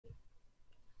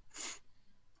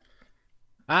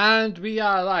And we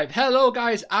are live. Hello,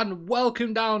 guys, and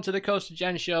welcome down to the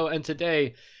CoasterGen show. And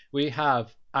today we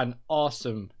have an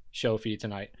awesome show for you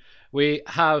tonight. We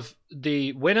have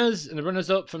the winners and the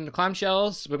runners-up from the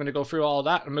clamshells. We're going to go through all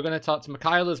that, and we're going to talk to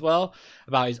Mikhiles as well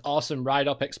about his awesome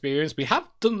ride-up experience. We have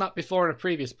done that before in a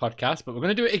previous podcast, but we're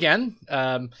going to do it again.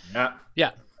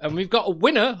 Yeah. And we've got a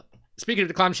winner. Speaking of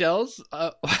the clamshells,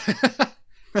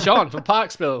 Sean from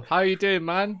Parksville. How are you doing,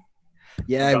 man?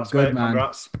 Yeah, Congrats, good, mate. man.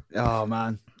 Congrats. Oh,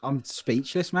 man. I'm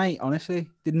speechless, mate. Honestly,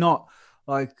 did not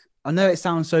I know it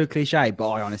sounds so cliche, but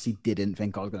I honestly didn't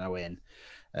think I was going to win.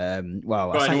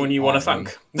 Well, Got anyone you want to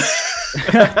thank?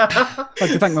 I'd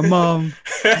like to thank my mum,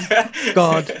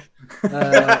 God.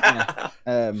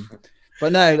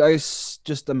 But no, it was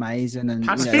just amazing. And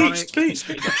Speech.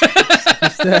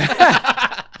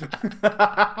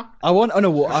 I'm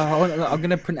going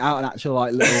to print out an actual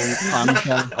little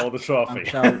clamshell. Hold the trophy.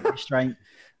 Clamshell restraint.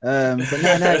 But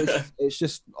no, it's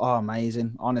just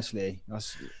amazing. Honestly,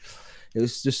 it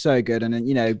was just so good. And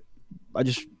then I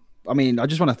just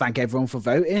want to thank everyone for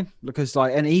voting because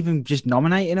and even just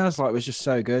nominating us, it was just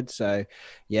so good. So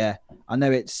yeah, I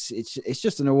know it's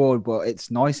just an award, but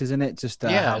it's nice, isn't it? Just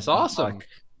have it's awesome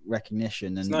recognition,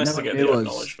 and it's nice to get the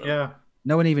acknowledgement. Yeah.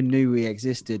 No one even knew we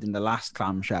existed in the last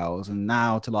clamshells, and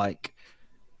now to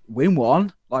win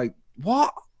one, what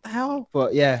the hell?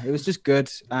 But yeah, it was just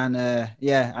good, and and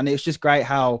it was just great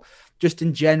how just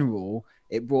in general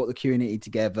it brought the community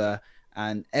together.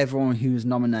 And everyone who was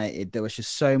nominated, there was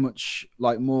just so much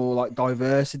more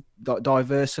diverse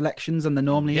selections than there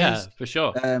normally is. Yeah, for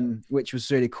sure. Which was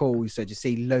really cool. So to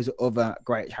see loads of other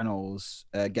great channels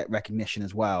get recognition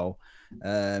as well.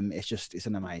 It's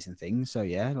an amazing thing. So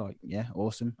yeah,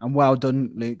 awesome. And well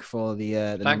done, Luke, for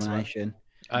the Thanks, nomination.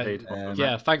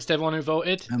 Thanks to everyone who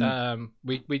voted.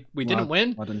 We didn't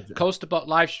win. Well done. CoasterBot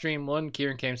livestream won.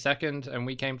 Kieran came second, and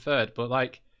we came third.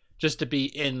 But just to be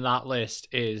in that list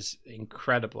is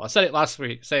incredible. I said it last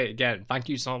week, say it again. Thank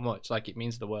you so much. It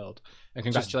means the world. And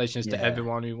congratulations to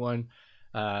everyone who won.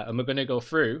 And we're going to go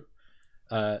through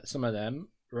some of them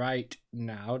right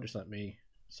now. Just let me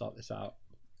sort this out.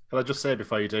 Can I just say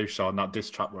before you do, Sean, that diss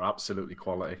track were absolutely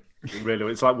quality.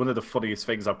 It's one of the funniest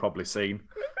things I've probably seen.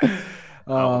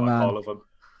 Oh, man. All of them.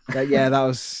 That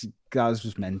was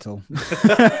just mental.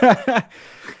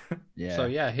 Yeah. So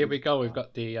here we go. We've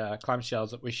got the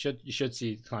clamshells. You should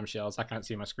see the clamshells. I can't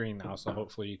see my screen now, so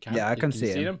hopefully you can. Yeah, I can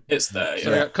see them. It's there.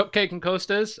 So we got Cupcake and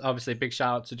Coasters. Obviously, big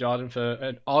shout out to Jordan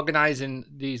for organizing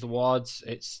these awards.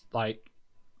 It's to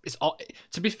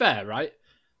be fair, right?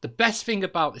 The best thing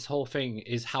about this whole thing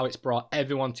is how it's brought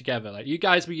everyone together. You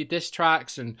guys with your diss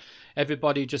tracks and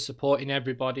everybody just supporting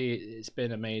everybody. It's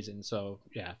been amazing. So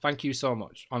yeah, thank you so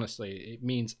much. Honestly, it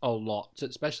means a lot,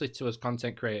 especially to us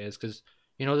content creators, because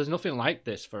there's nothing like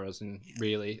this for us and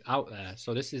really out there.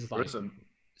 So this is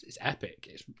it's epic.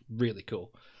 It's really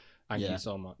cool. Thank you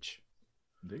so much.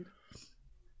 Indeed.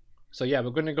 So yeah, we're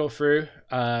going to go through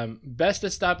best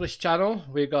established channel.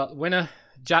 We got winner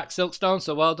Jack Silkstone.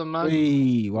 So well done,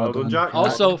 man. Well done, Jack.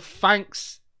 Also,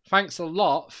 thanks a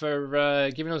lot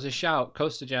for giving us a shout,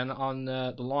 CoasterGen, on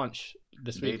the launch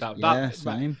this week.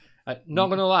 Same. Not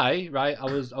gonna lie, right? I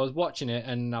was watching it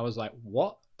and I was like,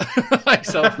 what? I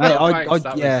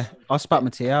spat my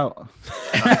tea out.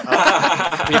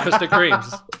 Your custard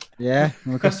creams. Yeah,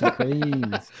 my custard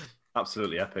creams.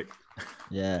 Absolutely epic.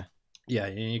 Yeah. Yeah,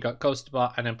 you got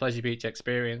CoasterBot and then Pleasure Beach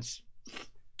Experience.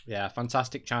 Yeah,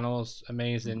 fantastic channels,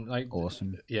 amazing,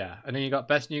 awesome. Yeah, and then you got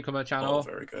best newcomer channel. Oh,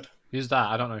 very good. Who's that?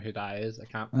 I don't know who that is. I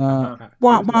can't.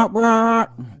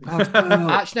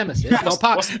 Arch Nemesis. What's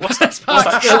that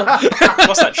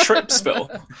trip spill?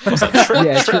 What's that trip?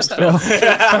 Yeah, trip spill.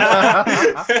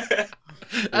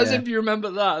 As if you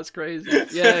remember that. It's crazy.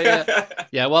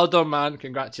 Yeah. Well done, man.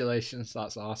 Congratulations.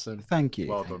 That's awesome. Thank you.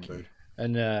 Well done, dude.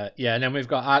 And and then we've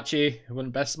got Archie, who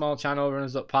won best small channel,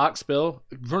 runners up Parkspill,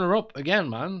 runner up again,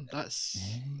 man. That's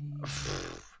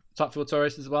Top Fuel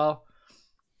Tourist as well.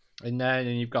 And then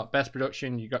you've got best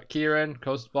production, you've got Kieran,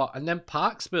 CoasterBot, and then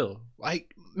Parkspill.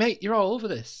 Mate, you're all over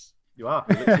this. You are.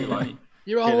 Literally,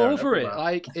 you're all over it.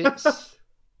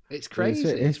 It's crazy.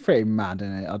 It's pretty mad,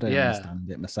 isn't it? I don't understand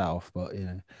it myself, but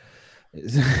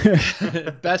it's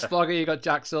best vlogger, you got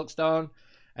Jack Silkstone.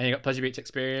 And you got Pleasure Beach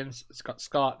Experience,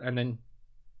 Scott, and then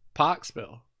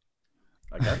Parkspill.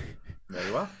 Okay, there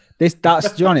you are.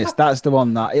 To be honest, that's the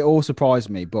one that it all surprised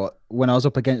me. But when I was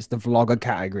up against the vlogger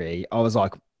category, I was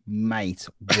like, mate,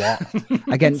 what?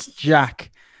 Against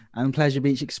Jack and Pleasure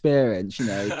Beach Experience,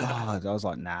 God, I was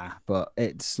like, nah. But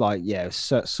it's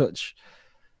such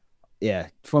yeah,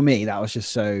 for me, that was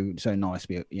just so nice to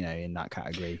be, in that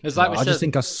category. It's like I just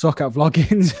think I suck at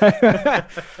vlogging.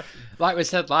 like we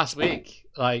said last week,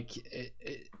 like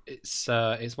it's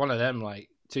one of them. Like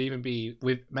to even be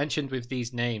mentioned with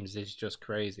these names is just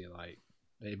crazy. Like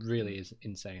it really is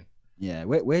insane. Yeah,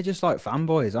 we're just like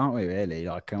fanboys, aren't we? Really,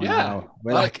 like Yeah,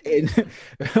 we're like in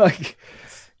like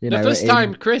the first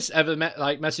time Chris ever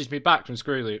messaged me back from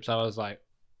Screw Loops, I was like,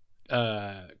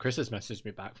 Chris has messaged me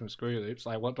back from Screw Loops.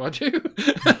 Like, what do I do?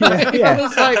 I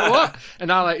was like, what? And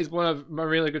now like he's one of my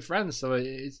really good friends. So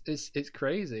it's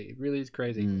crazy. It really is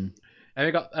crazy. And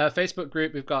we got a Facebook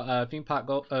group. We've got Theme Park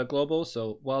Global.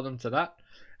 So well done to that.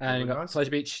 And you've got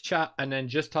Pleasure Beach Chat and then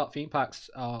Just Talk Theme Parks,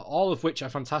 all of which are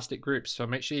fantastic groups. So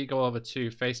make sure you go over to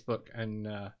Facebook and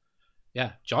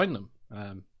join them.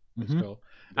 It's cool.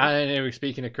 And anyway,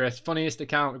 speaking of Chris, funniest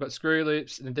account, we've got Screw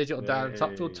Loops and Digital Dan,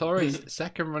 Top Fuel Tories,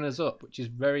 second runners up, which is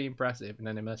very impressive. And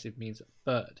then Immersive means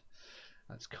third.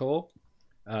 That's cool.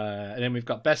 And then we've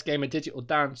got Best Game of Digital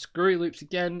Dan. Screw Loops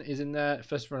again is in there,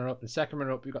 first runner up. And second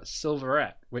runner up, we've got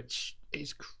Silverette, which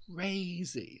is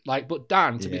crazy. Like, but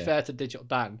Dan, to be fair to Digital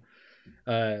Dan,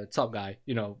 top guy,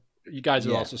 you know, you guys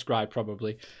are all subscribed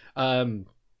probably.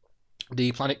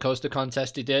 The Planet Coaster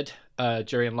contest he did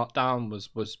during lockdown was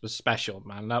special,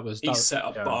 man. He set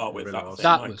a bar with really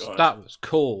that. That was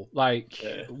cool. Like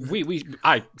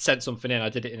I sent something in. I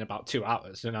did it in about 2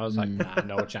 hours, and I was like, nah,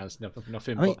 no chance,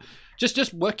 nothing. But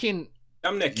just working.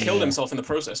 Damn near killed himself in the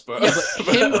process, but,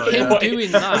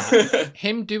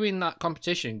 him doing that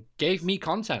competition gave me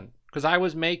content because I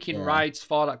was making rides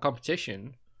for that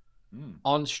competition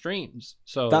on streams.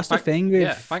 So that's the thing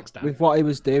with thanks, Dan. with what he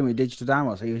was doing with Digital Dan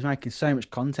was he was making so much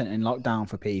content in lockdown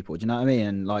for people. Do you know what I mean?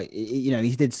 And like you know,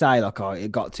 he did say like, oh,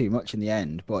 it got too much in the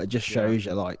end, but it just shows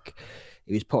you like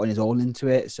he was putting his all into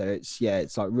it. So it's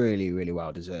like really, really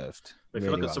well deserved. If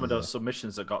you look at some of those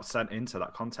submissions that got sent into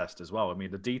that contest as well, I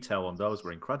mean, the detail on those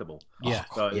were incredible. Yeah.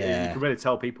 So you can really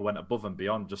tell people went above and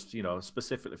beyond just, you know,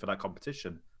 specifically for that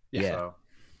competition. Yeah. So,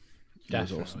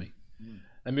 definitely. Awesome.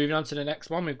 And moving on to the next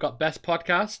one, we've got Best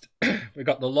Podcast. We've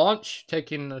got The Launch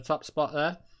taking the top spot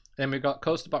there. Then we've got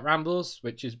Coasterbot Rambles,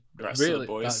 which is really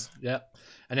boys.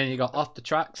 And then you got Off the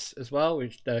Tracks as well,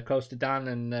 which Coaster Dan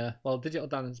and Digital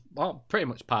Dan is pretty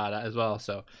much part of that as well.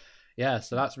 So yeah,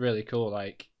 so that's really cool.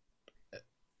 Like,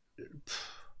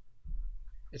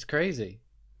 it's crazy.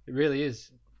 It really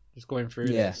is. Just going through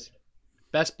this.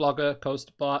 Best Blogger,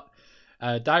 Coasterbot,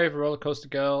 Diary of a Roller Coaster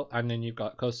Girl, and then you've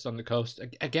got Coasters on the Coast.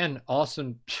 Again,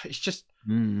 awesome. It's just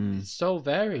it's so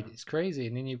varied. It's crazy.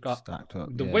 And then you've got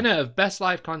the winner of Best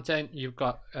Live Content. You've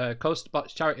got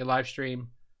Coasterbot's charity live stream,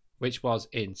 which was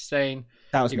insane.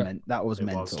 That was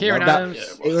mental. Kieran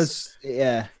Adams.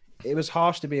 It was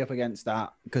harsh to be up against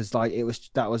that because like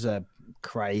that was a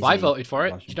crazy. Well, I voted for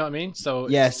it. Do you know what I mean? So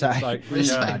yes, I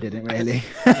didn't really.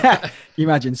 You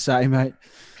imagine, mate.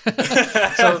 so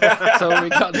we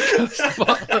got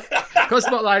the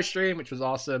Coasterbot live stream, which was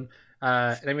awesome.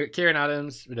 And then we got Kieran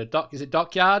Adams with a is it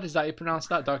Dockyard? Is that how you pronounce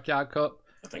that? Dockyard Cup,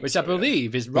 which I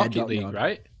believe is Rocket League,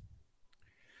 right?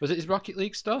 Was it his Rocket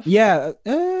League stuff? Yeah.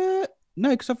 No,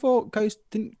 because I thought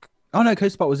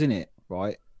Coasterbot was in it,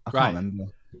 right? I can't remember.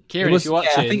 Kieran, if you're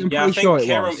watching, I'm pretty sure it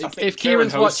was. If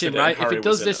Kieran's watching, right? If it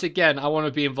does this again, I want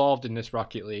to be involved in this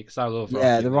Rocket League because I love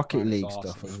the Rocket League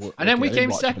stuff. And then we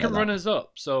came second runners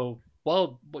up. So,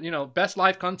 well, you know, best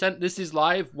live content. This is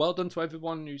live. Well done to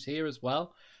everyone who's here as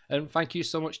well. And thank you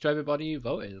so much to everybody who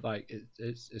voted. Like,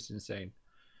 it's insane.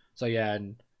 So, yeah,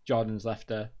 and Jordan's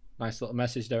left a nice little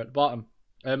message there at the bottom.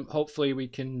 Hopefully we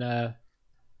can...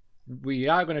 we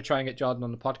are going to try and get Jordan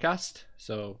on the podcast.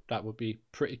 So that would be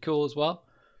pretty cool as well.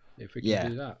 If we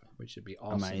can do that, which would be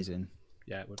awesome. Amazing.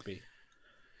 Yeah, it would be.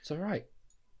 So, right.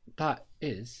 That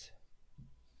is...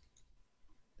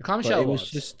 the Clamshell Awards.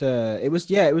 It was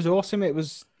just... it was awesome. It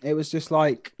was just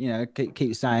like, you know,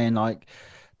 keep saying, like,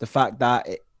 the fact that...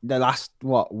 the last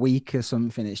week or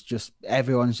something, it's just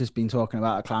everyone's just been talking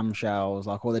about the clamshells,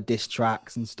 like all the diss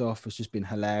tracks and stuff has just been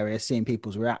hilarious. Seeing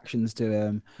people's reactions to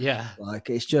them, like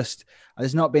it's just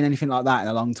there's not been anything like that in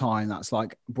a long time. That's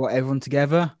like brought everyone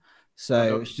together.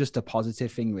 So it's just a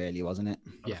positive thing, really, wasn't it?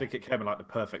 I think it came at like the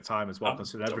perfect time as well,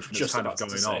 considering everything that's kind of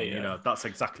going on. You know, that's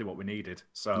exactly what we needed.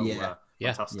 So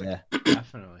fantastic. Yeah,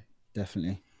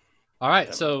 definitely. All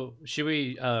right, so should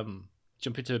we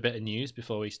jump into a bit of news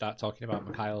before we start talking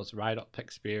about Mikhiles' ride-up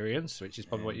experience, which is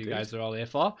probably what you guys are all here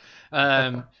for.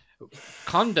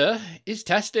 Conda is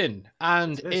testing,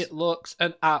 and it looks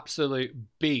an absolute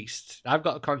beast. I've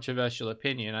got a controversial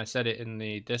opinion. I said it in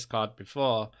the Discord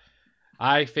before.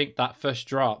 I think that first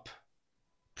drop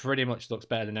pretty much looks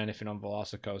better than anything on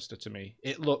Velocicoaster to me.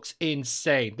 It looks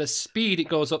insane. The speed it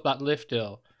goes up that lift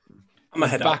hill. I'm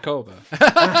gonna head back out. over. See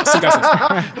you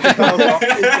guys.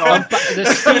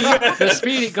 The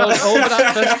speed it goes over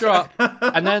that first drop,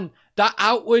 and then that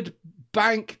outward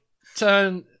bank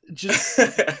turn, just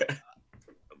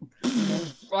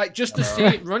like just to see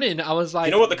it running, I was like,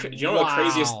 you know what the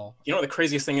craziest wow. you know what the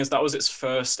craziest thing is? That was its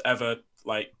first ever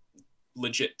like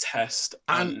legit test,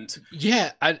 and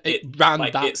yeah, and it ran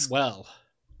like, that well.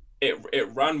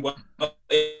 It ran well.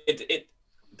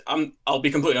 I'll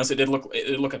be completely honest. It did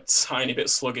look a tiny bit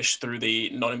sluggish through the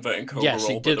non-inverting cobra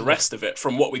roll, but the rest of it,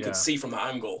 from what we could see from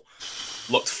that angle,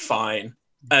 looked fine.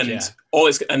 And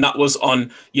and that was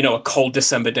on a cold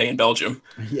December day in Belgium.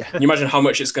 Yeah. Can you imagine how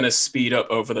much it's going to speed up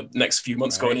over the next few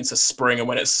months going into spring, and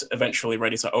when it's eventually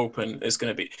ready to open, it's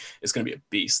going to be a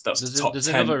beast. That's top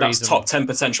 10. That's top 10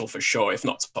 potential for sure, if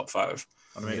not top 5.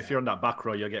 I mean, if you're on that back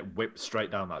row, you'll get whipped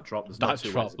straight down that drop. There's no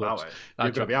two ways about it.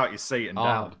 You're going to be out your seat and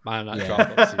down. Man, that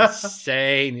drop looks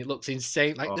insane. It looks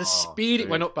insane. Like the speed it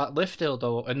went up that lift hill,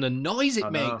 though, and the noise it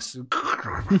makes. It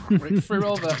flew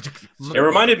over. It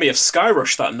reminded me of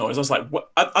Skyrush, that noise. I was like,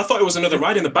 what? I thought it was another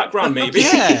ride in the background, maybe.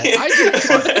 Yeah, I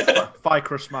did. Fire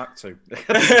Crush Mark 2.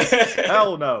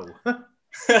 Hell no.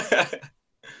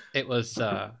 It was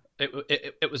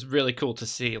it was really cool to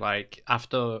see, like,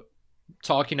 after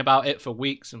talking about it for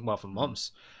weeks and for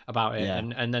months about it,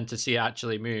 and then to see it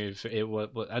actually move. It was,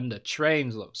 and the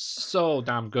trains look so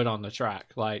damn good on the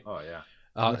track. Like,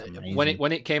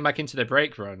 when it came back into the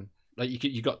brake run, like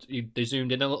they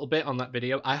zoomed in a little bit on that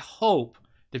video. I hope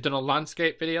they've done a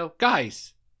landscape video,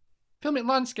 guys. Film it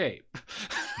landscape.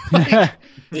 Like,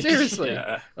 seriously,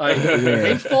 like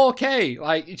in 4K.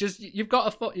 Like, you've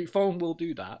got your phone will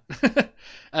do that.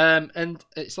 And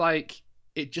it's like,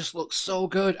 it just looks so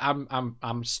good.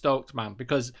 I'm stoked, man,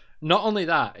 because not only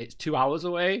that, it's 2 hours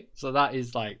away, so that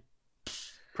is like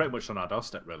pretty much on our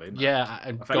doorstep, really. Isn't it?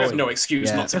 Yeah, we have no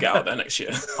excuse not to get out there next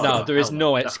year. No, there is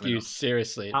no excuse.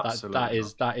 Seriously, that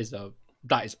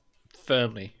is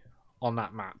firmly on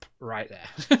that map right there.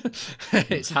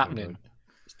 It's happening.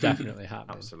 It's definitely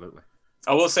happening. Absolutely.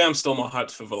 I will say I'm still more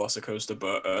hyped for Velocicoaster,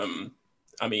 but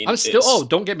I mean, I'm still. Oh,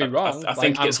 don't get me wrong. I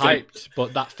think I'm it's hyped,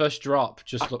 but that first drop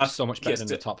just looks so much better than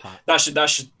the top hat. That's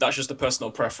just a personal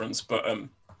preference, but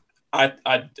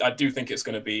I do think it's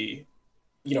going to be,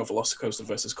 Velocicoaster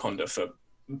versus Conda for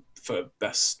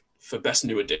best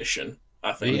new edition.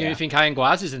 I think. You think Iron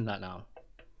Glass is in that now?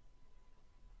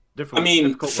 I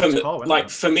mean,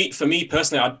 for me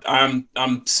personally,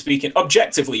 I'm speaking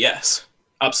objectively, yes.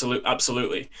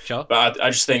 Absolutely. Sure. But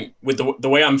I just think with the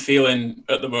way I'm feeling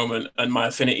at the moment and my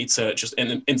affinity to just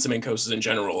Intamin coasters in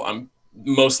general, I'm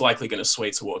most likely going to sway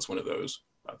towards one of those,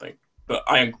 I think. But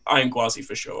Iron Gwazi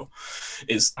for sure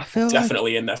is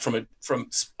definitely in there from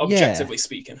objectively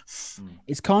speaking.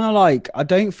 It's kind of like, I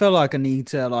don't feel like I need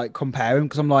to like compare him,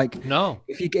 because I'm like, no.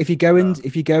 If you go into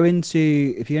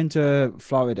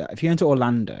Florida, if you go into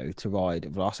Orlando to ride a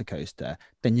Velocicoaster,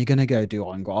 then you're gonna go do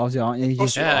Iron Gwazi, aren't you?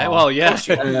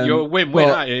 You're a win-win,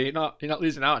 aren't you? You're not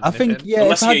losing out on anything. I think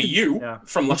unless you're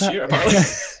from last year. Apparently.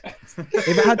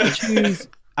 If I had to choose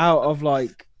out of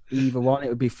like either one, it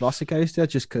would be Velocicoaster,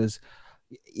 just because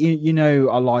I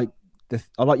like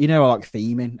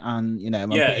theming, and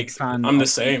I'm a big fan. I'm the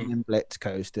same. Blitz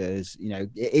coasters, it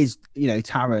is,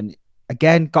 Taron.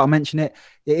 Again, gotta mention it.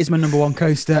 It is my number one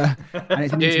coaster, and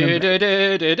it's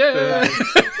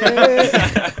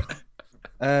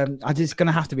I'm just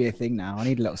gonna have to be a thing now. I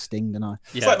need a little sting, don't I?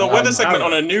 It's like the weather segment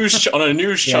on a news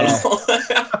channel.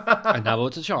 And now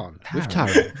to Sean with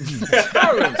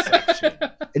Taron. section.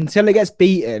 Until it gets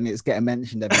beaten, it's getting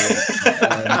mentioned every week.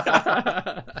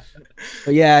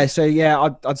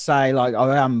 But I'd say like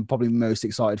I am probably most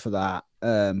excited for that.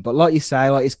 But like you say,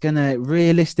 like it's gonna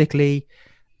realistically,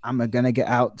 am I gonna get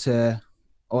out to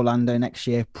Orlando next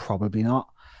year? Probably not.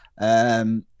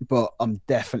 But I'm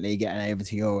definitely getting over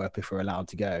to Europe if we're allowed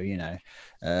to go.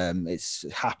 It's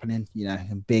happening.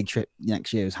 A big trip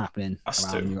next year is happening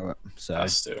around Europe. So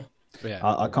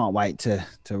I can't wait to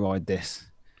ride this.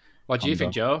 What do you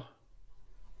think, Joe?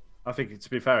 I think, to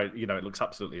be fair, it looks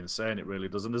absolutely insane. It really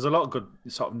does, and there's a lot of good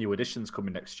sort of new additions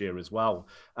coming next year as well.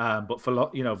 But for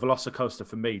Velocicoaster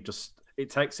for me, it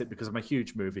takes it because I'm a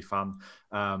huge movie fan.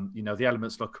 The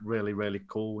elements look really, really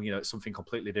cool. It's something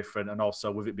completely different, and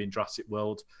also with it being Jurassic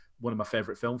World, one of my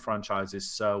favorite film franchises.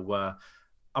 So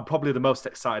I'm probably the most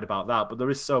excited about that. But there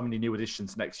is so many new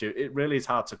additions next year. It really is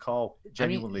hard to call. It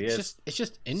genuinely is. It's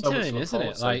just Intamin, isn't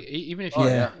it? Like, even if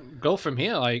you go from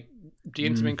here, like the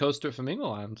Intamin coaster at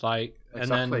Flamingoland, like,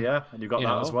 exactly, and you've got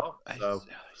that as well. So.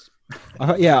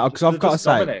 Because I've got to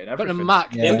say, but the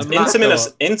Mac,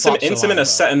 Intamin are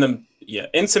setting them. Yeah,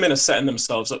 Intamin are setting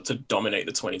themselves up to dominate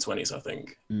the 2020s, I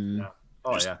think.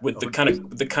 Oh just yeah, with the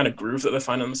kind of groove that they're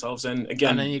finding themselves in.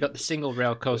 Again, And then you got the single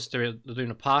rail coaster at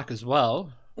Luna Park as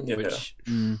well, yeah. which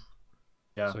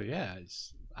yeah. so yeah,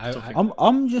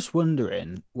 I'm just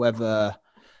wondering whether,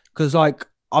 because like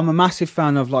I'm a massive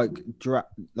fan of like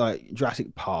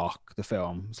Jurassic Park, the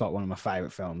film. It's like one of my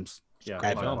favorite films. Yeah,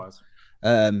 ever. likewise.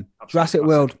 Jurassic classic.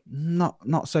 World,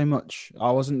 not so much.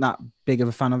 I wasn't that big of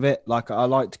a fan of it. Like I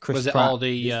liked Chris was it Pratt. all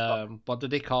the what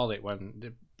did they call it when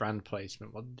the brand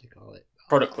placement? What did they call it?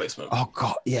 Product placement. Oh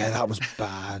god, yeah, that was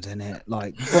bad, isn't it?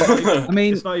 Like, but, I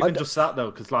mean, It's not even just that though,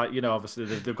 because like obviously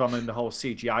they've gone in the whole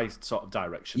CGI sort of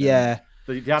direction. Yeah,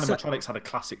 the animatronics had a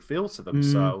classic feel to them.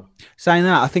 So saying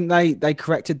that, I think they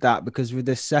corrected that because with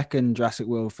the second Jurassic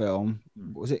World film,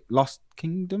 was it Lost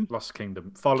Kingdom? Lost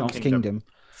Kingdom, Fallen Kingdom.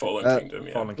 Fallen Kingdom,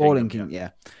 yeah. Fallen Kingdom, yeah.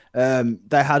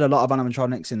 They had a lot of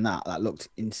animatronics in that looked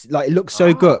like it looked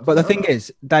so good. But the thing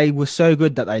is, they were so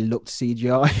good that they looked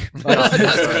CGI.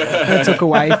 They took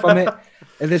away from it.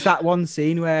 And there's that one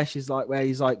scene where he's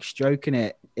like stroking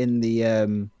it in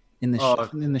the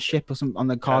ship or something on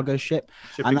the cargo ship,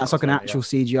 and that's like an actual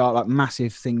CGI, like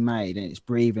massive thing made, and it's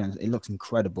breathing. And it looks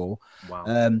incredible.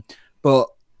 Wow. But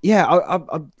yeah,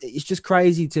 it's just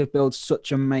crazy to build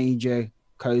such a major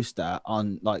coaster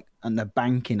on and the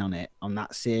banking on it on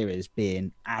that series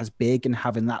being as big and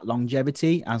having that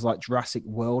longevity as like Jurassic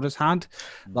World has had.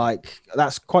 Like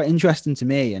that's quite interesting to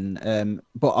me, and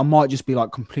but I might just be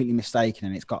like completely mistaken,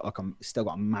 and it's still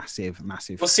got a massive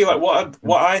well, see, like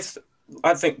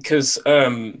I think, because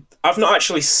I've not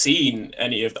actually seen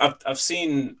any of I've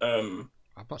seen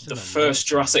the first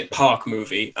Jurassic Park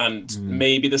movie and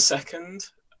maybe the second.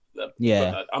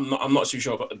 Yeah, I'm not too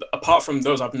sure. But apart from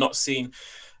those, I've not seen.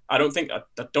 I don't think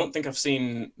I've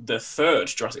seen the third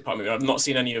Jurassic Park movie. I've not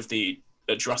seen any of the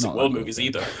Jurassic World movies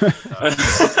either.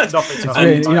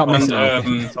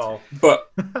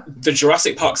 But the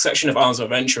Jurassic Park section of Islands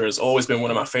of Adventure has always been one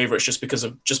of my favorites, just because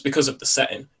of the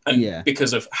setting and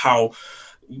because of how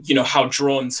how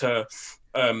drawn to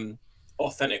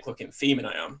authentic looking theming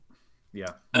I am.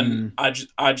 Yeah, and I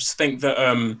just think that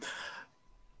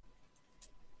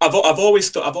I've always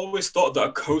thought that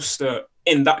a coaster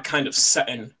in that kind of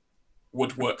setting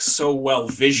would work so well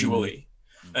visually.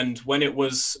 And when it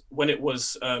was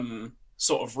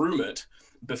sort of rumored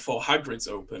before Hagrid's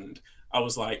opened, I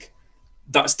was like,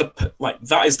 that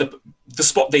is the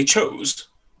spot they chose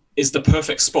is the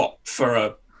perfect spot for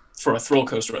a thrill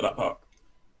coaster at that park.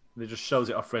 It just shows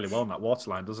it off really well on that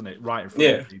waterline, doesn't it? Right in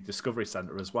front of the Discovery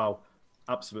Centre as well.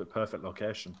 Absolute perfect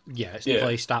location. Yeah, it's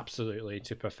placed absolutely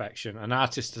to perfection. An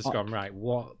artist has gone right.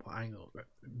 What angle?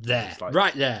 There,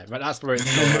 right there. But that's where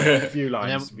it's going. View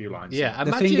lines. Yeah,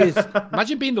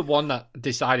 imagine being the one that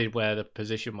decided where the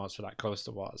position was for that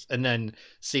coaster was, and then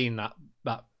seeing that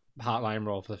Heartline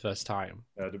roll for the first time.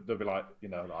 Yeah, they'll be like,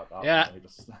 like that. Yeah.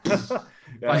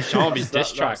 Like Sean his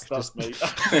diss track. That's me.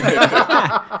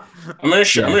 I'm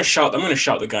gonna shout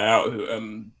the guy out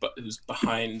who's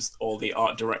behind all the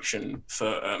art direction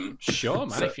for Sure,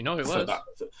 man, if you know who it was.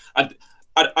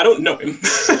 I don't know him.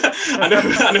 I know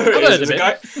who it is.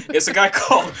 It's a guy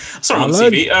called. Sorry, on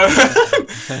TV.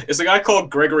 It's a guy called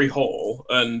Gregory Hall,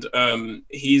 and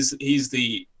he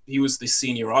was the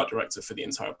senior art director for the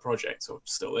entire project, or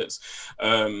still is.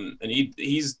 And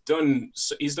he's done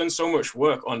so much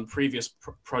work on previous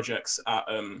projects at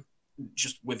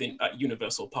just within at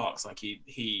Universal Parks. Like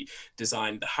he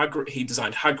designed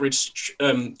Hagrid's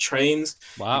trains.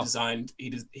 Wow.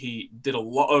 He did a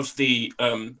lot of the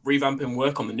revamping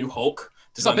work on the new Hulk.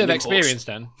 It's got a bit of experience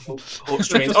then. Hulk's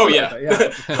trains. Oh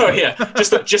yeah. Oh yeah.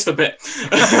 Just a bit.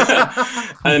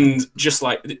 And just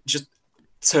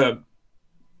to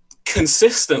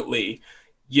consistently,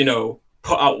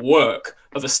 put out work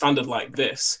of a standard like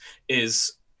this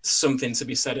is something to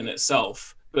be said in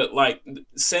itself. But like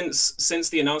since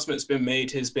the announcement's been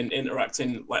made, he's been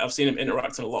interacting. Like I've seen him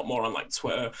interacting a lot more on like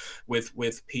Twitter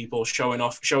with people, showing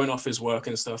off his work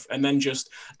and stuff, and then just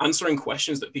answering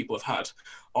questions that people have had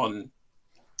on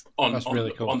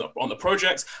the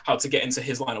project, how to get into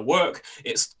his line of work.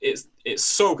 It's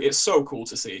so cool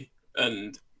to see,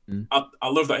 and I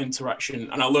love that interaction,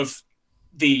 and I love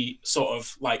the sort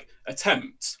of like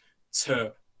attempt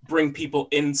to bring people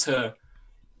into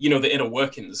the inner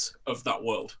workings of that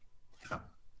world,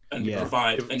 and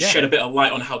provide and shed a bit of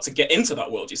light on how to get into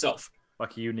that world yourself.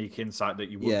 Like a unique insight that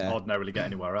you wouldn't ordinarily get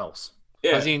anywhere else.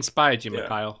 Yeah. Has he inspired you,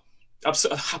 Mikhail?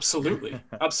 Absolutely.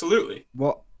 Absolutely.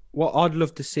 What I'd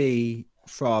love to see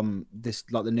from this,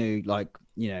 like the new,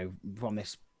 from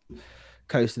this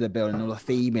coaster they're building, all the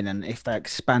theming, and if they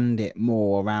expand it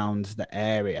more around the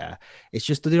area, it's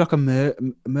just to do like a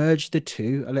merge the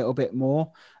two a little bit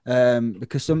more.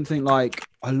 Because something like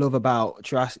I love about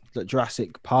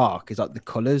Jurassic Park is like the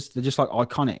colors. They're just like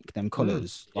iconic, them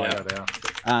colors. Yeah, like, they are.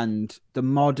 and the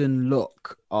modern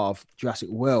look of Jurassic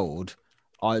World,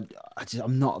 I'm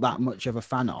not that much of a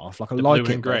fan of. Like I The like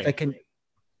blue it, and but if grey. they can.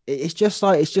 It's just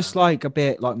like a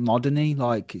bit like moderny.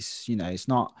 Like it's it's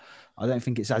not. I don't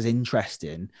think it's as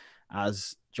interesting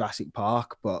as Jurassic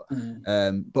Park, but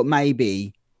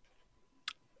maybe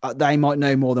they might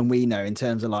know more than we know in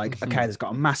terms of like, okay, there's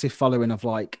got a massive following of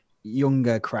like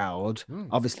younger crowd.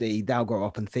 Obviously, they'll grow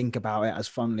up and think about it as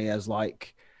fondly as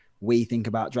like we think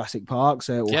about Jurassic Park.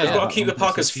 So Yeah, They've got to keep the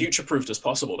park as future-proofed as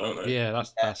possible, don't they? Yeah,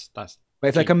 that's. But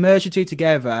if they can merge the two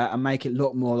together and make it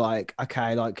look more like,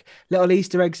 okay, like little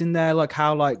Easter eggs in there, like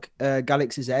how like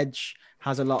Galaxy's Edge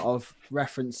has a lot of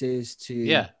references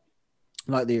to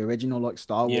like the original like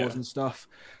Star Wars and stuff.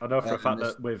 I know for a fact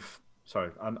that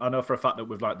I know for a fact that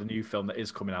with like the new film that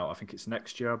is coming out, I think it's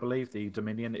next year, I believe, the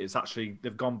Dominion, it's actually,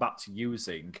 they've gone back to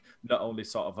using not only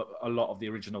sort of a lot of the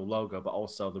original logo, but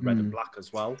also the red and black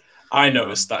as well. I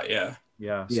noticed that, yeah.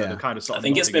 Yeah, so they're kind of sort of. I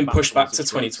think it's been pushed back to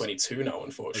 2022 now,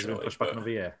 unfortunately. Pushed back another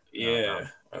year. Yeah,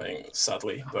 I think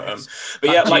sadly, but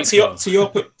yeah, like to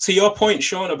your point,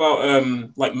 Sean, about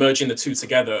like merging the two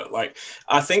together. Like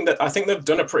I think they've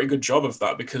done a pretty good job of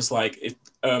that because like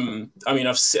I mean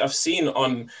I've seen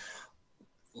on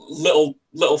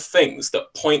little things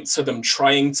that point to them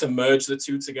trying to merge the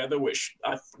two together, which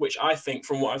I think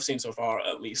from what I've seen so far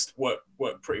at least work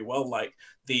pretty well. Like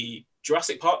the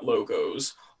Jurassic Park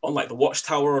logos on like the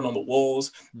watchtower and on the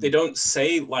walls, they don't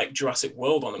say like Jurassic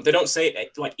World on them. They don't say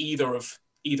like either of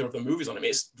the movies on them.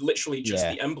 It's literally just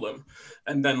the emblem.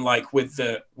 And then like with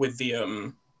the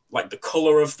like the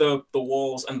color of the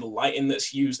walls and the lighting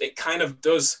that's used, it kind of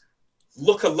does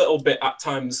look a little bit at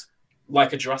times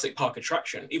like a Jurassic Park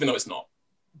attraction, even though it's not.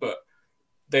 But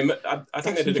I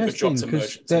think they did a good job to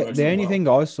merge. The only thing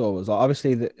I saw was like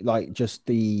obviously just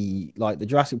the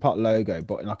Jurassic Park logo,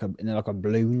 but in like a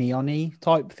blue neon-y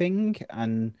type thing,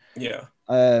 and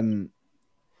I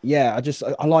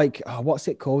like what's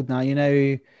it called now?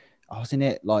 I was in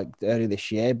it like earlier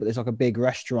this year, but there's like a big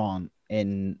restaurant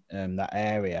in that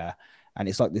area. And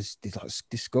it's like this like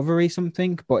Discovery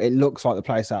something, but it looks like the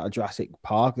place out of Jurassic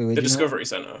Park. The Discovery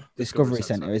Centre. Discovery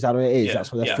Centre. Is that what it is? Yeah,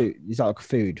 that's where the food. Is that like a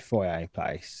food foyer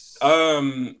place?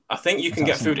 I think you can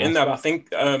get food in there. But I think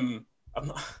I can't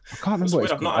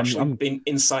remember. I've not actually been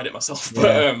inside it myself,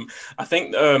 but I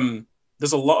think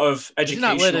there's a lot of educational.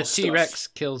 Isn't that where the stuff. T-Rex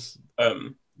kills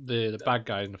the bad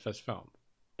guy in the first film?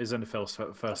 Is in the first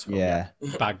film.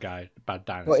 Bad guy, bad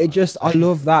dinosaur. But I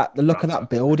love that the look of that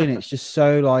building. It's just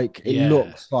so like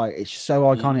looks like it's so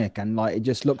iconic, and like it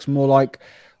just looks more like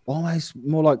almost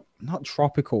more like not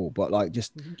tropical, but like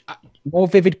just more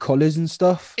vivid colors and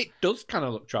stuff. It does kind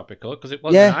of look tropical because it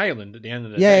was an island at the end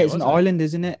of the day. Yeah, it's an island,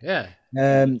 isn't it? Yeah.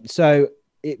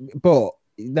 But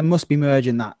they must be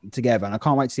merging that together, and I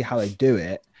can't wait to see how they do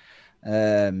it.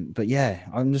 But yeah,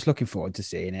 I'm just looking forward to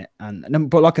seeing it.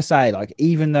 But like I say, like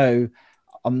even though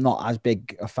I'm not as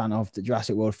big a fan of the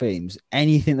Jurassic World themes,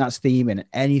 anything that's theming,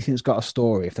 anything that's got a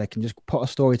story, if they can just put a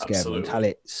story together and tell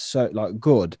it so like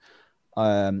good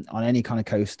on any kind of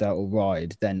coaster or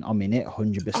ride, then I'm in it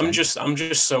 100%. I'm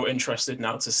just so interested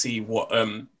now to see what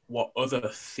other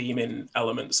theming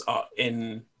elements are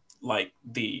in like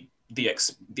the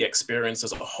experience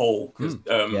as a whole, because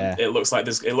it looks like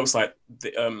it's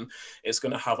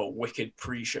going to have a wicked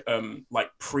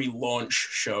pre-launch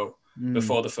show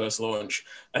before the first launch,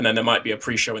 and then there might be a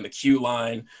pre-show in the queue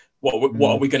line. What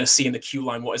are we going to see in the queue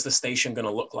line? What is the station going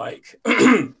to look like?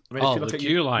 The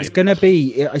queue line. It's going to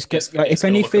be. If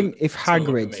anything, if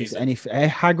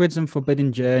Hagrid's and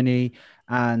Forbidden Journey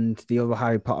and the other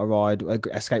Harry Potter ride,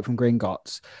 Escape from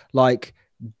Gringotts, like.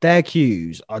 Their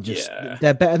queues are just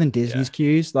they're better than Disney's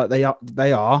queues. Like they are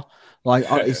like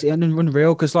it's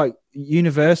unreal because like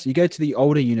Universal, you go to the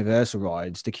older Universal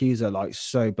rides, the queues are like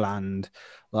so bland.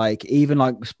 Like even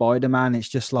like Spider-Man, it's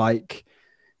just like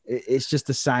it's just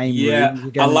the same.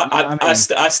 I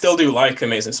still do like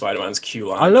Amazing Spider-Man's queue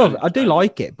line. I do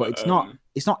like it, but it's not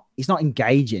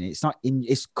engaging.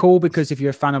 It's cool because if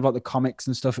you're a fan of like the comics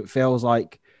and stuff, it feels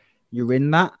like you're in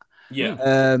that.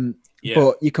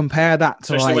 But you compare that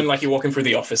to especially when like you're walking through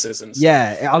the offices and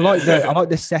stuff. I like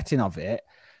the setting of it,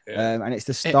 and it's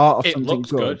the start of something looks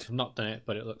good. I'm not done it,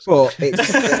 but it looks. But good.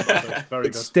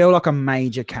 it's still like a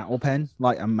major cattle pen,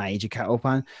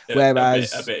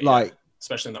 Whereas a bit, like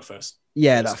especially in that first.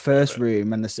 Yeah, That's that first perfect.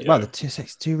 room and the Yeah. well,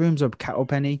 the two rooms of Cattle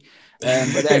Penny,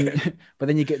 but then but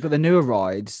the newer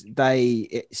rides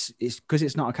it's because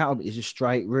it's not a cattle, it's just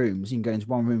straight rooms. You can go into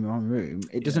one room.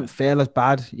 It doesn't feel as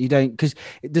bad. You don't because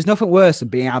there's nothing worse than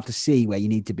being able to see where you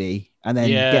need to be and then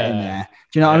getting there.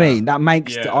 Do you know what I mean? That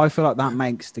makes I feel like that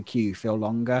makes the queue feel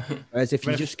longer. Whereas if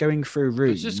you're just going through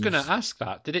rooms, I was just gonna ask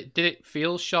that. Did it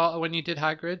feel shorter when you did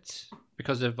Hagrid's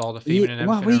because of all the theming and everything?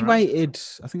 well, we around? waited.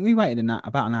 I think we waited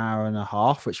about an hour and a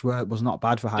half, which was not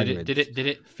bad for Hagrid. Did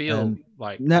it feel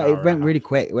like no? It went really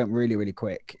quick. It went really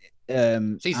quick.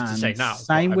 It's easy to say now.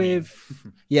 Same with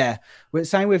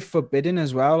same with Forbidden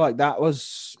as well. Like that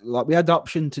was like we had the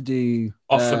option to do.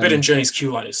 Forbidden Journey's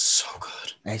queue line is so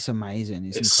good. It's amazing.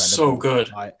 It's so incredible.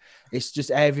 good. Like it's just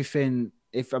everything.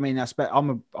 If I mean, I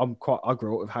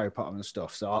grew up with Harry Potter and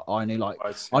stuff, so I knew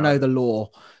I know the lore.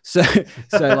 So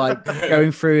like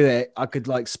going through it, I could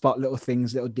like spot little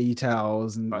things, little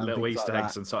details, and little things Easter like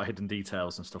eggs and sort of hidden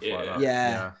details and stuff like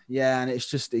that. Yeah, and it's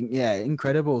just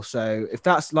incredible. So if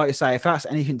that's like you say, if that's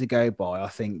anything to go by, I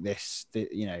think they're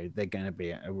going to be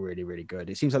a really really good.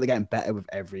 It seems like they're getting better with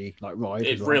every like ride.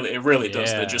 It really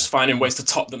does. They're just finding ways to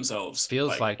top themselves.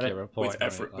 Feels like you're with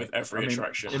every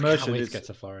attraction. Immersion is get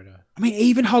to Florida. I mean,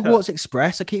 even Hogwarts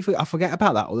Express, I forget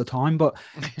about that all the time. But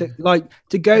like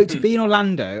to be in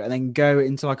Orlando and then go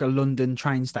into like a London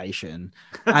train station,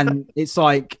 and it's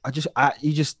like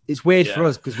it's weird for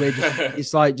us because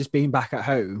it's like just being back at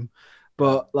home.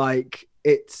 But like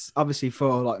it's obviously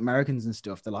for like Americans and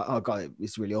stuff. They're like, oh god,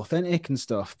 it's really authentic and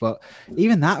stuff. But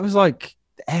even that was like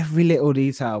every little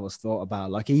detail was thought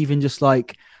about. Like even just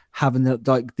like having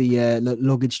the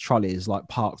luggage trolleys like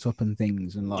parked up and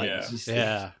things and like it's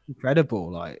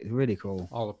incredible, like it's really cool.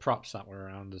 All the props that were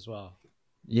around as well.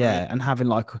 And having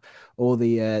like all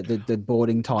the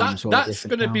boarding times. That's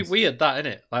going to be weird, that,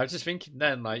 isn't it? Like, I was just thinking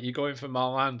then, like you're going from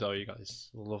Orlando, you got this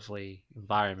lovely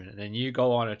environment, and then you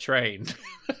go on a train,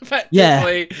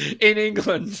 effectively in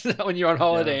England when you're on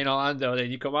holiday in Orlando, and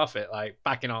then you come off it like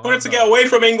back in Orlando. I wanted to get away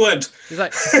from England. It's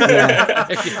like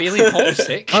if you're feeling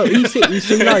homesick. Oh, you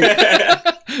see, like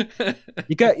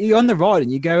you're on the ride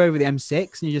and you go over the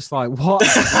M6 and you're just like, what?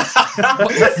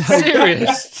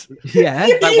 Serious? Yeah.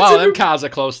 Like, wow, them cars are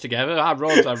close together. Our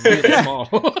roads are really small.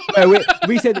 No,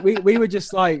 we said we were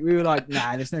just like, nah,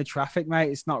 there's no traffic,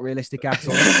 mate. It's not realistic at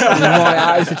all. Right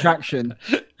out of this attraction.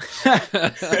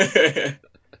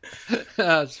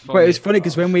 That's funny. But it was funny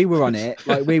because when we were on it,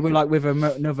 like we were like with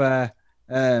another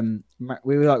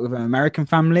we were like with an American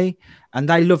family, and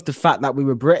they loved the fact that we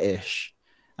were British.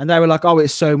 And they were like, "Oh,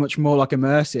 it's so much more like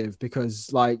immersive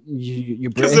because, like, you're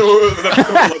British."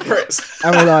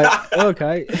 And we're like,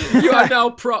 "Okay, you are now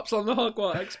props on the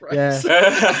Hogwarts Express." Yeah,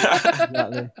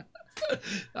 exactly.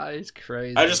 That is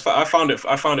crazy. I found it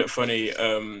funny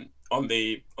on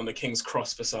the King's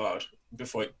Cross facade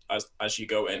before as you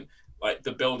go in, like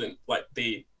the building, like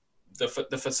the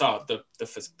facade, the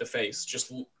face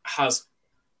just has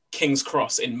King's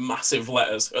Cross in massive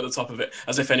letters at the top of it,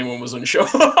 as if anyone was unsure.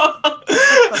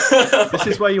 This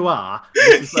is where you are.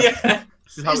 Isn't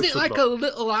it like a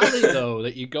little alley though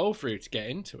that you go through to get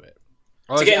into it?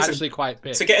 Or is it actually quite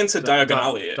big? To get into Diagon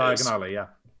Alley, yeah.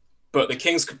 But the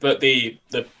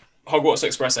Hogwarts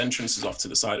Express entrance is off to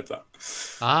the side of that.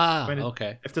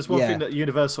 Okay. If there's one thing that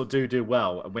Universal do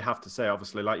well, and we have to say,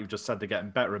 obviously, like you've just said, they're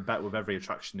getting better and better with every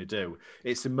attraction they do,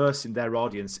 it's immersing their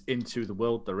audience into the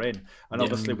world they're in. And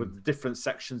obviously, with the different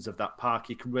sections of that park,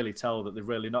 you can really tell that they've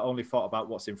really not only thought about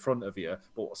what's in front of you,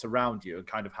 but what's around you and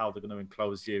kind of how they're going to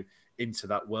enclose you into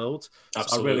that world.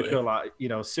 Absolutely. So I really feel like,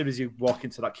 as soon as you walk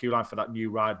into that queue line for that new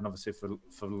ride, and obviously for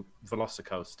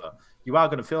Velocicoaster, you are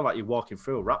going to feel like you're walking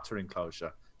through a raptor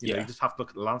enclosure. You just have to look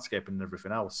at the landscape and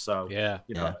everything else. So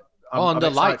I'm the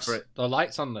lights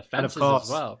on the fences as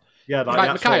well. Yeah,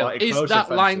 Mikhail, is that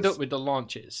lined up with the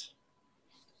launches?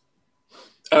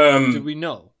 Do we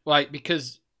know? Like,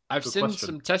 because I've seen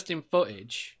some testing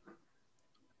footage,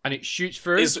 and it shoots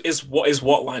through. Is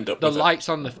what lined up? The lights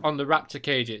on the raptor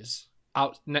cages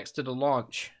out next to the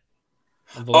launch.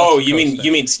 Oh, you mean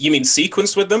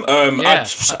sequenced with them?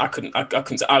 I couldn't.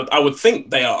 I would think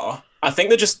they are. I think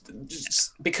they're just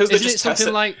because they're just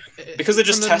testing them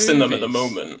at the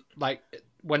moment. Like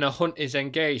when a hunt is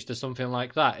engaged or something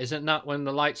like that, isn't that when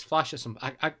the lights flash or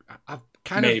something? I'm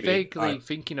kind of vaguely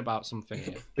thinking about something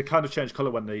here. They kind of change colour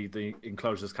when the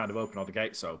enclosure's kind of open or the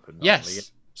gates open.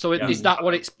 Yes. So is that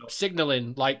what it's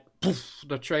signalling? Like, poof,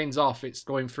 the train's off. It's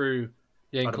going through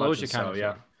the enclosure kind of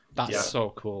thing. That's so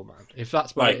cool, man. If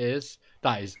that's what it is,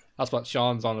 that's That's what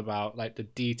Sean's on about, like the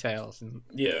details. And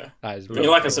Yeah, that is I really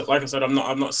mean, like cool. I said, I'm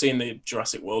not seeing the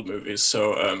Jurassic World movies,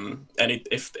 so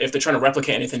if they're trying to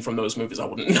replicate anything from those movies, I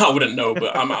wouldn't know,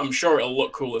 but I'm sure it'll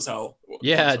look cool as hell.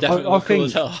 Yeah, definitely I look cool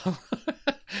as think hell.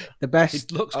 the best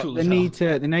It looks cool they as need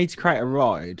to create a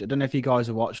ride. I don't know if you guys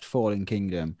have watched Fallen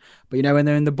Kingdom, but you know when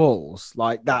they're in the balls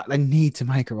like that, they need to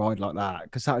make a ride like that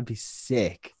because that would be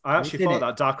sick. I Have you actually seen thought it?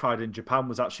 that dark ride in Japan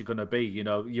was actually going to be,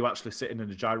 you actually sitting in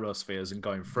the gyrospheres and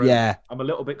going through. Yeah. I'm a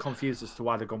little bit confused as to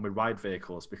why they've gone with ride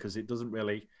vehicles because it doesn't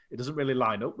really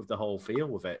line up with the whole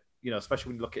feel of it.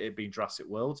 Especially when you look at it being Jurassic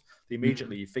World,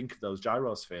 immediately you think of those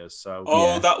gyrospheres. So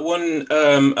that one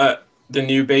at the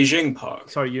new Beijing park.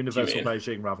 Sorry, Universal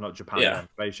Beijing rather not Japan. Yeah.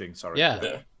 Beijing. Sorry.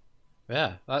 Yeah.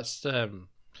 That's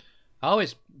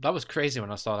that was crazy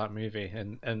when I saw that movie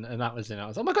and that was in it. I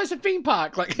was like, oh my god, it's a theme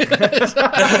park! Like,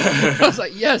 I was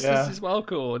like, yes, this is well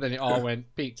cool. And then it all went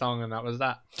peak tongue, and that was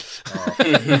that.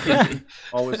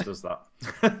 Always does that.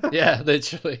 Yeah,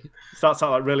 literally. Starts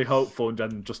out like really hopeful and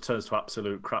then just turns to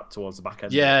absolute crap towards the back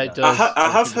end. Yeah, it does. I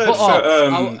have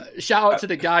heard. Shout out to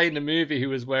the guy in the movie who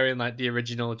was wearing like the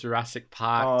original Jurassic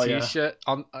Park T-shirt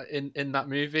on in that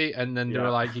movie, and then they were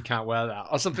like, "You can't wear that"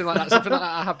 or something like that. Something like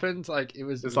that happened. Like it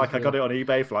was. It's like I got it on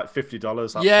eBay for like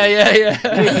 $50. Yeah.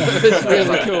 It's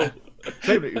really cool.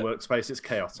 Community workspace, it's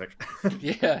chaotic.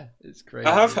 Yeah, it's crazy.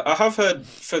 I have heard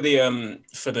for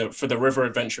the river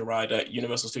adventure ride at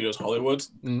Universal Studios Hollywood,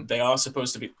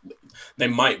 they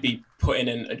might be putting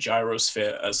in a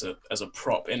gyrosphere as a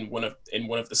prop in one of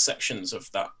the sections of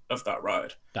that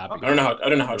ride. I don't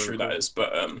know how true that is,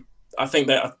 but I think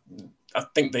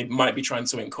they might be trying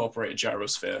to incorporate a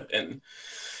gyrosphere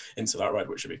into that ride,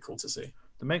 which would be cool to see.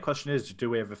 The main question is, do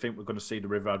we ever think we're going to see the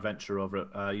river adventure over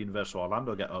at Universal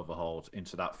Orlando get overhauled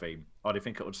into that theme, or do you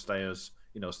think it would stay as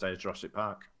Jurassic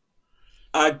Park?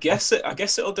 I guess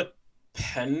it'll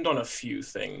depend on a few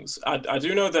things. I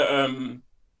do know that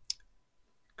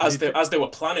as they were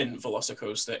planning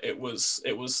Velocicoaster, it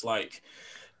was like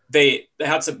they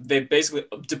basically,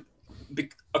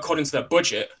 according to their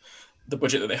budget, the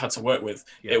budget that they had to work with,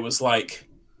 it was like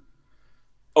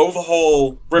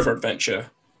overhaul river adventure.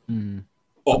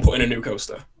 Or put in a new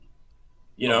coaster, So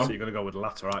you're going to go with the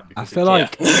latter, right? I feel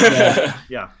like,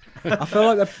 yeah. I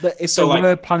feel like if they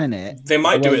were planning it, they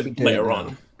might do it later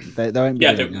on. They won't be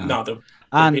doing it now.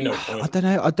 And be no point. I don't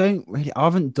know. I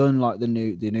haven't done like the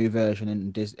new version in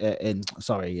Disney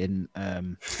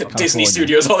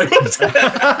Studios Hollywood.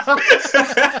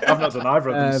 I've not done either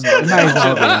of them. It may as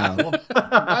well be now.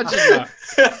 Imagine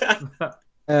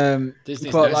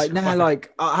that. But like now,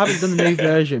 like I haven't done the new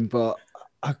version, but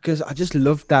because I just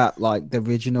love that, like the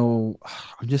original.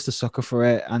 I'm just a sucker for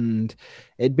it, and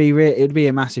it'd be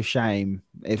a massive shame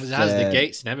if it has the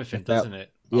gates and everything, doesn't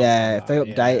it? Yeah, if they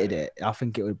updated it, I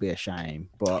think it would be a shame.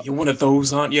 But you're one of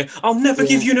those, aren't you? I'll never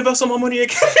give Universal my money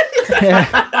again.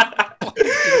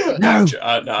 No,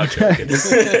 I'm joking.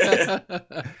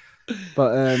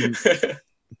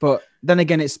 But then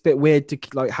again, it's a bit weird to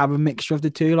like have a mixture of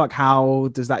the two. Like, how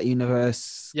does that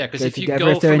universe? Yeah, because go if you together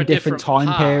go if they're from in different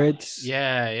time periods,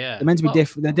 yeah, they're meant to be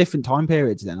different. They're different time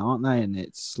periods, then, aren't they? And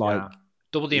it's like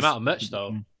double the amount of merch,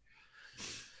 though.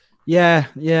 Yeah,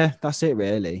 that's it,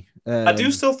 really. I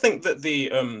do still think that the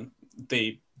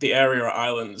area at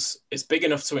Islands is big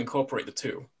enough to incorporate the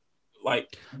two.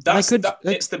 Like it's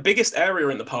the biggest area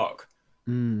in the park.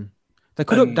 They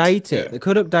could update it. They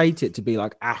could update it to be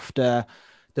like after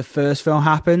the first film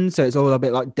happened, so it's all a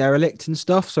bit like derelict and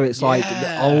stuff. So it's like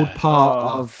the old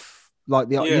part of like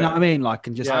the you know what I mean, like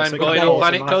and just I'm going on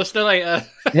Planet Coaster later.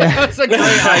 Yeah, that's a great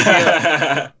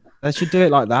idea. They should do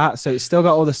it like that, so it's still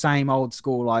got all the same old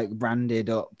school like branded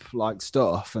up like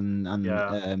stuff and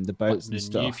the boats and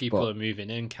stuff. New people are moving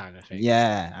in, kind of thing.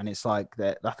 Yeah, and it's like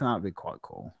that. I think that would be quite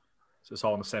cool. So it's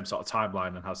all on the same sort of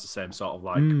timeline and has the same sort of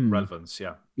like relevance.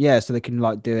 Yeah, so they can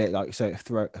like do it like so it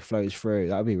flows through.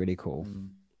 That would be really cool.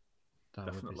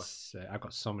 Definitely. I've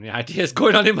got so many ideas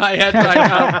going on in my head right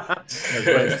now.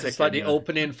 It's like the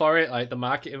opening for it, like the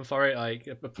marketing for it, like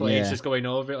a plane's just going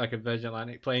over it, like a Virgin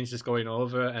Atlantic plane's just going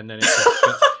over, and then it's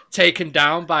just taken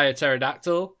down by a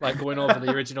pterodactyl, like going over the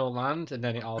original land, and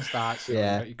then it all starts. You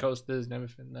got your coasters and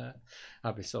everything there.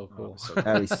 That'd be so cool.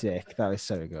 That'd be sick. That was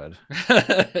so good.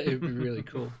 It'd be really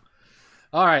cool.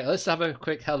 All right, let's have a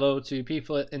quick hello to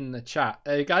people in the chat.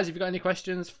 Guys, if you've got any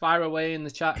questions, fire away in the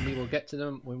chat and we will get to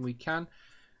them when we can.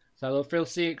 So hello, Phil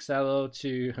Six. Hello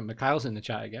to Mikhiles in the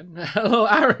chat again. Hello,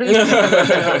 Aaron.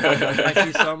 Thank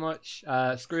you so much.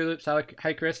 Screw Loops.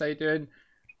 Hi, Chris. How you doing?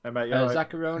 Hey, mate.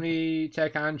 Zacharoni,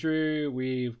 Tech Andrew.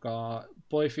 We've got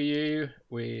Boy For You.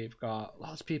 We've got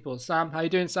lots of people. Sam, how you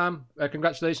doing, Sam?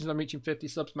 Congratulations on reaching 50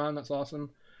 subs, man. That's awesome.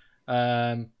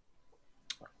 Coaster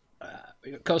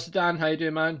Dan, how you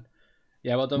doing, man?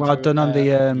 Yeah, well done. Well done on the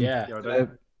yeah.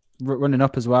 running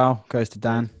up as well. Goes to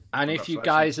Dan. And if you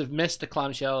guys have missed the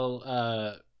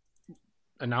clamshell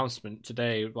announcement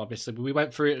today, obviously we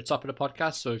went through it at the top of the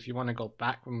podcast. So if you want to go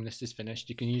back when this is finished,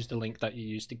 you can use the link that you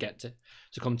used to get to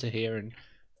come to here and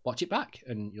watch it back,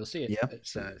 and you'll see it. Yeah,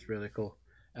 it's really cool.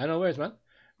 No worries, man.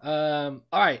 All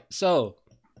right, so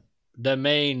the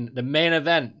main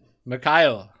event,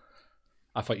 Mikhail.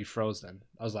 I thought you froze then.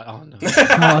 I was like, oh no.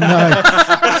 Oh no.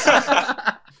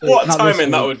 What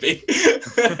timing that would be.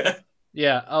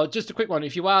 Yeah. Oh, just a quick one.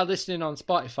 If you are listening on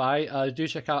Spotify, do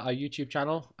check out our YouTube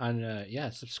channel and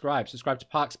subscribe. Subscribe to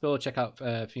Parkspill. Check out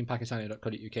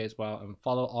themeparkinsanity.co.uk as well, and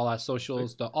follow all our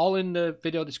socials. They're all in the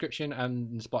video description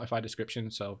and the Spotify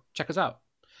description. So check us out.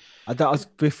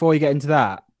 Before you get into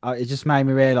that, it just made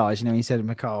me realise, when you said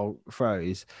Mikhail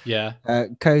froze. Yeah.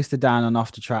 Coaster Dan on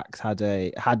Off the Tracks had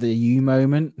a you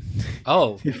moment.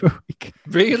 Oh,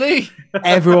 really?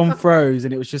 Everyone froze,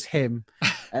 and it was just him,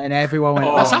 and everyone went,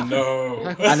 "Oh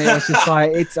no!" And it was just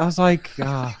like, I was like,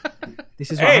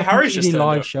 this is what hey, Harry's just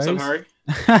live shows. What's up, Harry?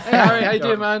 Hey, Harry, how you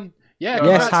doing, man? Yeah.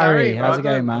 Yes, Harry. How's it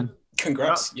going, man?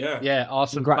 Congrats. Yeah. Yeah.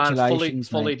 Awesome.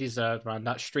 Congratulations, man. Fully deserved, man.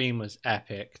 That stream was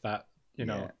epic. That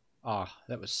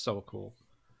that was so cool.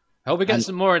 I hope we get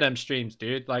some more of them streams,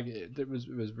 dude. Like it was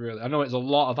really. I know it's a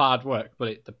lot of hard work,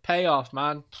 but the payoff,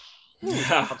 man.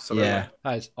 Yeah, absolutely. Yeah,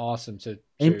 that is awesome to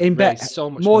in better,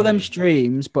 so much more money. Them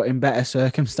streams, but in better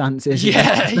circumstances.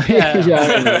 Yeah.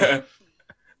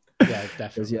 Yeah,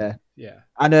 definitely. Yeah.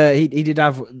 And he did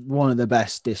have one of the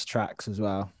best diss tracks as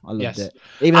well. I loved it,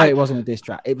 even though it wasn't a diss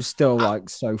track. It was still like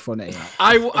so funny.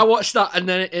 I watched that, and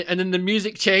then the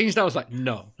music changed. I was like,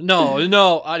 no.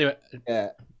 Anyway, yeah,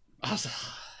 I was.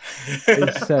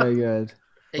 It's so good.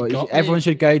 Everyone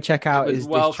should go check out his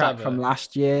diss track from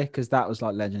last year, because that was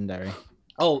like legendary.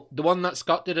 Oh, the one that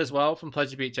Scott did as well from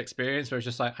Pleasure Beach Experience, where it's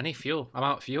just like, I need fuel. I'm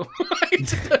out of fuel. Yeah.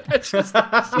 It's just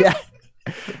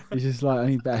like, I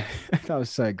need that. That was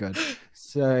so good.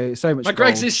 So much. My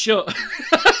Greg's is shut.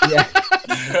 Yeah.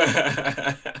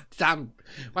 Damn.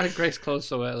 Why did Greg's close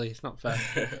so early? It's not fair.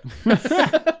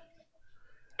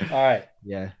 All right.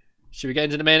 Yeah. Should we get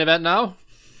into the main event now?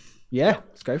 Yeah,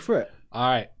 let's go for it. All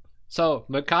right. So,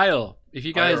 Mikhail, if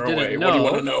you guys didn't know, what do you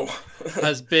want to know?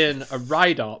 has been a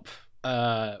ride-up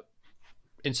in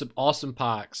some awesome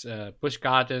parks. Busch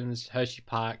Gardens, Hershey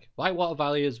Park, Whitewater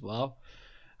Valley as well.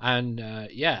 And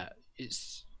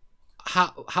it's...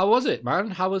 How was it, man?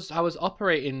 How was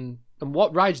operating, and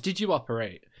what rides did you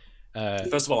operate?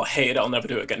 First of all, I hate it. I'll never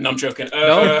do it again. No, I'm joking.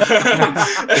 No?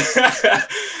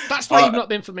 That's why you've not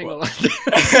been for Mingle.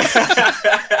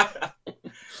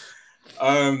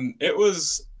 It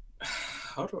was,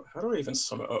 how do I even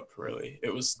sum it up? Really,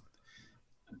 it was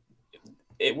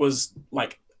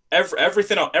like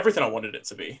everything I wanted it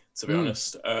to be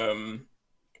honest.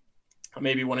 I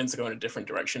maybe wanting to go in a different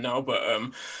direction now, but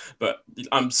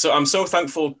I'm so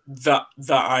thankful that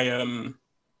I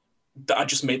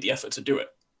just made the effort to do it,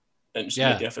 and just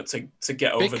made the effort to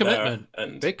get over there.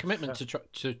 And big commitment to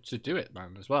do it,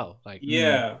 man, as well. Like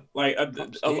a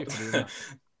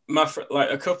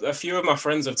few of my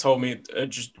friends have told me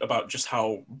just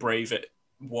how brave it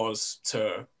was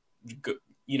to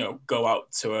go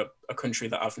out to a country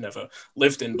that I've never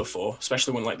lived in before,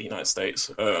 especially one like the United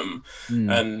States, and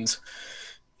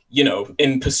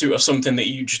in pursuit of something that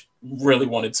you just really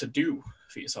wanted to do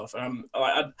for yourself.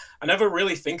 I never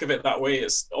really think of it that way.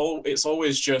 It's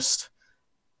always just,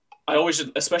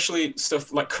 especially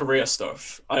stuff like career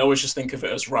stuff, I always just think of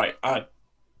it as, right, I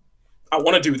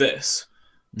want to do this.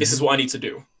 This is what I need to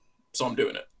do, so I'm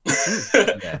doing it.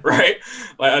 Right?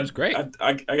 Like, that's great.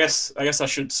 I guess I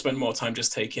should spend more time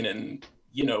just taking in,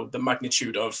 the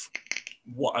magnitude of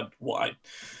what I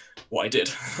did.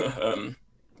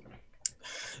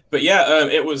 But yeah,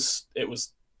 it was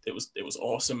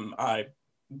awesome. I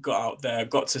got out there,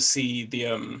 got to see the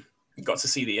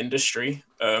industry,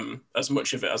 as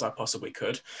much of it as I possibly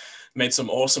could. Made some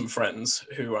awesome friends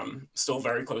who I'm still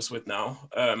very close with now.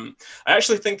 I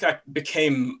actually think I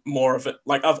became more of it.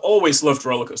 Like, I've always loved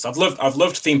roller coasters. I've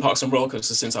loved theme parks and roller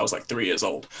coasters since I was like 3 years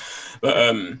old. But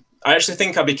I actually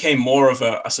think I became more of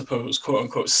a, I suppose, quote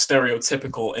unquote,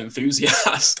 stereotypical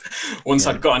enthusiast once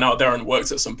I'd gotten out there and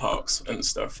worked at some parks and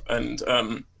stuff. And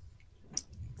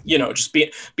just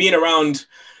being around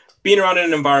in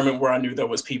an environment where I knew there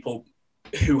was people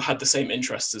who had the same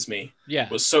interests as me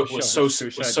was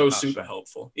super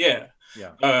helpful.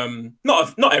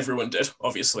 Not everyone did,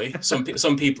 obviously. Some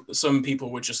people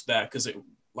were just there because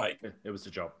Like it was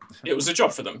a job. It was a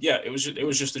job for them. Yeah, it was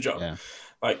just a job. Yeah.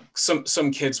 Like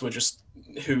some kids were just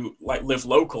who like live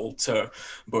local to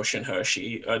Bush and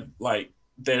Hershey. Like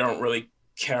they don't really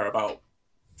care about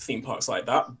theme parks like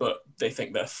that, but they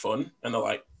think they're fun, and they're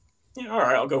like, yeah, all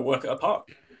right, I'll go work at a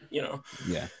park. You know.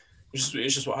 Yeah. It's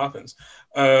just what happens.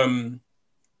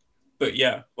 But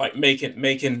yeah, like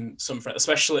making some friends,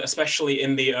 especially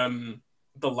in the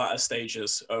latter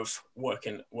stages of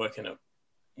working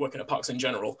at parks in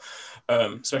general,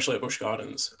 especially at Busch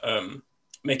Gardens,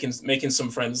 making some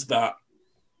friends that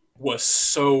were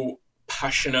so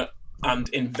passionate and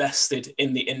invested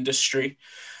in the industry,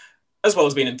 as well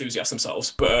as being enthusiasts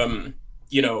themselves. But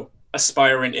you know,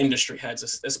 aspiring industry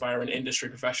heads, aspiring industry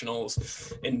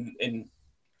professionals in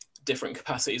different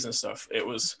capacities and stuff. It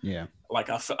was like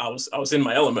I was in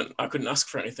my element. I couldn't ask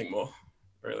for anything more,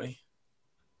 really.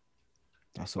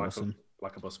 That's awesome.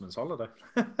 Like a busman's holiday.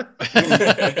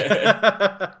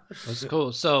 That's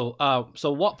cool. So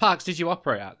what parks did you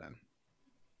operate at then?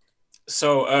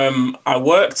 So I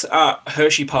worked at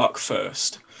Hershey Park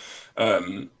first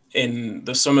in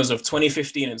the summers of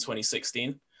 2015 and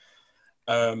 2016.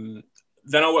 Then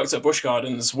I worked at Busch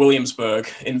Gardens, Williamsburg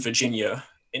in Virginia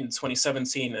in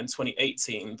 2017 and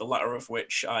 2018, the latter of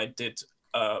which I did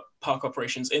a park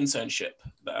operations internship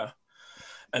there.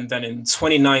 And then in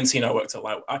 2019, I worked at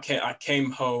I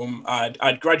came home.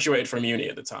 I'd graduated from uni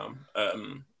at the time,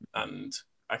 and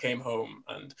I came home,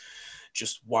 and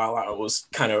just while I was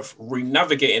kind of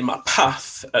re-navigating my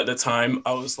path at the time,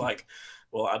 I was like,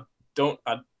 well,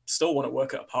 I still want to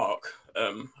work at a park.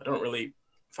 I don't really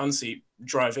fancy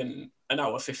driving an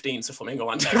hour 15 to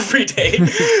Flamingoland every day.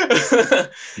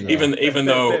 even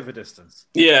though bit of a distance.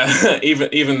 Yeah,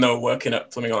 even though working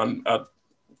at Flamingoland,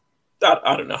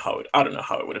 I don't know how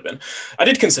it would have been. I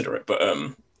did consider it,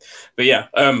 but yeah,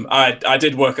 I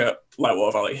did work at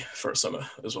Lightwater Valley for a summer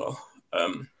as well.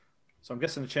 So I'm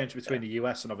guessing the change between the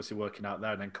US and obviously working out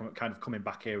there and then kind of coming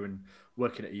back here and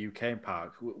working at a UK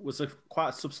park, was there quite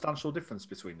a substantial difference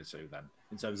between the two then,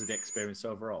 in terms of the experience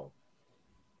overall?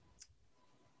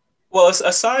 Well,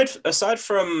 aside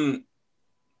from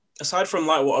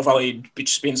Lightwater Valley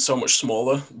just being so much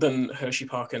smaller than Hershey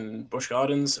Park and Busch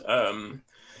Gardens,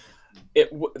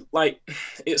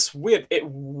 it's weird. It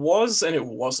was and it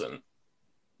wasn't,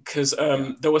 because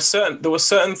there were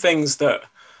certain things that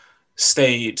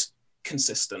stayed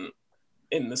consistent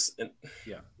in this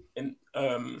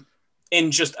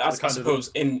in just as I suppose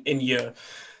in your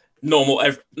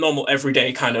normal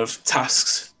everyday kind of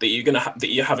tasks that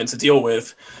you're having to deal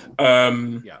with.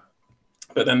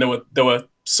 But then there were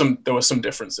some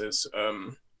differences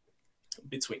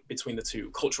between the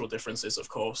two, cultural differences, of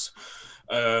course,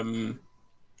 and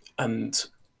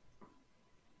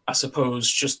I suppose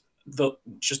just the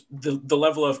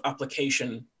level of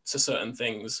application to certain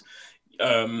things,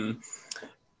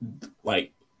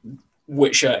 like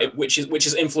which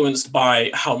is influenced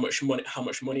by how much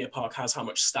money a park has, how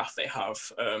much staff they have,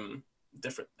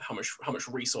 how much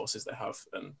resources they have,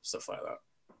 and stuff like that.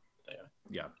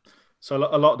 Yeah. So a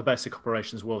lot of the basic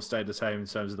operations will stay the same in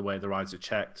terms of the way the rides are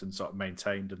checked and sort of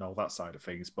maintained and all that side of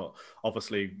things. But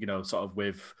obviously, sort of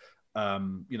with,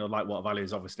 Lightwater Valley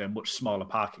is obviously a much smaller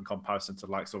park in comparison to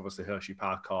likes obviously Hershey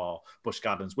Park or Busch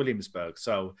Gardens, Williamsburg.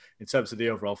 So in terms of the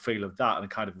overall feel of that and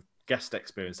kind of guest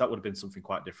experience, that would have been something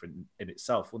quite different in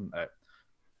itself, wouldn't it?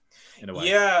 In a way.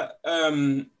 Yeah.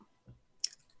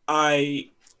 I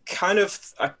kind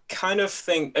of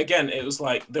think, again, it was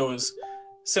like there was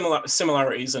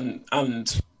similarities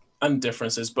and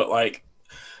differences, but like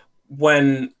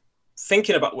when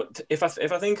thinking about if I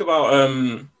think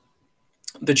about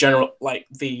the general, like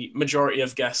the majority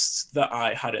of guests that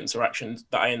I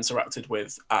interacted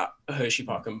with at Hershey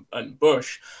Park and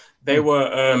Busch, there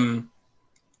were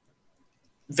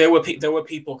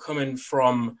people coming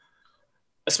from,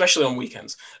 especially on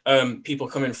weekends, people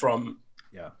coming from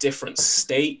different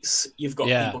states. You've got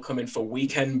people coming for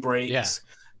weekend breaks,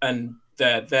 and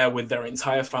they're there with their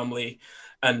entire family,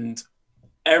 and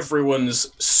everyone's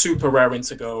super raring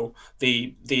to go.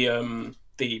 The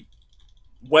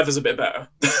weather's a bit better.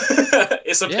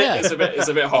 It's a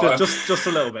bit hotter. Just a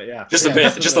little bit, yeah. Just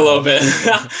a little bit.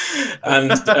 And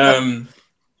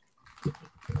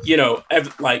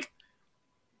like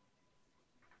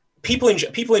people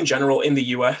in general in the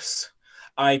US,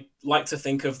 I like to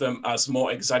think of them as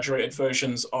more exaggerated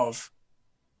versions of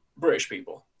British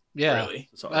people. Yeah, really.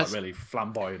 Sort of like really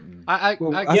flamboyant. And... I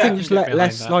think just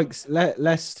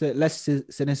less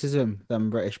cynicism than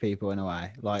British people in a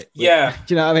way. Like, do you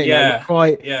know what I mean? Yeah,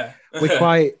 like we're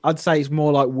quite. I'd say it's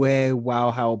more like we're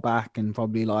well held back and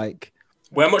probably like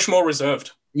we're much more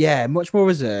reserved. Yeah, much more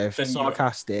reserved,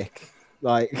 sarcastic.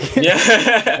 Like,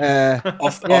 Yeah. yeah,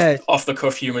 Off the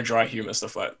cuff humor, dry humor,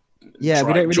 stuff like. yeah.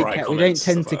 We dry- don't really dry care. We don't comments,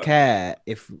 tend stuff to like that. care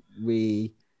if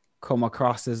we come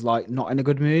across as like not in a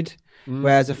good mood. Mm.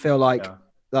 Whereas I feel like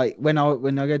Yeah. when I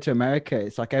go to America,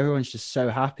 it's like everyone's just so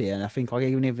happy, and I think like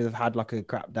even if they've had like a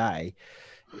crap day,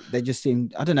 they just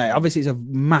seem, I don't know. Obviously, it's a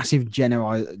massive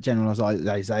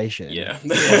generalization. Yeah.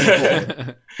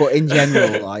 But in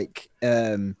general, like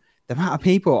the amount of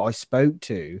people I spoke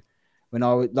to when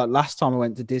I was like last time I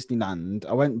went to Disneyland,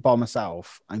 I went by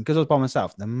myself, and because I was by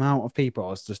myself, the amount of people I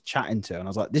was just chatting to, and I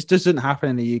was like, this doesn't happen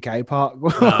in the UK park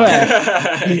where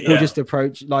people Yeah. just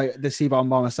approach, like they see I'm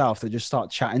by myself, they just start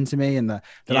chatting to me, and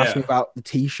they'll ask me Yeah. about the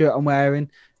t-shirt I'm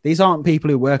wearing. These aren't people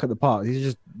who work at the park; these are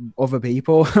just other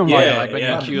people. I'm Yeah, like when you're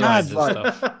in yeah. queue Mad, lines and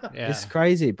like, stuff. Yeah. it's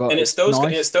crazy, but And it's it's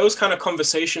nice. those kind of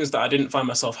conversations that I didn't find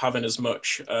myself having as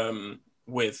much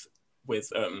with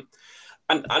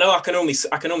and I know I can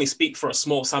only speak for a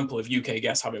small sample of UK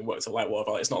guests having worked at Lightwater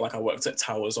Valley. It's not like I worked at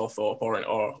Towers or Thorpe or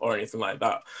anything like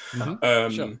that.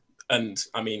 Mhm. Sure. And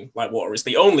I mean, Lightwater is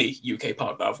the only UK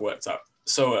park that I've worked at.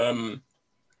 So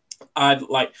I'd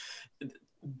like,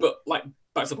 but like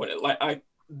back to the point, like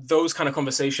those kind of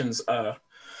conversations, I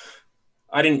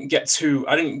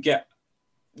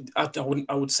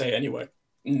would say anyway,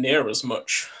 near as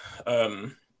much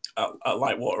at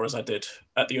Lightwater as I did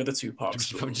at the other two parks.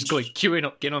 Just going queuing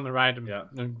up, getting on the ride, and, Yeah.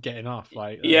 and getting off.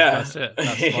 Like, Yeah. that's it.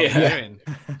 That's what Yeah. they're doing.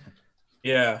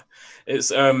 Yeah,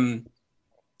 it's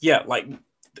yeah, like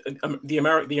the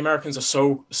Americans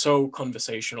are so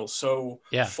conversational, so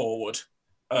Yeah. forward.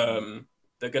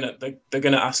 They're gonna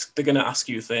ask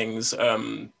you things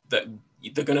that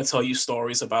they're gonna tell you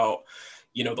stories about,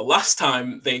 you know, the last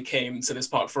time they came to this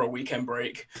park for a weekend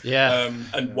break, Yeah.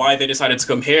 and why they decided to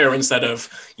come here instead of,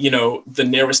 you know, the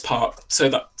nearest park to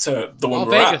the one Or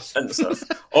we're Vegas. at and stuff,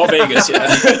 or Vegas,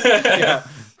 yeah. Yeah.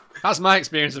 That's my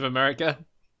experience of America.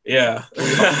 Yeah.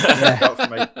 That for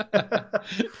me.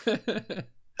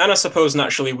 And I suppose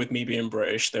naturally, with me being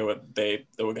British, they were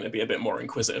going to be a bit more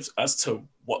inquisitive as to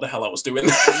what the hell I was doing.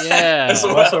 Yeah. as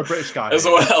I'm well. also a British guy. As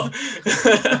here. well.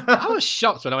 I was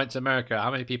shocked when I went to America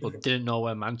how many people didn't know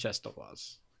where Manchester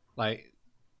was. Like,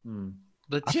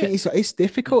 legit. I think it's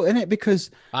difficult, isn't it?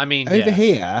 Because I mean, over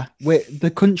here, where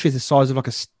the country is the size of like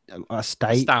a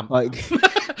state, Stamp. like you know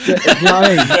what I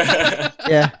mean?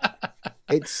 Yeah,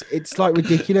 it's like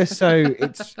ridiculous. So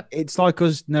it's like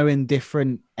us knowing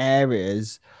different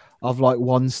areas of like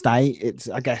one state. It's,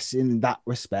 I guess, in that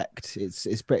respect,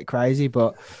 it's pretty crazy.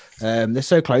 But they're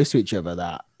so close to each other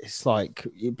that it's like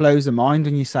it blows the mind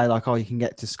when you say like, oh, you can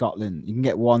get to Scotland, you can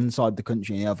get one side of the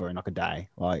country and the other in like a day.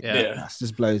 Like that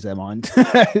just blows their mind.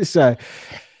 So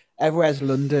everywhere's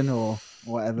London or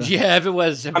whatever. Yeah,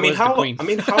 everywhere's I mean, how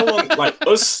long? Like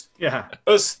us, Yeah.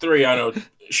 us three. I know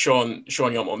Sean,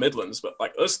 you're more Midlands, but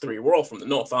like us three, we're all from the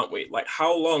north, aren't we? Like,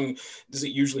 how long does it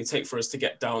usually take for us to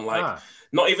get down? Like,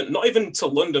 not even to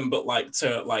London, but like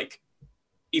to like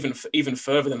even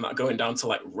further than that, going down to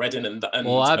like Reading and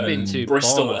well, I've been to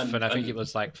Bristol, Bournemouth, and I think it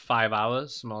was like 5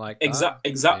 hours, more like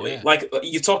exactly. Yeah. Like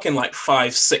you're talking like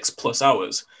 5-6 plus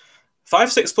hours.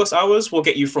 5-6 plus hours will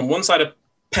get you from one side of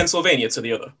Pennsylvania to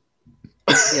the other.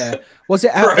 Yeah, was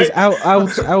it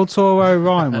El Toro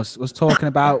Ryan was talking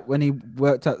about when he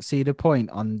worked at Cedar Point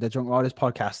on the Drunk Riders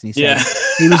podcast, and he said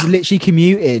he was literally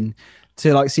commuting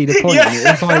to like Cedar Point. And it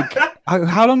was like,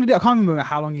 how long did it? I can't remember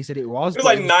how long he said it was. It was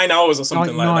like 9 hours or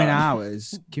something like 9 that.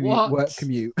 hours work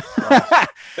commute.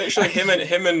 Literally, him and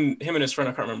his friend,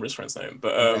 I can't remember his friend's name,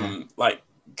 but like,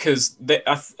 because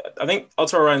I think El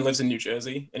Toro Ryan lives in New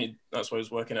Jersey, and that's why he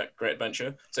was working at Great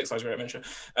Adventure, Six Flags Great Adventure,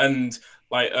 and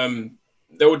like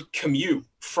they would commute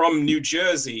from New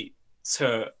Jersey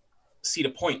to Cedar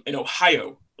Point in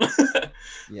Ohio.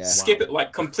 Skip it,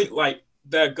 like complete, like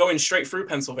they're going straight through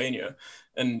Pennsylvania.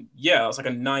 And yeah, it's like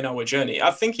a 9-hour journey.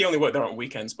 I think he only worked there on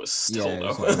weekends, but still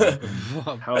though.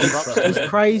 It's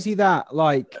crazy that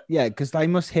because they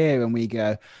must hear and we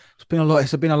go,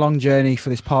 it's been a long journey for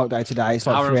this park day today. It's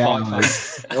like hour 3 and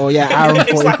hours. Hour and 45.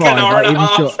 It's like an hour and a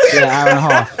half. Hour and a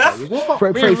half.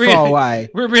 Pretty far away.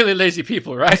 We're really lazy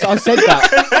people, right? I said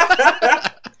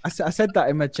that. I said that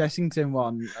in my Chessington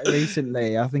one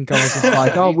recently. I think I was just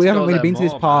like, we haven't really been to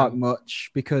this park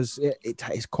much because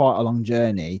it's quite a long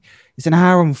journey. It's an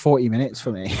hour and 40 minutes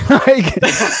for me. Like,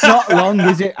 not long,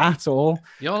 is it at all?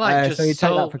 You're like so you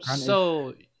take that for granted.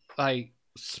 So like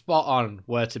spot on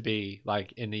where to be,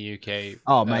 like in the UK.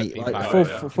 Oh mate, theme like park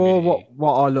for community.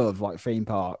 what I love, like theme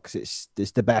parks, it's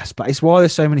the best. But it's why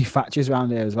there's so many factories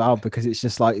around here as well, because it's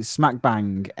just like smack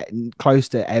bang close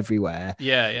to everywhere.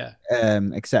 Yeah.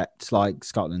 Except like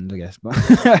Scotland, I guess. But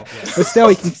but still,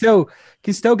 you can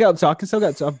still get up to. I can still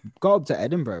get up to. I've got up to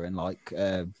Edinburgh in like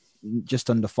just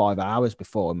under 5 hours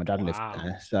before my dad lived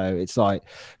there. So it's like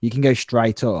you can go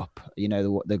straight up. You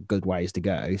know the good ways to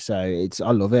go. So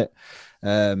I love it.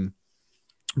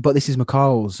 But this is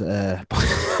Mikhiles.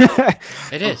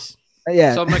 It is.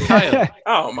 Yeah. So Mikhail.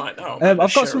 Oh my!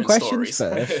 I've got some questions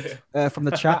first from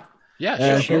the chat.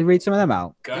 Yeah, Shall we read some of them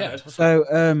out? Go ahead.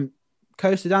 So,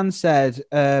 CoasterGen said,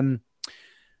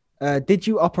 "Did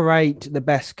you operate the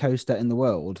best coaster in the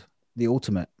world, the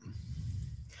Ultimate?"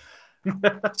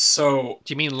 So,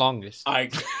 do you mean longest?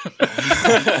 The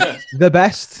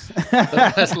best.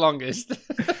 The best longest.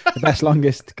 The best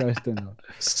longest coaster.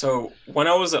 So when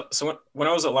I was at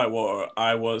Lightwater,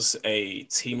 I was a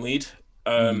team lead.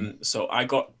 So I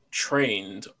got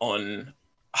trained on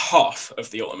half of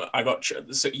the Ultimate. I got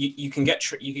so you can get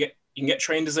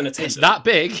trained as an attendant. It's that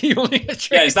big. You only get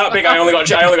trained. Yeah, it's that big. I only got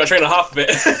trained on half of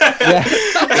it.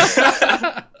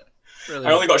 Yeah.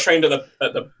 I only got trained at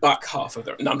the back half of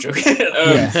the. No, I'm joking.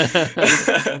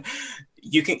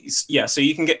 So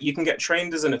you can get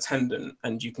trained as an attendant,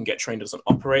 and you can get trained as an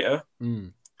operator.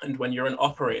 And when you're an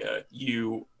operator,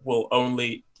 you'll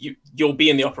be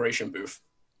in the operation booth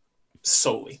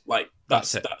solely. Like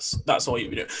that's all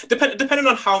you do. Depending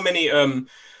on how many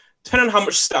depending on how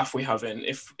much staff we have in.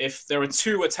 If there are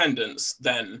 2 attendants,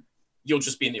 then you'll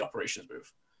just be in the operations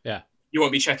booth. Yeah. You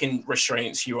won't be checking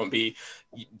restraints. You'll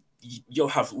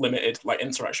have limited like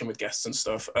interaction with guests and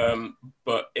stuff.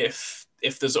 But if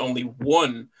there's only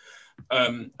 1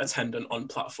 attendant on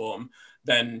platform,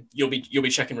 then you'll be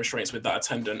checking restraints with that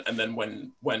attendant, and then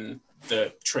when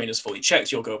the trainer's fully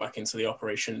checked, you'll go back into the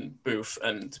operation booth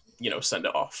and send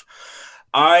it off.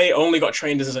 I only got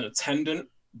trained as an attendant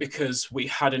because we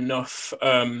had enough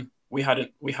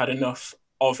enough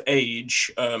of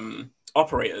age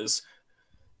operators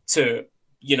to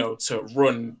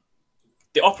run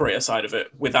the operator side of it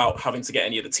without having to get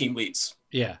any of the team leads.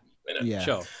 Yeah.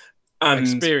 Sure. And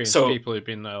experienced people who've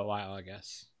been there a while, I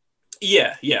guess.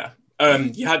 Yeah. You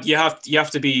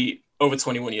have to be over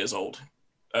 21 years old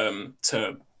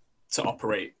to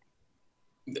operate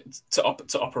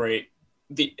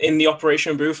in the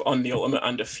operation booth on the Ultimate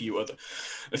and a few other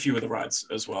rides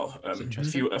as well.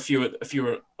 A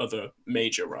few other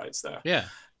major rides there. Yeah.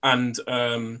 And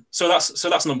so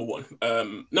that's number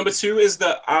 1. Number 2 is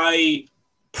that I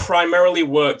primarily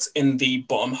worked in the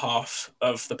bottom half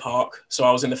of the park. So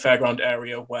I was in the fairground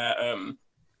area where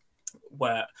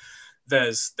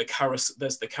there's the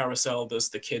carousel, there's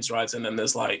the kids rides, and then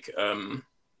there's like the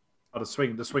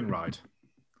swing ride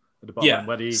at the bottom. Yeah,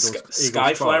 where the Eagles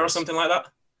Skyflyer or something like that.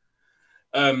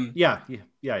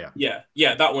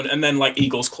 Yeah, that one, and then like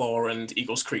Eagles Claw and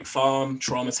Eagles Creek Farm,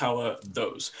 Trauma Tower,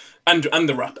 those, and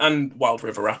Wild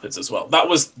River Rapids as well. That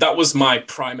was my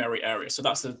primary area. So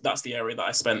that's the area that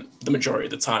I spent the majority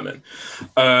of the time in.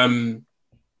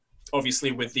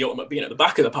 Obviously, with the Ultimate being at the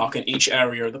back of the park, and each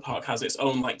area of the park has its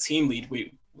own like team lead.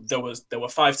 There were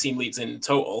 5 team leads in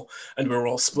total, and we were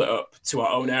all split up to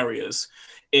our own areas.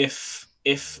 If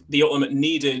the Ultimate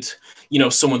needed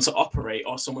someone to operate,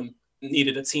 or someone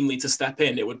needed a team lead to step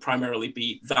in, it would primarily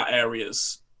be that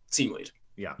area's team lead.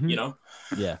 Yeah.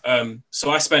 Yeah.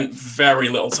 So I spent very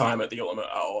little time at the Ultimate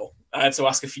at all. I had to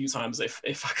ask a few times if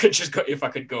I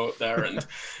could go up there and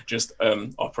just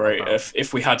operate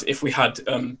if we had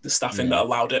the staffing that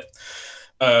allowed it.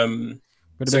 Would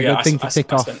have been a good thing to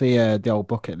tick off the old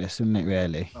bucket list, wouldn't it?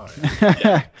 Really. Oh,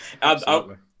 yeah.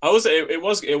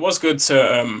 It was good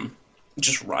to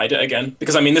just ride it again,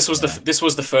 because I mean this was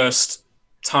the first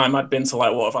time I'd been to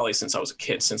Lightwater Valley since I was a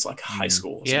kid, since like high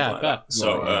school or something like that.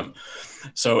 So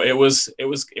so it was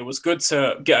good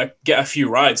to get a few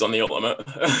rides on the Ultimate.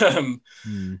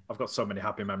 I've got so many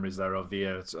happy memories there over the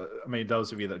years. I mean,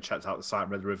 those of you that checked out the site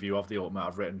and read the review of the Ultimate,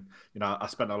 I've written, I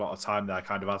spent a lot of time there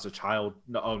kind of as a child,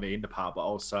 not only in the park, but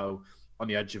also on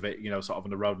the edge of it, sort of on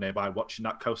the road nearby, watching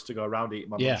that coaster go around, eating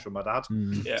my lunch from my dad.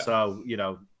 Yeah. So,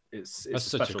 it's a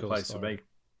special place for me.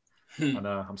 And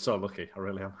I'm so lucky. I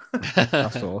really am.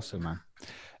 That's awesome,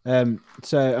 man.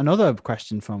 So another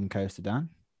question from CoasterGen.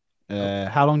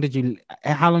 How long did you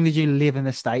live in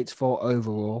the States for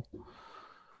overall?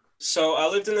 So I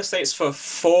lived in the States for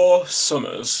 4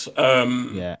 summers.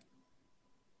 From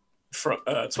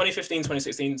 2015,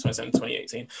 2016,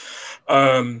 2017,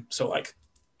 2018. So like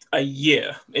a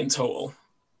year in total,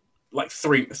 like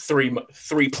three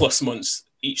plus months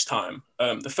each time.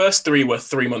 The first 3 were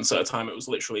 3 months at a time. It was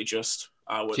literally just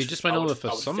I would. So you just went over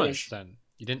for summers finish. then.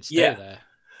 You didn't stay there.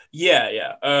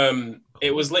 Yeah. Cool.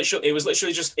 It was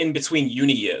literally just in between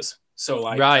uni years. So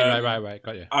like right.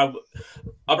 Got you. I'll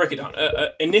break it down.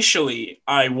 Initially,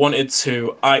 I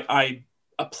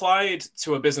applied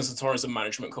to a business and tourism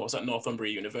management course at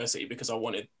Northumbria University because I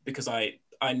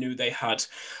knew they had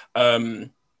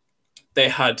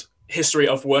history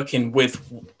of working with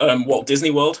Walt Disney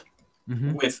World,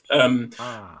 with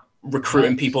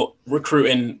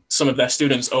recruiting some of their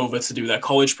students over to do their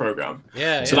college program.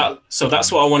 So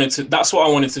that's what I wanted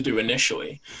to do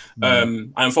initially. I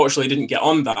unfortunately didn't get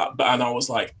on that, and I was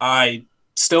like, I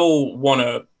still want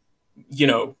to,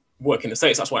 work in the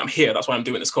States. That's why I'm here. That's why I'm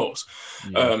doing this course.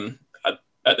 At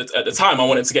the time, I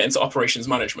wanted to get into operations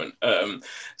management.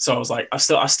 So I was like, I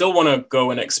still want to go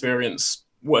and experience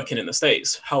working in the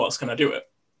States. How else can I do it?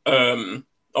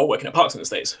 Or working at parks in the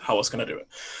States. How else can I do it?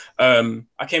 I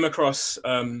came across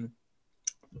a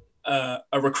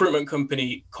recruitment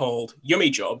company called Yummy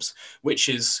Jobs, which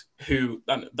is and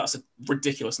that's a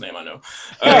ridiculous name, I know.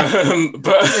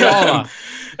 But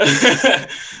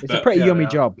it's a pretty yummy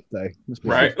job, though.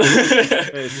 Right?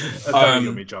 It's a very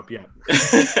yummy job, yeah.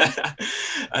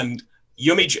 And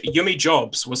Yummy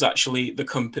Jobs was actually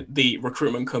the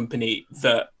recruitment company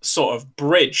that sort of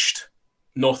bridged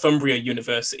Northumbria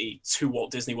University to Walt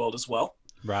Disney World as well.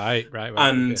 Right.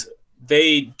 And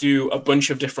they do a bunch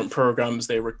of different programs.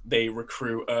 They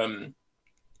recruit.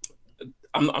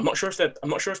 I'm not sure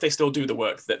if they still do the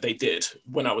work that they did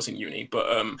when I was in uni, but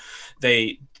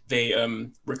they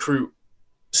recruit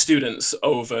students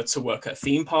over to work at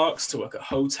theme parks, to work at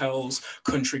hotels,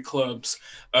 country clubs,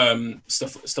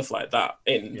 stuff like that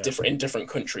in different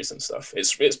countries and stuff.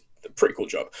 It's a pretty cool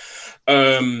job.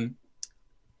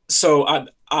 So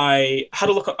I had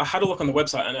a look on the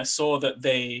website, and I saw that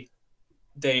they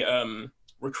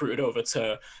recruited over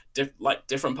to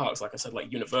different parks, like I said,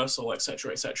 like Universal,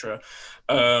 etc.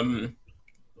 And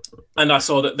I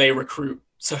saw that they recruit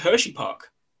to Hershey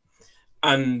Park,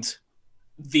 and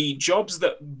the jobs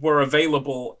that were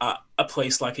available at a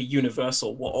place like a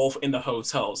Universal were all in the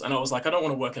hotels, and I was like, I don't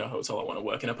want to work in a hotel. I want to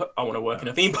work in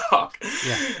a theme park.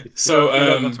 Yeah. So you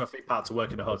don't go to a theme park to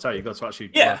work in a hotel. You got to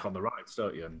actually work on the rides,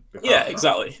 don't you?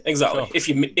 Exactly. Sure. If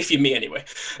you me anyway.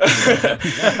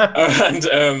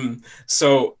 And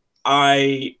so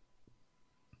I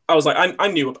was like, I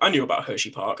knew about Hershey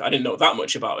Park. I didn't know that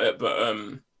much about it, but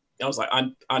I was like,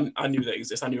 I knew that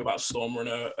exists. I knew about Storm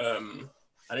Runner.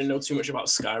 I didn't know too much about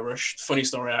Skyrush. Funny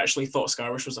story, I actually thought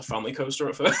Skyrush was a family coaster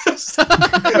at first.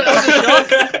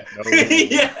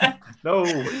 Yeah. No.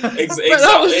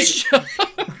 Exactly.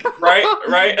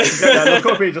 Right. Yeah, look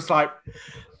at me just like,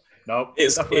 no.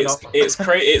 It's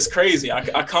crazy.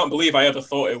 I can't believe I ever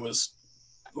thought it was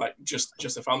like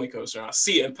just a family coaster. And I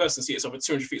see it in person, it's over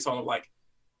 200 feet tall. I'm like, is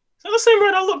that the same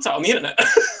ride I looked at on the internet?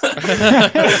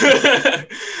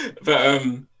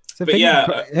 But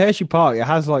yeah, Hershey Park, it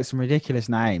has like some ridiculous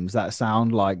names that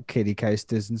sound like kiddie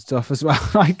coasters and stuff as well.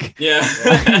 Like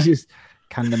just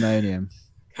Candemonium.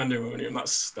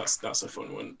 That's a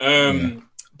fun one.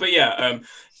 But I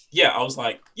was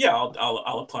like,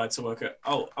 I'll apply to work at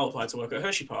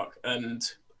Hershey Park, and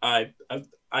I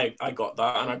got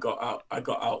that, and I got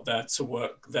out there to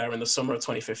work there in the summer of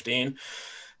 2015.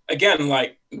 Again,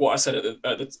 like what I said at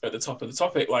the top of the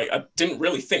topic, like I didn't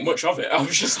really think much of it. I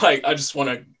was just like, I just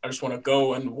want to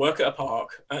go and work at a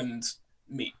park and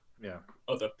meet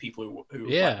other people who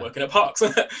like working at parks.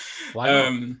 Why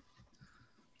not?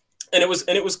 And it was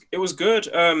good.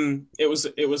 It was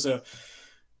a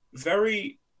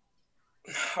very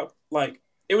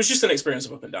it was just an experience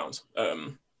of up and downs.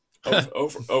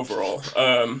 Overall,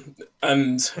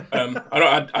 I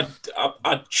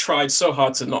tried so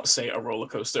hard to not say a roller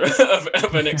coaster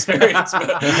of an experience, but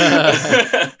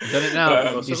done it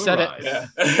now. You said it. Yeah.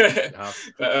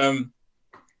 But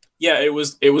it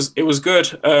was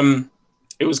good.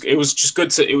 It was just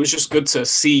good to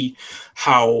see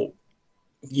how,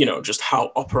 just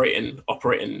how operating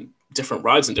different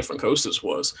rides and different coasters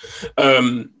was.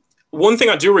 One thing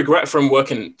I do regret from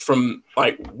working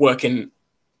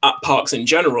at parks in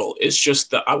general is just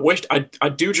that I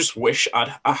do just wish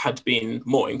I had been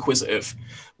more inquisitive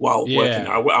while working.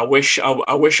 I wish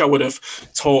I would have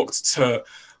talked to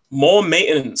more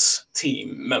maintenance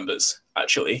team members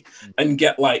actually, and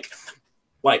get like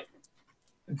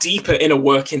deeper inner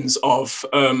workings of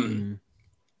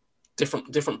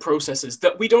different processes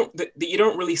that you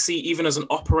don't really see even as an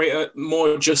operator.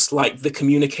 More just like the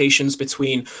communications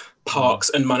between parks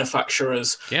and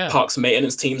manufacturers, parks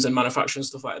maintenance teams and manufacturers,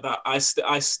 stuff like that. I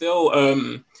still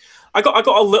I got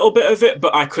a little bit of it,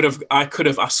 but I could have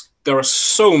asked. There are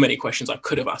so many questions I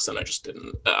could have asked, and I just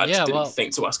didn't. I just didn't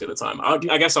think to ask at the time.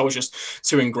 I guess I was just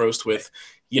too engrossed with,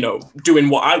 doing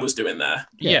what I was doing there.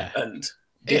 Yeah, and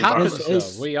it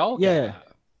happens. Though. We all get that.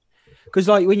 Because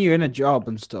like when you're in a job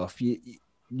and stuff, you're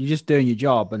just doing your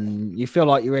job, and you feel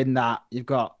like you're in that. You've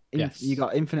got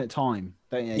infinite time,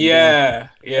 don't you? Yeah.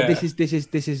 This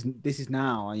is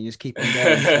now, and you just keep on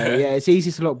going. So yeah, it's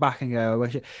easy to look back and go, I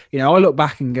wish. I look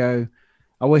back and go,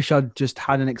 I wish I'd just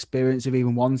had an experience of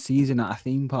even one season at a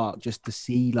theme park just to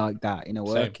see like that,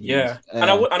 working. Yeah,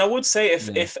 and I would say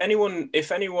if anyone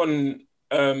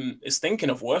is thinking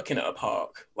of working at a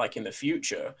park like in the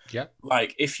future,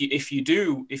 like if you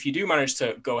do manage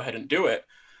to go ahead and do it,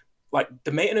 like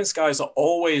the maintenance guys are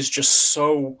always just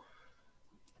so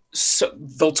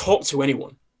they'll talk to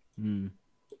anyone.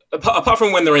 Apart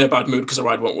from when they're in a bad mood because a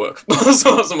ride won't work or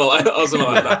something like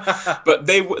that. But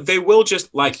they will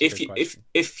just like if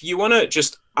you want to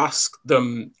just ask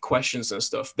them questions and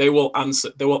stuff, they will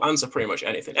answer pretty much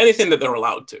anything that they're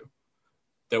allowed to.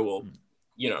 They will,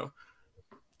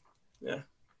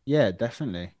 yeah,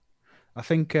 definitely. I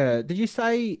think did you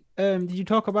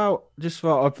talk about, just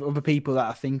for other people that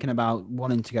are thinking about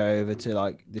wanting to go over to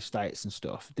like the States and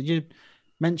stuff, did you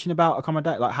mention about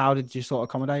accommodate, like how did you sort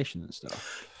accommodation and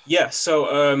stuff? Yeah,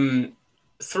 so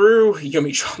through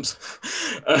Yummy Shops,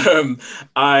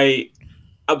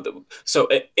 so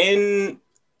in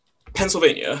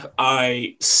Pennsylvania,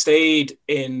 I stayed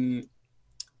in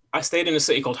a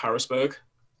city called Harrisburg,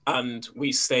 and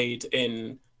we stayed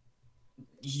in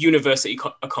university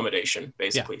accommodation,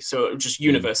 basically. So just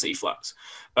university flats.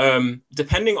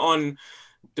 Depending on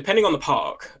the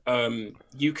park,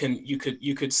 you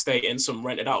could stay in some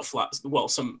rented out flats. Well,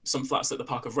 some flats that the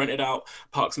park have rented out.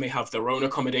 Parks may have their own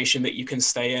accommodation that you can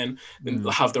stay in, and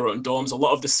have their own dorms. A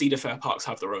lot of the Cedar Fair parks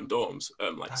have their own dorms.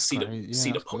 Like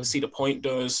Cedar Point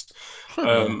does.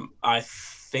 I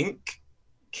think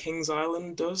Kings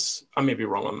Island does. I may be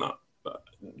wrong on that, but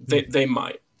they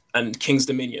might. And Kings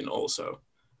Dominion also.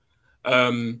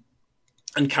 And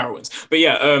Carowinds. But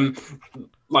yeah,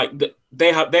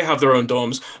 they have their own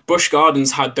dorms. Busch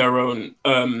Gardens had their own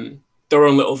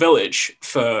little village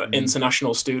for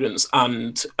international students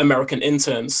and American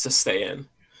interns to stay in.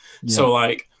 Yeah. So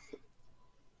like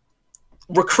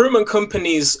recruitment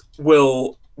companies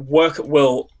will work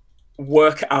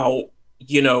out,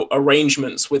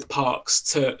 arrangements with parks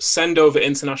to send over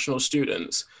international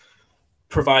students,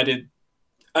 provided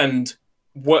and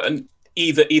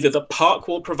either the park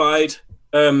will provide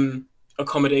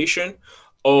accommodation,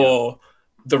 or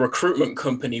the recruitment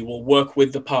company will work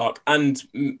with the park and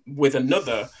with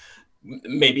another,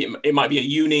 maybe it might be a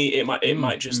uni, it might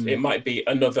be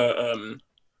another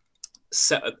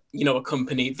set, a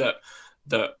company that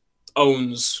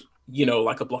owns,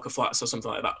 like a block of flats or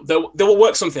something like that. They will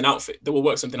work something out for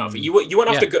you. You won't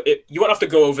have to go. You won't have to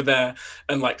go over there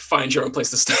and like find your own place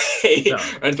to stay or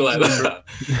anything like that.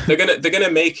 They're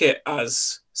gonna make it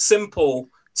as simple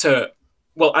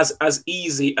as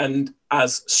easy and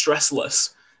as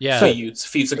stressless for you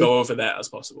to go over there as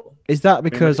possible. Is that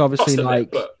because obviously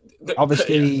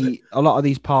a lot of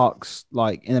these parks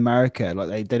like in America,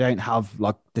 like they don't have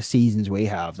like the seasons we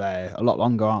have. They're a lot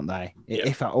longer, aren't they? Yeah.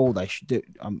 If at all, they should do.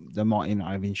 They might even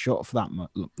not have been short for that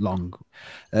long.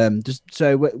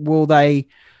 Will they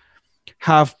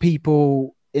have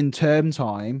people in term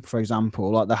time, for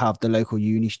example, like they have the local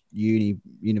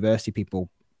university people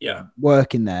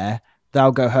working there?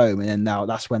 They'll go home, and then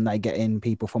that's when they get in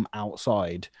people from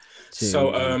outside.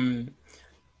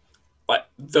 Like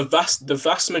the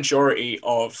vast majority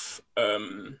of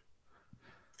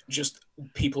just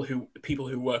people who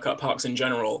work at parks in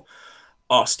general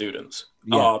are students,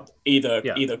 are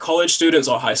either college students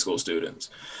or high school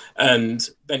students, and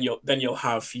then you'll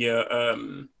have your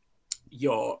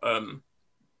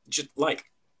just like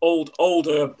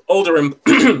older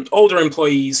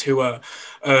employees who are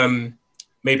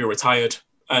maybe retired,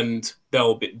 and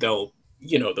they'll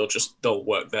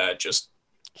work there just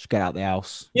get out the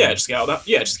house. Just get out of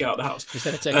the house.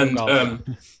 Instead of taking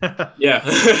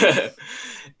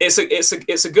it's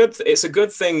a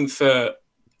good thing for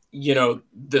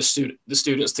the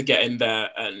students to get in there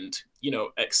and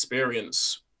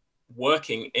experience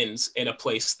working in a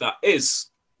place that is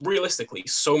realistically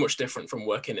so much different from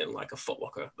working in like a Foot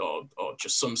Locker or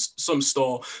just some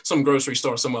store, some grocery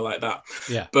store somewhere like that.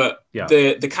 But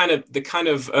the kind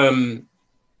of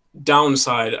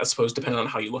downside, I suppose, depending on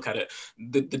how you look at it,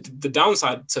 the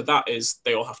downside to that is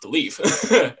they all have to leave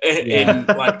in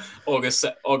like August,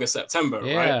 September,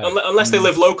 right? Unless they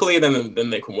live locally, then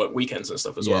they can work weekends and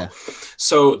stuff as well.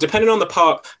 So depending on the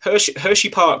park, Hershey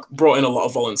Park brought in a lot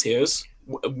of volunteers.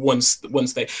 Once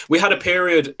we had a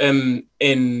period at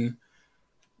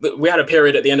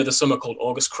the end of the summer called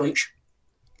August Crunch,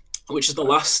 which is the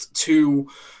last 2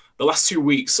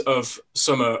 weeks of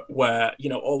summer where, you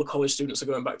know, all the college students are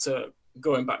going back to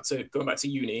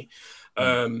uni.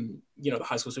 You know, the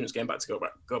high school students getting back to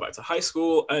go back to high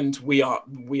school, and we were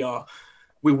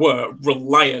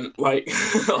reliant,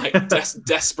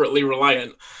 desperately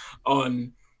reliant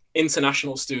on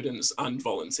international students and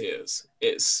volunteers.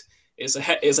 It's a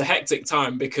hectic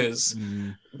time because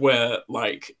we're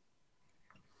like,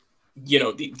 you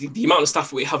know, the amount of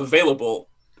staff we have available,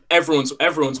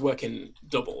 everyone's working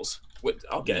doubles.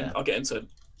 I'll get into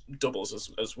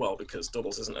doubles as well, because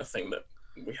doubles isn't a thing that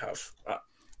we have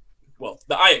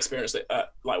that I experienced it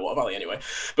at Lightwater Valley anyway.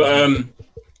 But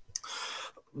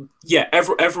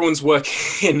everyone's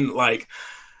working like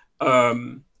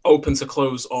open to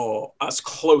close or as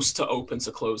close to open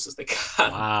to close as they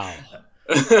can. Wow.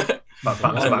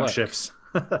 Back shifts.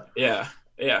 Yeah.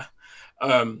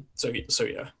 So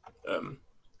yeah.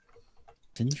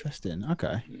 Interesting.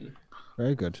 Okay.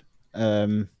 Very good.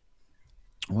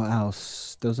 What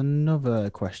else? There's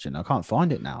another question. I can't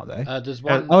find it now though. There's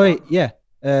one. Oh wait, yeah.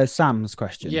 Sam's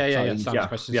question. Yeah. Sam's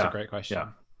question is a great question.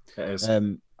 Yeah, it is.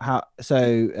 He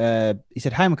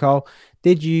said, "Hey, Mikhiles,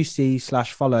 did you see /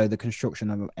 follow the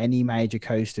construction of any major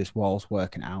coasters whilst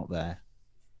working out there?"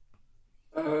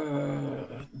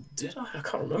 Did I? I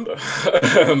can't remember.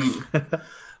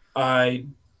 I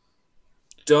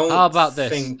don't. How about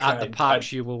this? Think at the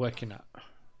parks you were working at?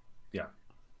 Yeah.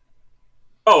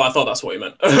 Oh, I thought that's what you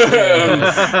meant.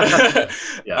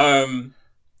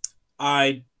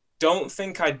 I don't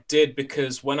think I did,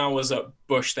 because when I was at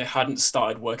Bush, they hadn't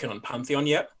started working on Pantheon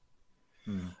yet.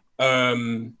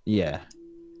 Yeah.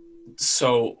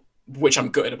 So, which I'm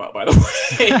gutted about, by the way.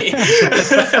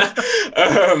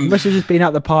 Must have just been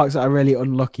at the parks at a really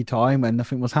unlucky time when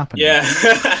nothing was happening. Yeah.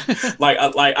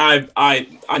 I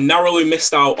narrowly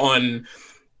missed out on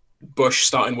Bush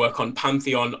starting work on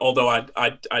Pantheon, although I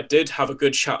did have a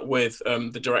good chat with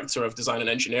the director of design and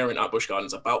engineering at Busch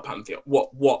Gardens about Pantheon.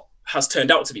 What has turned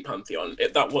out to be Pantheon.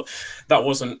 That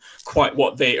wasn't quite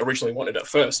what they originally wanted at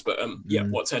first, but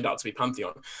what turned out to be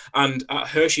Pantheon. And at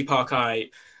Hershey Park,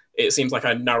 it seems like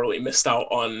I narrowly missed out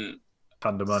on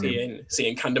Pandemonium.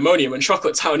 seeing Candemonium and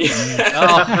Chocolate Town.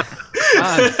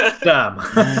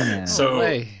 Damn. So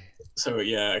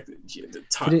yeah,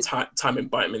 time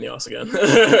bite me in the arse again.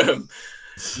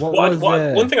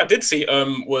 One thing I did see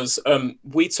was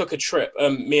we took a trip.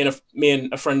 Me and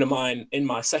a friend of mine in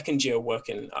my second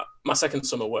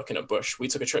summer working at Bush. We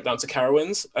took a trip down to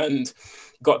Carowinds and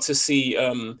got to see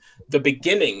the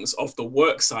beginnings of the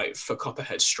work site for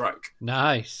Copperhead Strike.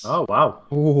 Nice. Oh wow.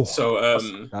 Ooh, so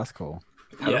that's cool.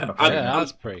 Yeah,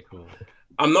 that's pretty cool.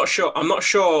 I'm not sure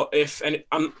if I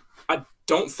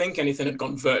don't think anything had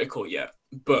gone vertical yet,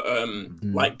 but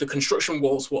like the construction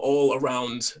walls were all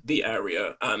around the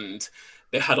area, and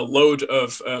they had a load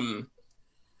of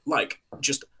like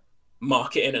just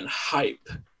marketing and hype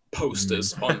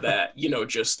posters on there, you know,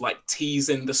 just like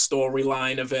teasing the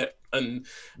storyline of it and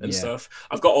stuff.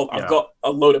 I've got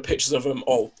a load of pictures of them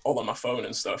all on my phone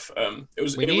and stuff. Send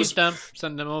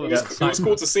them over. It was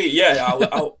cool to see. Yeah,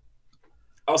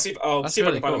 I'll see if I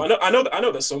can find them. I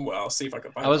know there's somewhere. I'll see if I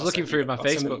can find them. I was looking through my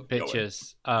Facebook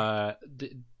pictures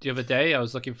the other day. I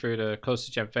was looking through the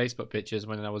CoasterGen Facebook pictures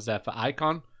when I was there for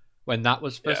Icon, when that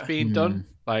was first being done.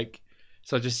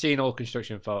 So just seeing all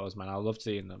construction photos, man, I love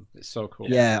seeing them. It's so cool.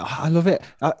 Yeah, I love it.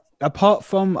 Apart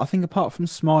from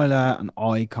Smiler and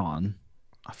Icon,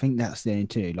 I think that's the only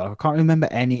two. Like, I can't remember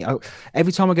any.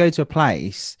 Every time I go to a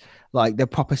place, like they're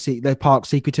park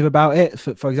secretive about it.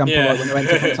 For example, like when I went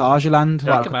to Fantasia-land,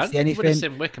 like, I couldn't see anything. Would have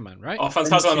seen Wickerman, right? Oh,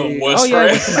 Fantasia-land, the worst. Oh yeah,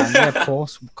 Wickerman. Yeah, of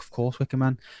course,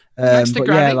 Wickerman. Next to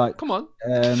Granny. Yeah, like, come on.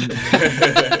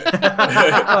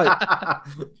 Like,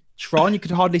 Tron, you could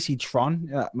hardly see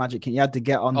Tron at Magic Kingdom. You had to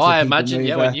get on. I imagine,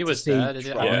 when you was there, did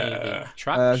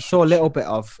it saw a little bit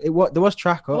of it. There was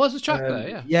track up. There was a track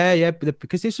there, yeah, but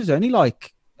because this was only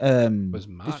like was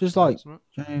March, this was like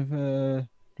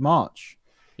March.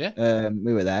 Yeah,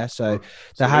 we were there, so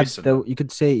you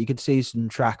could see some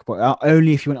track, but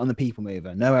only if you went on the People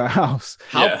Mover, nowhere else.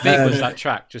 How big was that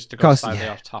track? Just to go slightly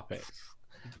off topic.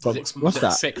 What's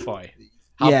that? Sick boy.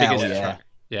 How big is the track?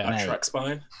 Yeah, track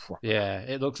spine. Yeah,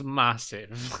 it looks massive.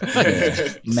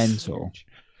 Mental.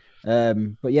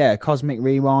 But yeah, Cosmic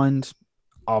Rewind.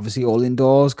 obviously all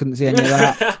indoors, couldn't see any of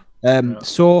that.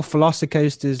 Saw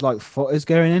Velocicoaster's like footers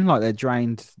going in, like they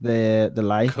drained the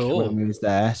lake when we was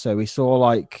there. So we saw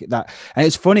like that, and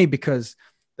it's funny because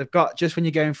they've got just when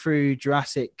you're going through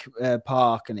Jurassic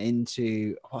Park and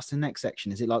into what's the next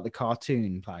section? Is it like the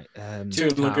cartoon like Toon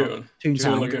Lagoon?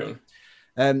 Toontown Lagoon.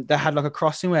 They had like a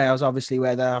crossing where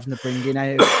where they're having to bring in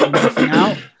everything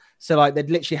out. So like they'd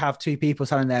literally have two people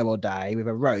standing there all day with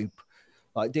a rope,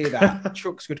 like do that.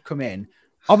 Trucks would come in.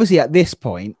 Obviously, at this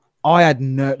point, I had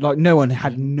no one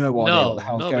had no idea what the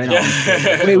hell's going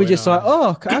on. We were just like,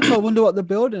 oh, I wonder what they're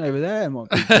building over there. Might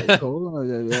be pretty cool.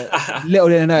 Little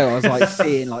did I know, I was like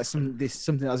seeing like something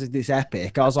that was this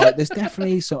epic. I was like, there's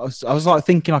definitely I was like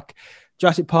thinking like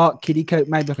Jurassic Park kiddie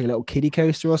maybe like a little kiddie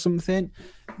coaster or something.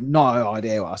 No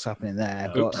idea what was happening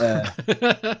there, but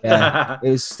yeah, it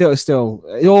was still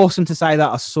awesome to say that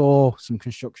I saw some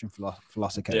construction for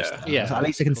Velocicoaster. Yeah. So at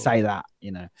least I can say that,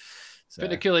 you know. So. But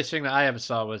the coolest thing that I ever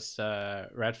saw was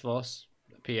Red Force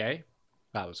PA.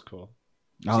 That was cool.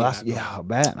 Oh, I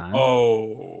bet, man.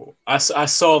 Oh, I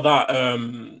saw that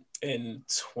in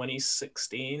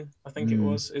 2016. I think it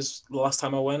was. Is the last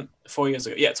time I went 4 years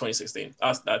ago. Yeah, 2016.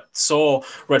 I saw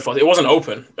Red Force. It wasn't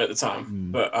open at the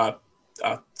time, but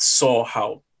I saw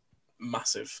how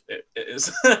massive it is.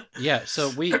 Yeah, so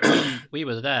we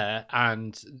were there,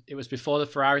 and it was before the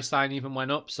Ferrari sign even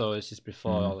went up. So it's just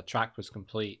before all the track was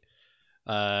complete.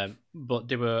 But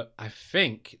I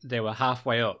think they were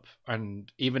halfway up,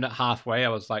 and even at halfway I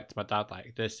was like to my dad,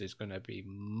 like, this is going to be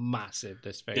massive,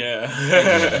 this thing.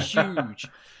 It's huge.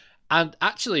 And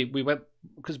actually we went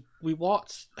because we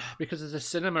walked, because there's a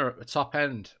cinema at the top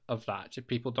end of that, which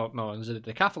people don't know, and there's a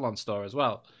decathlon store as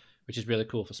well, which is really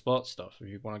cool for sports stuff. If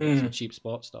you want to get some cheap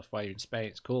sports stuff while you're in Spain,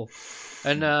 it's cool.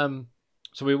 And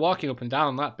so we were walking up and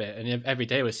down that bit, and every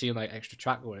day we're seeing like extra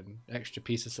track going, extra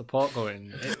piece of support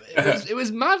going. It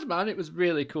was mad, man. It was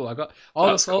really cool. I got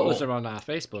all the photos are on our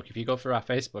Facebook. If you go through our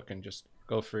Facebook and just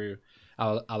go through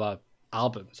our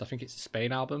albums, I think it's a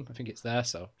Spain album. I think it's there,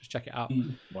 so just check it out.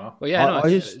 Wow. But yeah,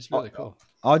 it's really cool.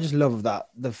 I just love that.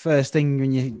 The first thing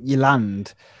when you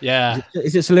land. Yeah.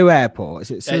 Is it Salou Airport?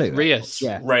 Is it Salou? Rias.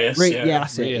 Yeah. Rias. Yeah,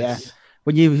 that's it. Yeah.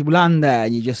 When you land there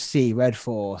and you just see Red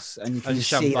Force and you can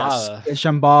just see that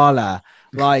Shambhala.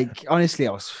 Like, honestly,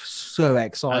 I was so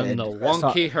excited. And the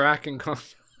wonky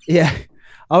Huracan. Yeah.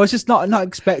 I was just not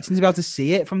expecting to be able to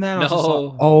see it from there. I was just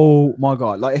like, oh my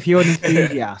God. Like, if you're an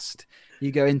enthusiast,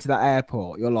 you go into that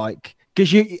airport, you're like,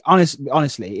 because you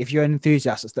honestly, if you're an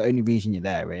enthusiast, that's the only reason you're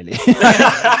there, really. So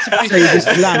you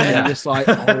just land and you're just like,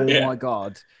 oh my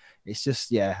God. It's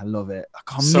just, I love it. I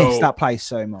can't miss that place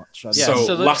so much.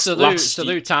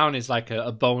 Salou Town is like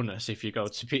a bonus if you go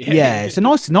to PA. Yeah, it's a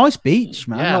nice beach,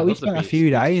 man. Yeah, like, we spent a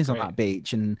few days on that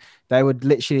beach, and they would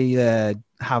literally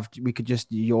we could just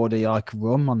order like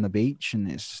rum on the beach, and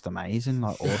it's just amazing,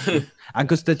 like awesome. And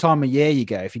because the time of year you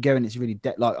go, if you go and it's really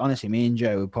like, honestly, me and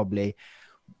Joe were probably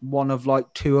one of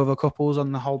like two other couples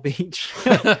on the whole beach,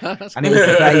 and it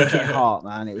was baking hot,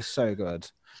 man. It was so good.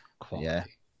 Quality. Yeah.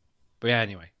 But yeah,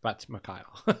 anyway, back to Mikhail.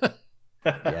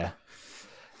 Yeah.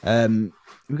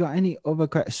 We got any other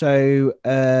questions? So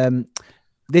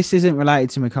this isn't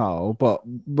related to Mikhail, but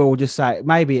we'll just say,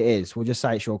 maybe it is. We'll just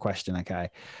say it's your question,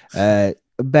 okay?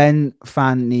 Ben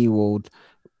Fan Newald,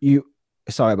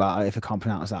 sorry about it if I can't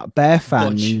pronounce that. Bear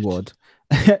Fan Newald.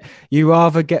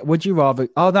 Would you rather?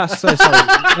 Oh, that's so sorry.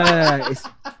 No, it's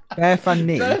Bear Fan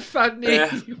Knee. Bear Fan Knee.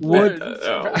 Would.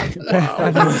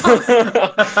 I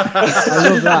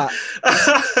love that.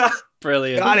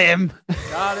 Brilliant. Got him.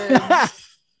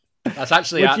 That's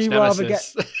actually Arch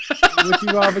Nemesis. Would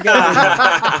you rather get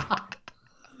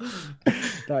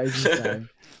that is insane.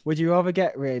 Would you rather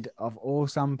get rid of all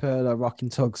Samperla rocking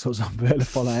tugs or Samperla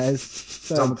followers?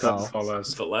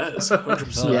 Followers.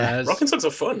 Yeah. Rocking tugs are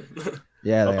fun.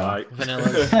 Yeah, they are.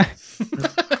 Vanilla.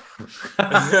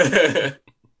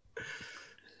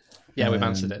 Yeah, we've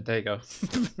answered it. There you go.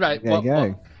 Right. There you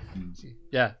go.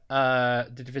 Yeah.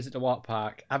 Did you visit the water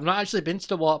park? I've not actually been to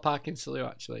the water park in Salou,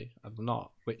 actually. I've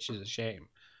not, which is a shame.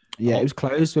 Yeah, it was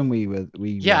closed when we were.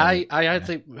 I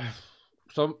think.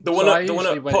 The one at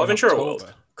Portaventura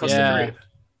World? Costa Rica.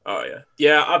 Oh, yeah.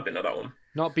 Yeah, I've been to that one.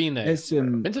 Not been there.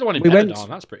 Been to the one in Benidorm.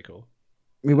 That's pretty cool.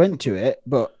 We went to it,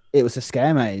 but it was a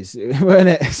scare maze, weren't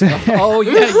it? So, oh,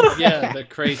 yeah. The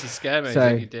crazy scare maze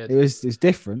that you did. It's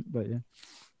different, but yeah.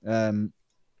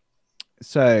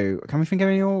 So, can we think of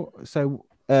any more? So,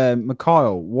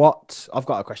 Mikhail, I've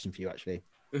got a question for you, actually.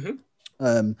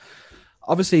 Mm-hmm.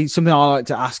 Obviously, something I like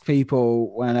to ask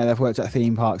people when they've worked at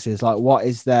theme parks is like, what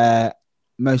is their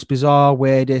most bizarre,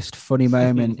 weirdest, funny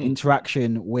moment,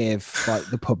 interaction with like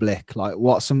the public? Like,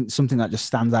 what's something that just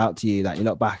stands out to you that you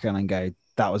look back on and go,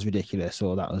 that was ridiculous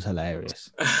or that was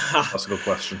hilarious? That's a good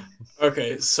question.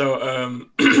 Okay, so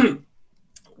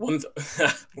one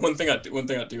thing I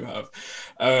do have.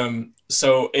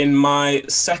 So in my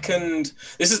second,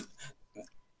 this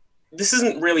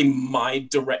isn't really my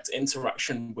direct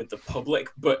interaction with the public,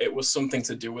 but it was something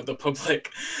to do with the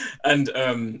public.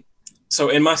 And so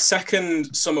in my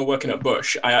second summer working at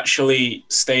Bush, I actually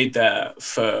stayed there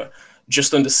for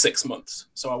just under 6 months.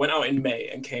 So I went out in May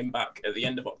and came back at the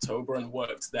end of October and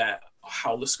worked their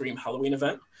Howler Scream Halloween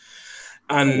event.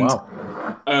 And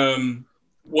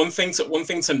one thing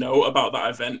to know about that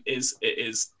event is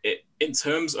it in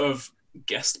terms of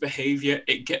guest behavior,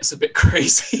 it gets a bit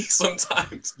crazy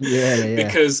sometimes. Yeah.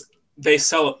 Because they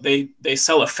sell a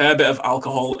fair bit of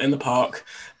alcohol in the park,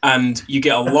 and you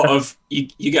get a lot of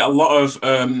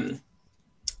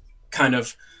kind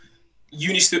of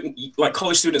uni student, like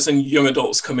college students and young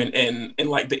adults coming in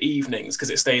like the evenings, because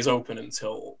it stays open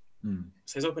until I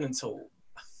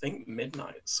think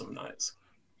midnight some nights,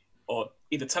 or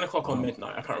either 10 o'clock or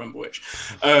midnight. I can't remember which.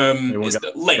 It's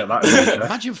late.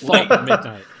 Imagine flight at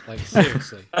midnight. Like,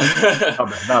 seriously.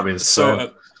 That'd be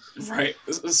so right.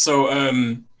 So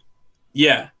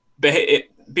yeah,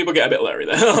 people get a bit leery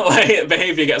there. Like,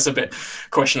 behavior gets a bit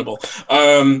questionable.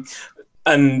 And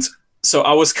so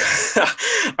I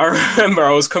remember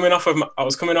I was coming off of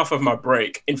my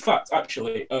break. In fact,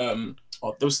 actually,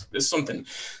 there's something.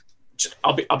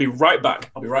 I'll be right back.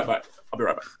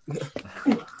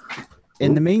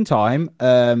 In the meantime,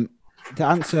 to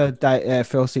answer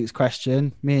Phil Seek's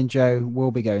question, me and Joe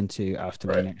will be going to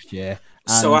Australia next year.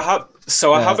 So I have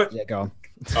a. Yeah, go on.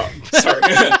 Oh, sorry.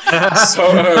 So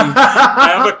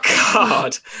I have a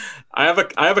card. I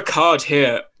have a card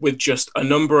here with just a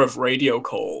number of radio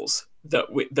calls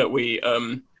that we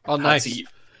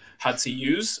had to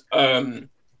use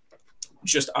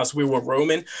just as we were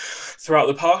roaming throughout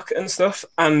the park and stuff.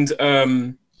 And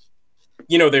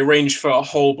they range for a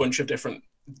whole bunch of different,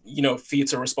 for you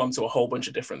to respond to a whole bunch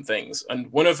of different things.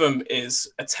 And one of them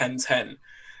is a 1010,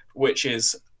 which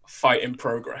is fight in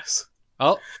progress.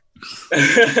 Oh.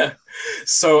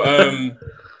 So I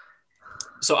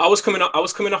was coming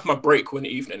off my break one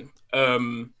evening,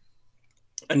 and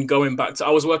going back to, I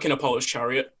was working Apollo's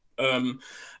Chariot, and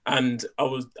I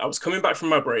was coming back from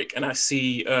my break, and I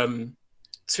see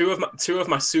two of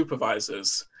my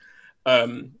supervisors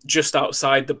just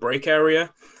outside the break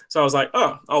area. So I was like,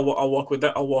 oh, I'll walk with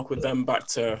that. I'll walk with them back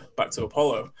to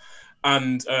Apollo,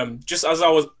 and just as I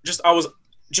was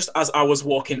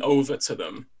walking over to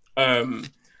them,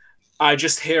 I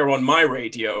just hear on my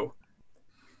radio,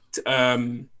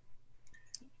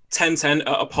 1010 at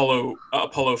Apollo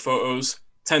photos,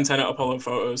 1010 at Apollo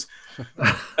photos,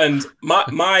 and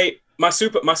my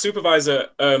supervisor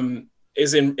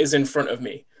is in front of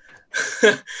me,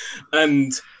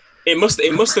 and it must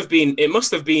have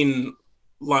been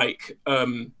like a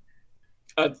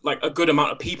good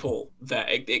amount of people there.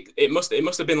 It must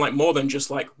have been like more than just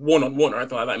like one-on-one or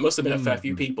anything like that. It must have been a fair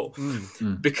few people,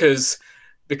 because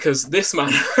this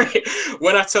man,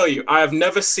 when I tell you, I have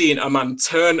never seen a man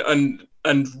turn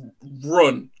and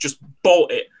run, just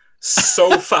bolt it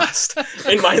so fast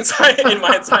in my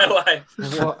entire life.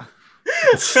 What?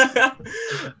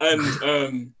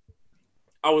 And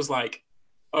I was like,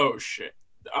 oh shit,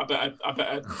 I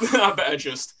better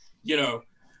just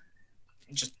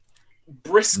just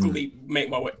briskly make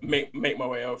my way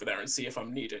over there and see if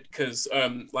I'm needed, because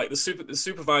like the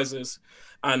supervisors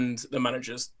and the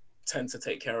managers tend to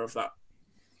take care of that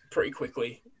pretty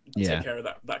quickly. Take care of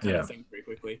that kind of thing pretty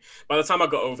quickly. By the time I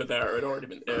got over there, it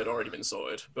had already been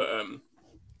sorted. But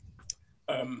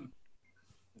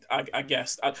I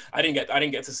guess I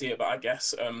didn't get to see it, but I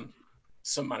guess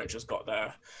some managers got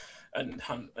there and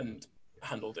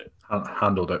handled it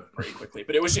pretty quickly.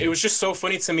 But it was just so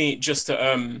funny to me, just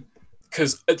to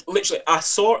because literally I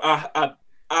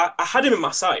had him in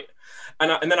my sight,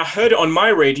 and then I heard it on my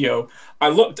radio. I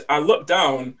looked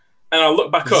down. And I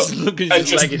look back up and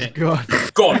just gone.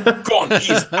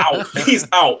 He's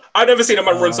out. I've never seen a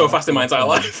man run so fast in my entire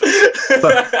life.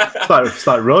 It's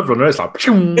like Roadrunner. It's like,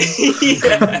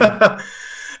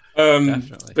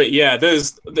 Definitely. But yeah,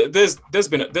 there's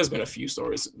been a few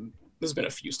stories. There's been a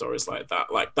few stories like that.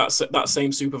 Like that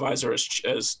same supervisor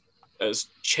has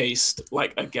chased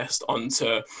like a guest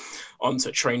onto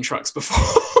train tracks before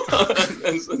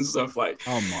and stuff like.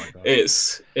 Oh my god!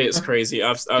 It's crazy.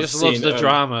 I've just seen loves the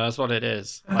drama. That's what it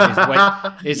is.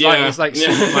 Like he's like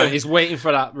Superman. He's waiting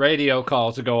for that radio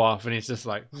call to go off, and he's just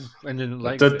like, and then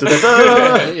like,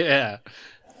 yeah.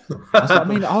 I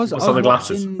mean, I was What's on the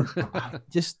glasses? watching,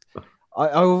 just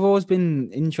I've always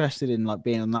been interested in like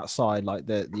being on that side, like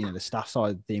the staff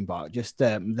side of the theme park. Just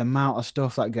the amount of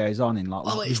stuff that goes on in like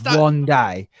Well, it's just that one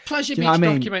day. Pleasure Do Beach you know what I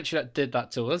mean? documentary that did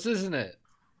that to us, isn't it?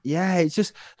 Yeah, it's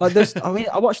just like this. I mean,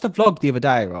 I watched a vlog the other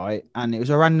day, right? And it was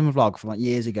a random vlog from like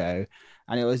years ago.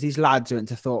 And it was these lads who went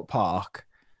to Thorpe Park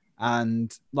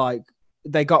and like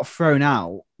they got thrown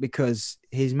out because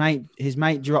his mate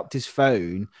dropped his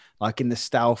phone like in the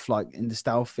stealth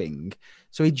thing.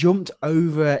 So he jumped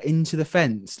over into the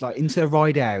fence, like into the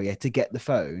ride area to get the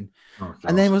phone. Oh,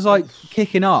 And then was like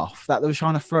kicking off that they were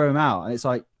trying to throw him out. And it's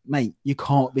like, mate, you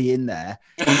can't be in there.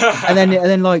 And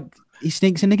then like he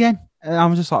sneaks in again. And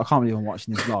I'm just like, I can't believe I'm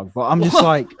watching this vlog, but I'm just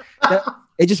like,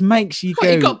 it just makes you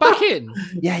go. He got back in.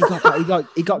 Yeah, he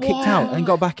got kicked out and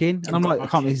got back in, and I'm like, I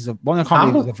can't believe this is a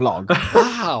vlog.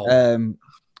 Wow.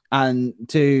 And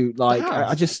to like,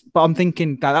 but I'm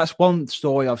thinking that's one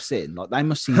story I've seen. Like, they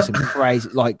must see some crazy,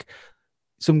 like,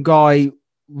 some guy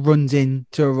runs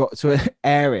into an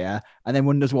area and then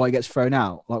wonders why he gets thrown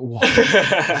out. Like, what?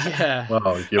 Yeah.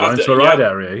 Well, you ran into a ride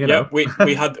area, you know. we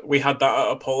had that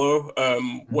at Apollo.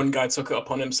 One guy took it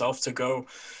upon himself to go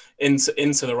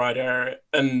into the ride area,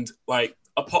 and like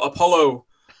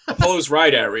Apollo's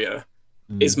ride area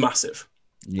is massive,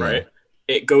 right?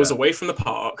 It goes away from the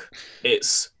park.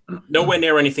 It's nowhere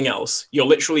near anything else. You're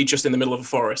literally just in the middle of a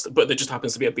forest, but there just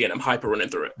happens to be a B&M Hyper running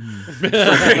through it.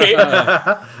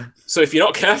 Right? So if you're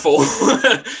not careful,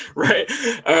 right?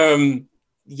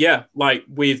 Like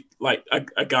with like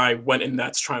a guy went in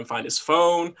there to try and find his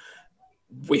phone.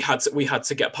 We had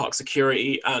to get park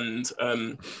security and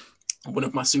one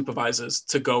of my supervisors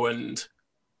to go and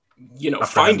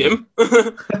find him.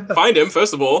 Find him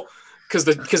first of all, because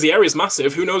the area is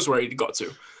massive. Who knows where he got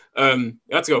to? You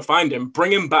had to go find him,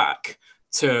 bring him back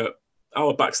to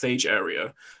our backstage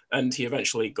area, and he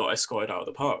eventually got escorted out of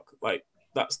the park. Like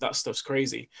that stuff's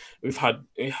crazy. We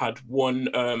had one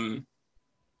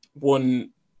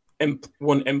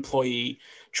employee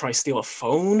try steal a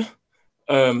phone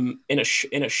in a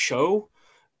show,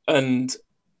 and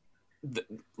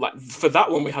like for that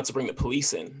one we had to bring the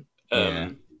police in.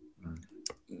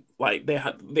 Like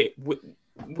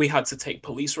we had to take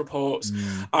police reports.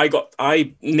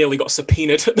 I nearly got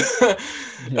subpoenaed.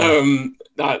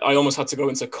 I almost had to go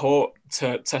into court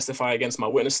to testify against my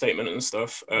witness statement and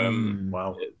stuff.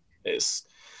 Wow. It's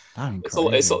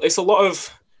a lot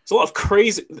of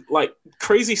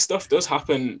crazy stuff does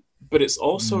happen, but it's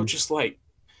also just like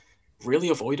really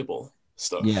avoidable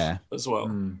stuff as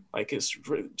well. Like it's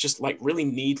just like really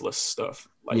needless stuff.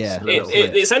 Like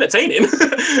it's entertaining for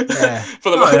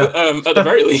the at the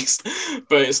very least,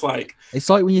 but it's like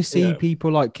when you see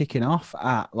people like kicking off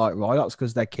at like ride-ups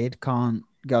because their kid can't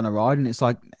go on a ride, and it's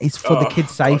like it's for the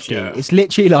kid's safety. It's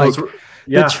literally like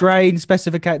the train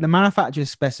specification, the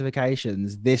manufacturer's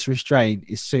specifications. This restraint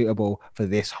is suitable for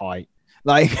this height.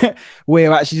 Like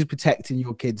we're actually just protecting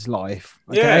your kid's life.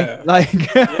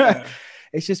 Okay?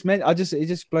 It's just meant. It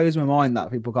just blows my mind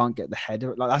that people can't get the head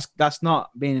of it. Like that's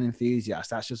not being an enthusiast.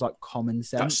 That's just like common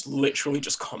sense. That's literally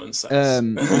just common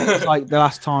sense. Like the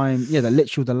last time,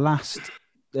 the last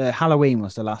Halloween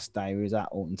was the last day we was at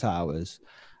Alton Towers,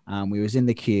 and we was in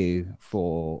the queue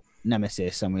for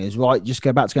Nemesis, and we was just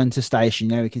go back to going to the station.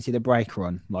 We can see the brake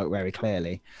run like very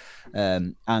clearly,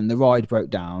 and the ride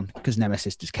broke down because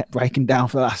Nemesis just kept breaking down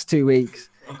for the last 2 weeks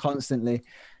constantly.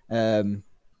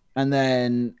 And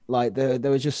then like they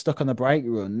were just stuck on the brake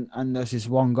run, and there's this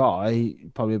one guy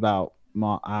probably about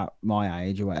my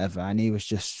age or whatever, and he was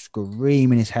just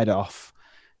screaming his head off.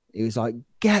 He was like,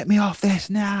 "Get me off this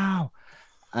now!"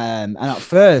 And at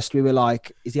first we were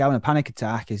like, "Is he having a panic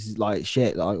attack? Is like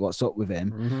shit? Like what's up with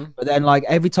him?" But then like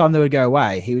every time they would go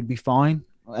away, he would be fine,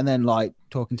 and then like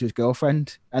talking to his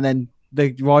girlfriend, and then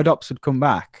the ride-ups would come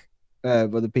back,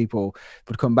 the people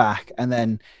would come back, and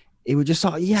then he would just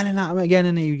start yelling at him again,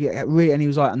 and he would get and he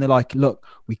was like, and they're like, "Look,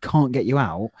 we can't get you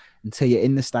out until you're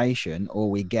in the station, or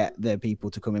we get the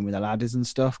people to come in with the ladders and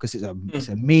stuff, because it's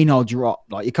a mean old drop.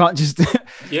 Like you can't just open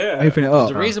it up." There's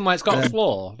a reason why it's got a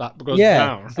floor that goes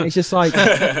down. And it's just like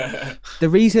the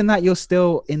reason that you're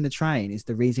still in the train is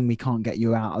the reason we can't get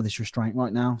you out of this restraint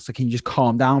right now. So can you just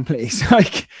calm down, please?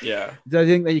 Like, I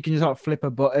think that you can just like flip a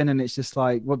button, and it's just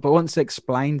like, but once they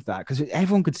explained that, because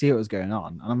everyone could see what was going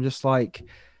on, and I'm just like,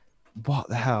 what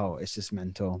the hell? It's just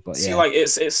mental. But see, like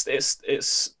it's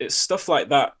stuff like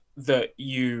that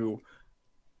you,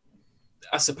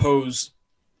 I suppose,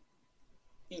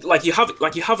 like you have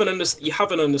an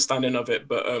understanding of it,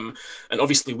 but and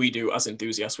obviously we do as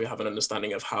enthusiasts, we have an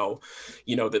understanding of how,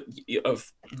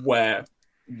 of where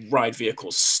ride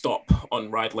vehicles stop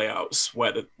on ride layouts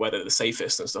where they're the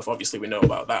safest and stuff. Obviously, we know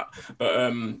about that,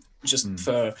 but just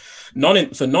for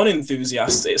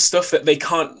non-enthusiasts, it's stuff that they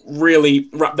can't really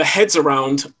wrap their heads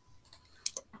around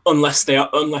unless they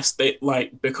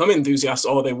like become enthusiasts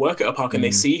or they work at a park and they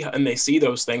see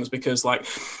those things. Because like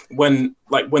when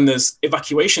there's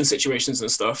evacuation situations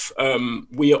and stuff,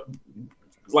 the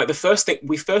first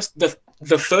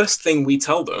thing we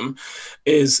tell them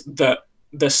is that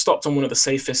they're stopped on one of the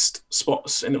safest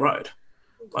spots in the ride.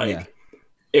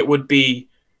 It would be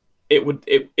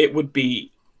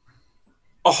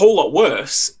a whole lot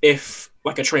worse if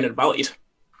like a train had rallied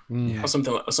or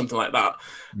something like that,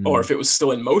 or if it was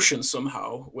still in motion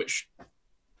somehow, which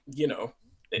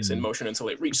it's in motion until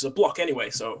it reaches a block anyway.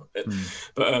 So,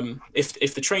 but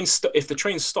if the train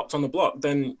stopped on the block,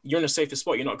 then you're in a safer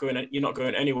spot. You're not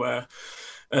going anywhere,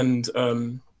 and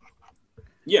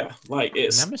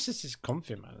it's Nemesis is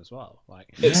comfy, man, as well. Like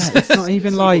it's not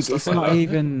even like it's not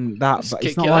even that, but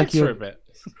it's not like you're a bit.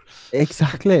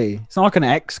 Exactly. It's not like an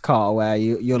X car where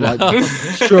you're like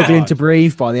struggling to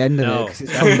breathe by the end of it because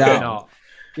it's come down.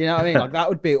 You know what I mean? Like that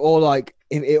would be, or like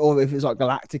if it was like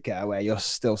Galactica where you're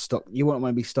still stuck. You wouldn't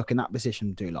want to be stuck in that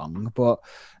position too long. But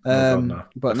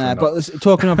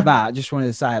talking of that, I just wanted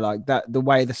to say like that the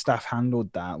way the staff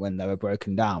handled that when they were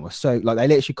broken down was so like they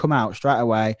literally come out straight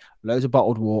away, loads of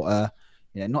bottled water.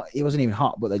 It wasn't even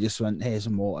hot, but they just went, here's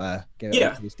some water, give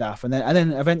it to the staff, and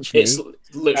then eventually it's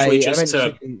literally just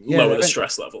to lower the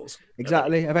stress levels.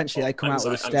 Exactly. Eventually, they come out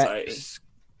with the steps,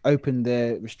 open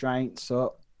the restraints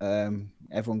up.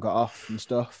 Everyone got off and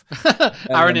stuff.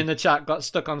 Aaron in the chat got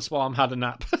stuck on Swarm, had a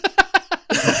nap.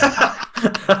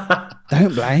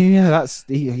 Don't blame you. That's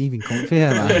even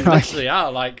comfier, man. Actually,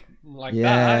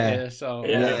 that. So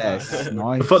it's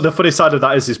nice. The funny side of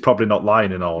that is he's probably not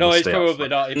lying in all. No, he's probably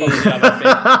not. He probably had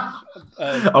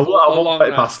a won't put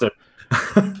it past him.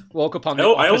 Woke up on the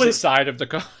opposite side of the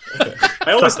car.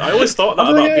 I always thought that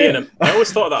about B&M. I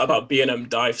always thought that about B&M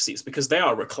dive seats because they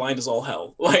are reclined as all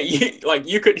hell.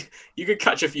 You could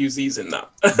catch a few Z's in that.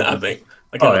 I think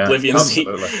like an Oblivion seat.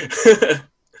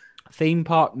 Theme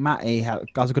park Matty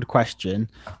has a good question.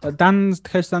 Dan's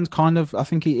kind of, I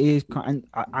think he is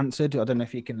answered. I don't know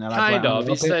if you can elaborate. Kind of.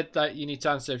 He said that you need to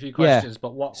answer a few questions,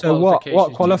 but what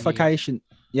qualifications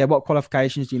do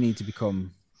you need to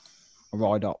become a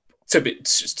ride op? To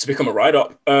become a ride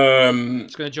op.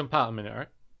 It's going to jump out a minute,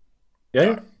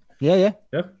 right? Yeah.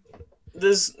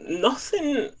 There's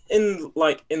nothing in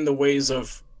the ways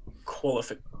of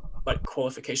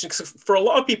qualification, because for a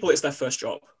lot of people it's their first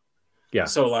job. Yeah.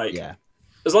 So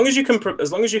as long as you can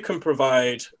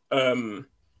provide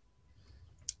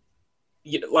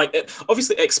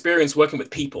obviously experience working with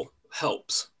people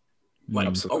helps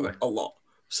a lot.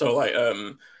 So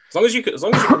as long as you can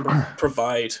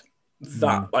provide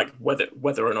that,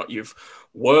 whether or not you've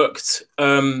worked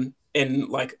in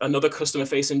like another customer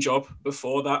facing job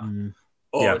before that,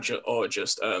 or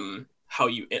just how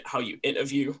you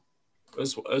interview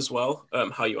as well,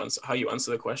 how you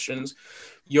answer the questions,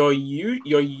 you're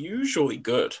usually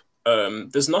good.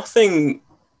 There's nothing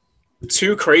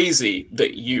too crazy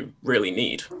that you really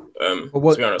need, to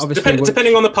be honest.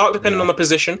 Depending on the park, on the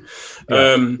position.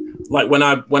 Like when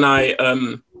I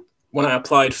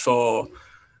applied for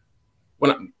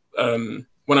when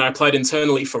I applied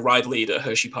internally for ride lead at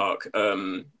Hershey Park,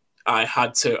 I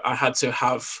had to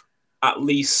have at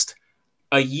least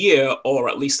a year or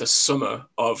at least a summer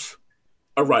of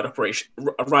a ride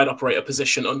operator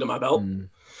position under my belt.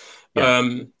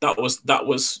 That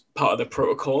was part of the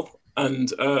protocol, and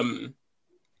that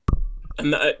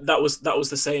was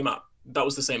the same at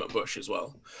Busch as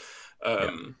well.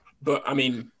 But I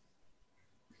mean,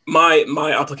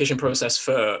 my application process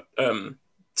for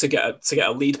to get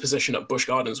a lead position at Busch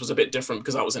Gardens was a bit different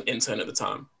because I was an intern at the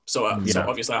time. So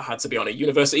obviously I had to be on a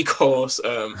university course.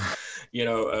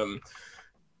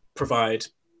 Provide.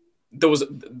 There was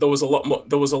a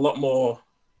lot more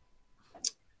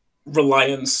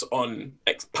reliance on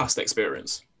past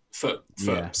experience for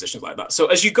positions like that. So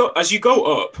as you go up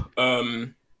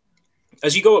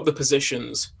the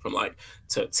positions from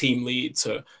to team lead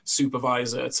to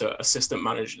supervisor to assistant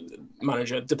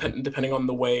manager, depending on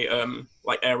the way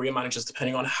area managers,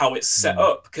 depending on how it's set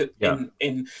up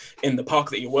in the park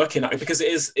that you're working at, because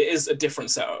it is a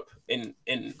different setup in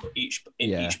each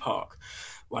park.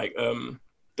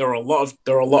 There are a lot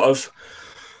of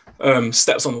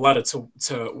steps on the ladder to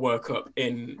work up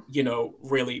in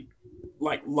really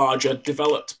larger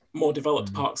more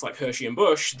developed parks like Hershey and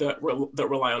Busch that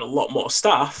rely on a lot more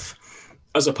staff.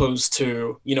 as opposed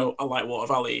to, you know, a Lightwater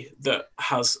Valley that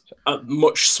has a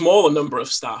much smaller number of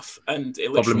staff, and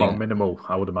it Probably literally more minimal,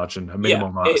 I would imagine. A minimal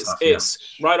amount of staff. It's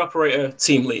ride operator,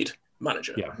 team lead,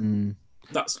 manager. Yeah.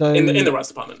 That's So, in the rides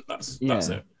department. That's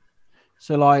it.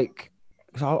 So like,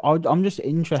 I'm just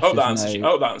interested. I hope that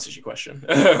answers your question.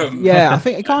 Yeah, I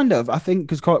think it kind of. I think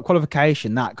because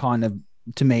qualification, that kind of,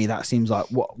 to me, that seems like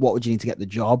what would you need to get the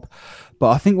job. But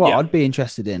I think what I'd be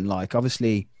interested in, like,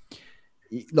 obviously,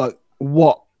 like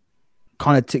what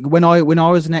kind of when I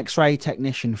was an X-ray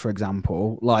technician, for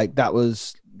example, like that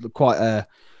was quite a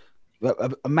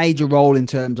major role in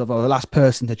terms of the last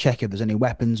person to check if there's any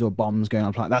weapons or bombs going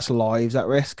on. Like that's lives at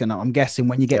risk, and I'm guessing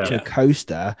when you get to a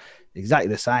coaster, exactly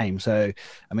the same. So,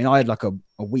 I mean, I had like a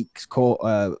week's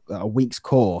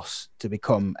course to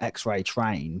become X-ray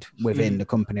trained within the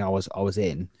company I was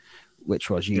in,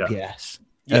 which was UPS.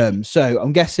 So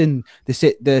I'm guessing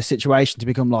the situation to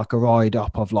become like a ride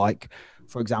up of like,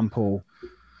 for example,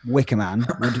 Wicker Man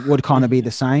would kind of be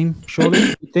the same, surely,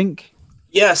 you think?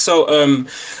 Yeah, so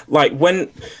like when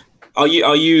I'll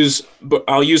use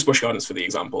Busch Gardens for the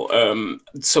example.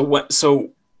 So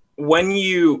when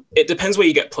it depends where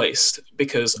you get placed,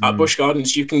 because at Busch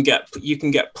Gardens you can get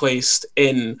placed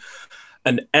in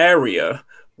an area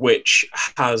which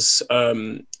has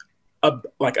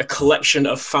like a collection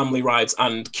of family rides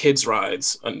and kids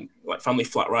rides, and like family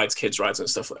flat rides, kids rides, and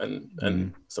stuff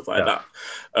and stuff like that.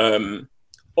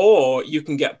 Or you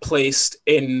can get placed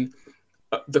in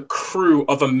the crew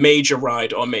of a major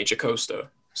ride or major coaster.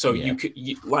 So you could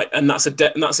and that's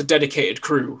a dedicated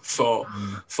crew for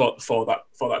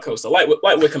that coaster, like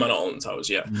Wicker Man at Alton Towers,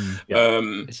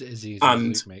 It's as easy as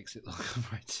Luke makes it look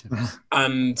right.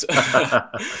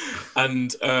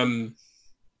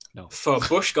 No. For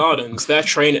Busch Gardens, their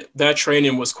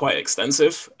training was quite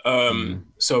extensive.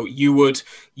 So you would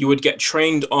get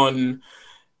trained on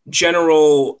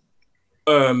general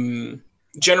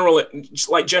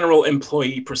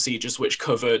employee procedures, which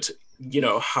covered, you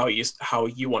know, how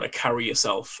you want to carry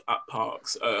yourself at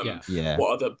parks.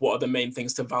 What are the main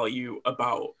things to value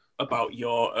about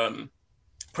your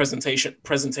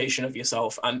presentation of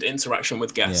yourself and interaction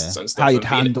with guests and stuff. How you'd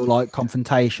handle like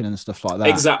confrontation and stuff like that.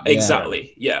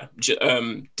 Exactly.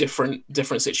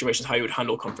 Different situations, how you would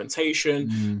handle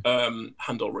confrontation,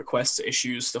 handle requests,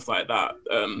 issues, stuff like that.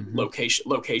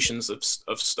 Locations of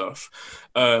stuff.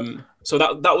 So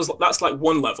that's like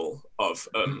one level of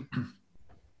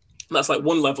that's like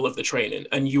one level of the training,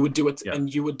 and you would do it,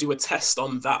 and you would do a test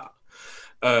on that.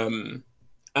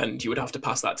 And you would have to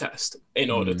pass that test in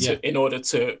order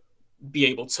to be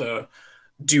able to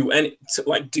do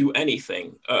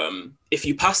anything. If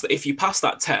you pass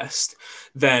that test,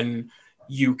 then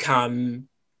you can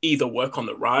either work on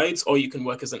the rides, or you can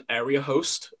work as an area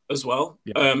host as well.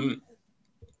 As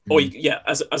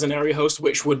an area host,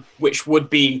 which would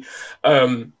be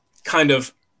kind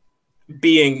of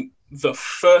being the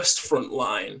first front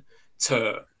line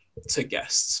to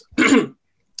guests.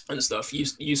 And stuff.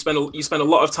 You spend a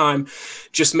lot of time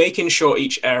just making sure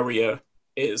each area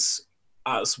is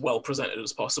as well presented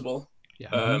as possible.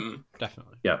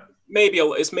 Definitely.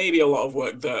 It's maybe a lot of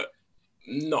work that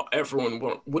not everyone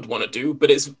would want to do,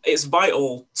 but it's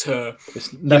vital to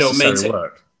maintain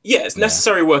work. It's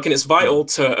necessary work, and it's vital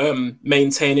to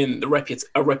maintaining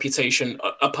a reputation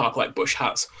a park like Busch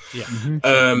has.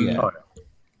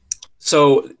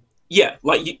 So you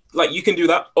can do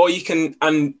that, or you can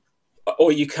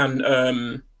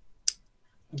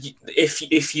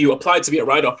if you applied to be a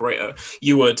ride operator,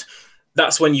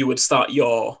 that's when you would start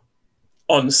your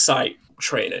on-site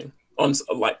training at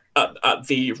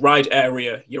the ride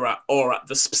area you're at, or at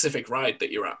the specific ride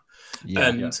that you're at.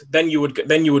 Then you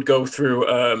would go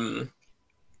through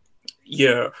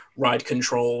your ride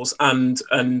controls and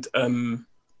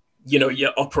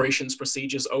your operations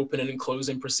procedures, opening and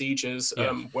closing procedures,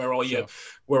 where all your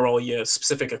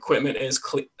specific equipment is,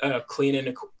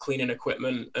 cleaning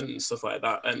equipment and stuff like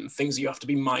that, and things you have to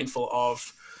be mindful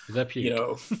of.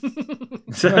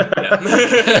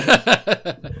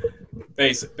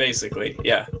 Basically,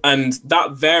 and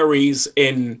that varies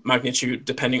in magnitude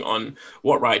depending on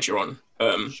what ride you're on.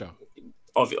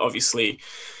 Obviously,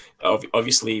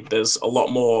 there's a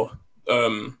lot more.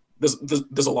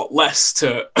 There's a lot less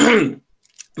to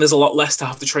there's a lot less to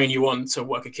have to train you on to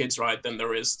work a kids ride than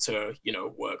there is to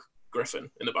work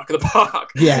Griffin in the back of the park.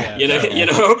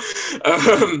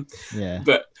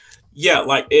 But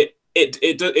like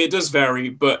it does vary,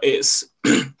 but it's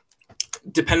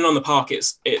depending on the park.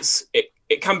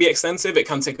 It can be extensive. It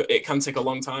can take a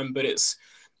long time, but it's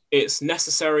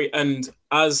necessary. And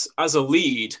as a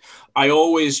lead, I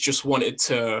always just wanted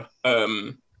to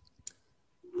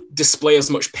display as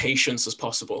much patience as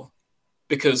possible,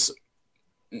 because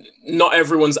not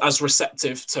everyone's as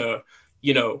receptive to,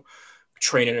 you know,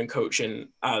 training and coaching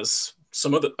as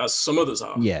some others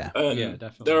are. Yeah. Yeah,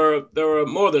 definitely. There were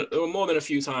more than a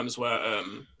few times where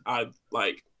I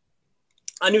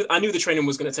knew the training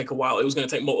was going to take a while. It was going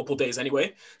to take multiple days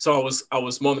anyway. So I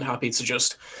was more than happy to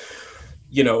just,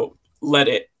 you know, let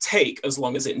it take as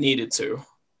long as it needed to,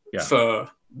 for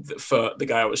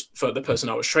the person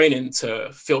I was training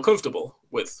to feel comfortable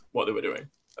with what they were doing.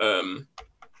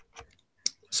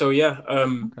 So yeah.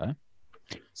 Okay.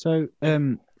 So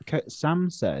Sam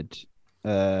said,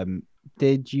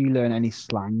 did you learn any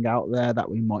slang out there that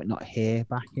we might not hear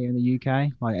back here in the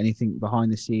UK? Like anything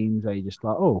behind the scenes where you're just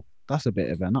like, oh, that's a bit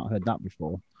of a, not heard that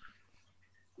before.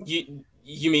 You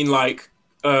mean like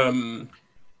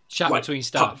chat like between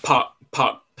staff?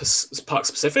 Park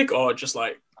specific, or just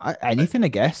like anything, I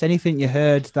guess. Anything you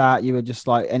heard that you were just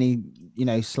like, any, you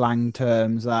know, slang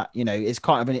terms that, you know, it's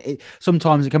kind of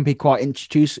sometimes it can be quite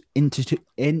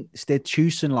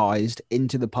institutionalized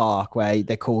into the park where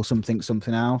they call something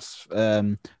else,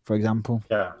 for example.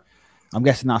 Yeah, I'm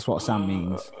guessing that's what Sam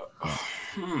means.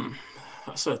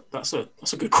 That's a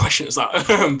good question. Is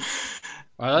that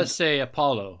Well, let's say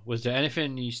Apollo. Was there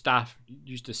anything you staff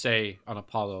used to say on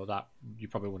Apollo that you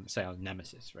probably wouldn't say on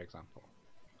Nemesis, for example?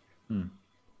 When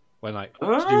like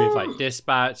to do with like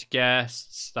dispatch,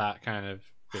 guests, that kind of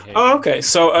behavior. Oh, okay.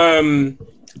 So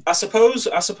I suppose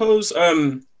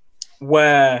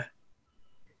where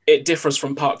it differs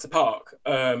from park to park,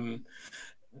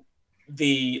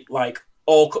 the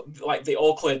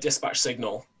all clear dispatch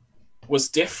signal was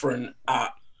different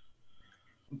at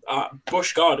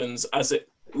Busch Gardens as it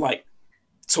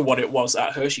to what it was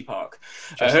at Hershey Park.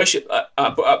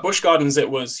 At Busch Gardens, it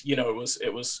was, you know,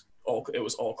 it was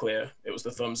all clear. It was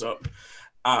the thumbs up.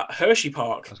 At Hershey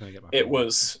Park, it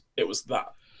was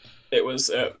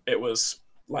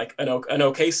like an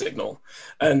okay signal,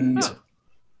 and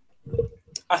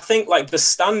I think like the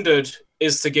standard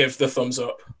is to give the thumbs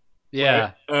up.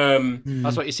 Yeah, right?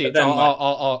 That's what you see. Then,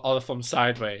 all the thumbs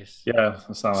sideways. yeah,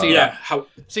 that's not See like that?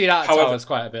 See that? However, It's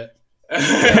quite a bit.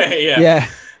 yeah.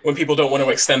 When people don't want to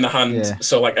extend the hand,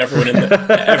 so like everyone in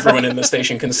the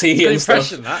station can see. Good and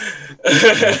impression stuff.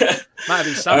 that. Might have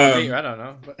been Sam Peter, I don't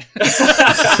know. But...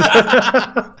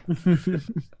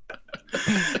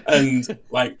 And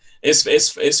like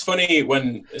it's funny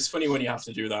when you have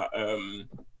to do that,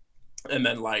 and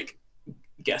then like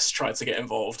guests try to get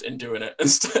involved in doing it and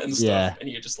stuff, and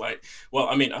you're just like, well,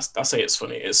 I mean, I say it's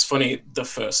funny. It's funny the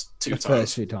first two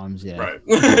times, yeah. Right.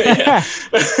 Yeah.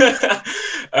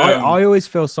 I always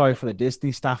feel sorry for the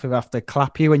Disney staff who have to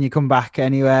clap you when you come back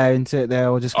anywhere into it.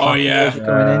 They'll just clap you as you're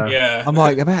coming in. Yeah. I'm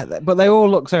like, I bet that, but they all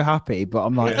look so happy. But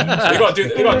I'm like, they got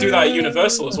to do that at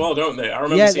Universal as well, don't they? I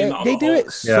remember seeing that. They do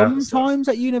it sometimes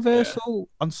at Universal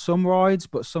on some rides,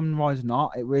 but some rides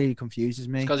not. It really confuses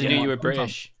me. Because they knew you were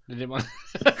British. They didn't want.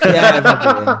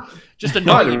 Just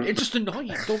annoy you. It just annoy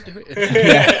you. Don't do it.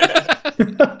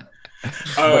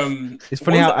 It's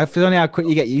funny how quick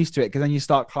you get used to it, because then you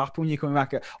start clapping when you're coming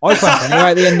back. I clap anyway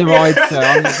at the end of the ride. So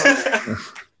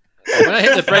when I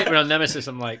hit the brake on Nemesis,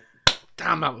 I'm like,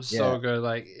 damn, that was so good.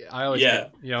 Like I always,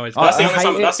 that's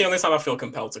the only time I feel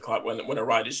compelled to clap, when a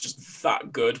ride is just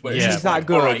that good. When it's just that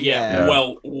good. Right,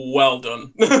 well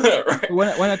done. Right.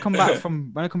 When I come back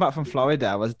from Florida,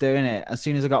 I was doing it as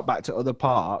soon as I got back to other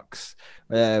parks.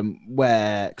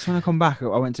 Because when I come back, I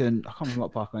can't remember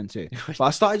what park I went to, but I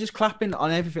started just clapping on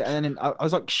everything, and then I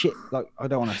was like, shit, like I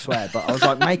don't want to swear, but I was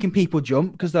like making people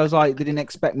jump, because they was like, they didn't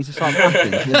expect me to start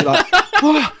clapping. They'd be like,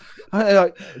 oh!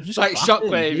 Just like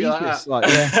shockwave,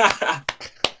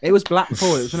 It was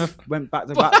Blackpool. It was when I went back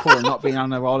to Blackpool and not being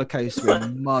on a roller coaster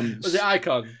in months. Was it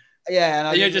Icon? Yeah,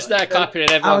 and you're just there clapping,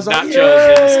 and everyone's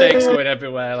nachos and steaks going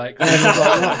everywhere. Like,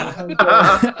 that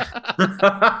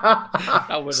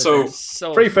would have been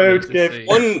so free food. Give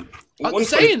one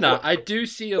saying that, I do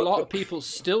see a lot of people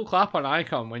still clap on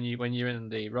Icon when you're in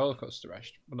the roller coaster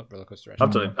restaurant. Well, not roller coaster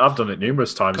restaurant. I've done it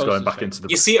numerous times, going back into the.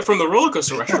 You see it from the roller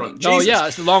coaster restaurant. Oh yeah,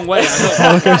 it's a long way.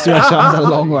 Roller coaster restaurant's a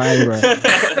long way, bro.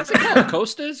 Is it called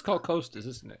Coasters? It's called Coasters,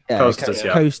 isn't it? Yeah, Coasters,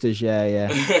 Coasters, yeah.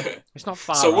 It's not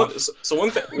far. One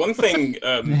thing,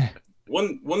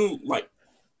 one like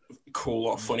cool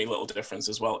or funny little difference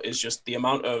as well is just the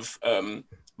amount of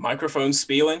microphone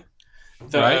spieling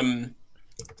that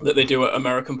they do at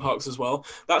American parks as well.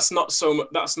 That's not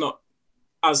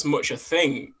as much a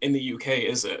thing in the UK,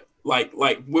 is it? Like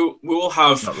we will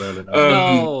have not really,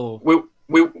 no. we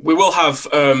will have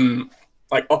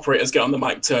like operators get on the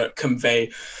mic to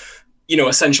convey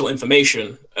essential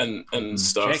information and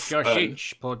stuff. Check your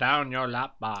sheets, pull down your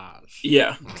lap bars.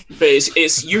 Yeah, but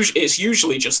it's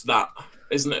usually just that,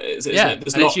 isn't it? Isn't it?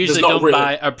 It's usually done really...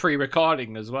 by a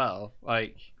pre-recording as well.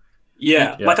 Like,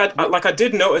 yeah. Like I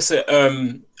did notice it.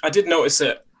 I did notice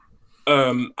it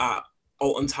at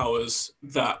Alton Towers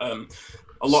that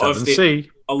a lot of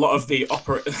the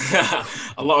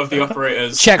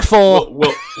operators check 4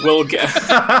 will get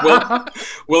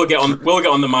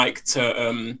on the mic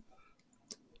to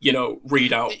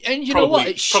read out. And you know what?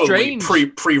 It's strange.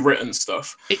 Pre-written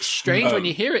stuff. It's strange when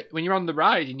you hear it, when you're on the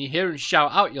ride and you hear them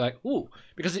shout out, you're like, ooh,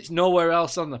 because it's nowhere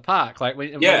else on the park. Like when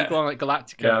you go on like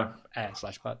Galactica,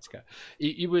 Galactica,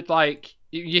 you would like,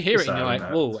 you hear it and you're like,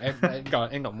 whoa, hang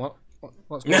on,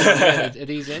 what's going on? Are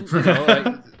these in?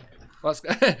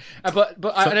 But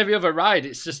on every other ride,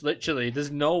 it's just literally there's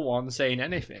no one saying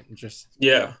anything. Just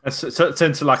so it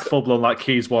turns to like full blown like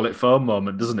Keys wallet phone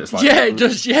moment, doesn't it? It's like, it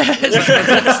does. Yeah,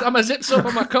 I'm a zip up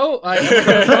on my coat.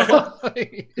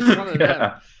 It's one of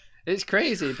them. It's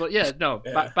crazy, but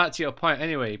back to your point.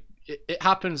 Anyway, it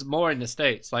happens more in the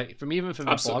States. Like from the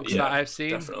blogs that I've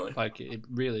seen, definitely. Like it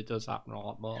really does happen a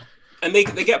lot more. And they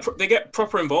get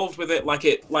proper involved with it,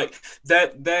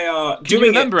 they are Can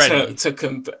doing you it to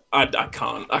I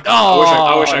can't. I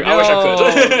wish I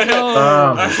could.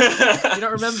 No. You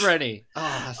don't remember any?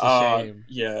 Oh, that's a shame.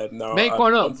 Yeah, no. Make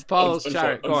one up, Paul's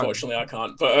chat. Unfortunately, I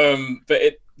can't. But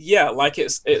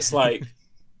it's like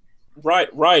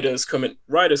riders coming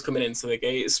into the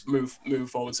gates, move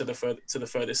forward to the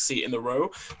furthest seat in the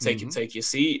row, take your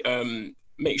seat.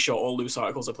 Make sure all loose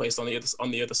articles are placed on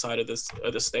the other side of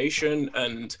the station,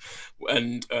 and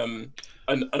an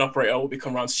operator will be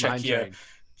come around to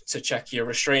check your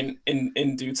restraint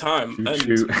in due time. Like,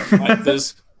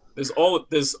 there's all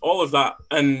of that,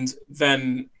 and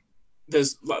then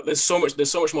there's so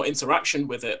much more interaction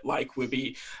with it. Like we'll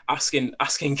be asking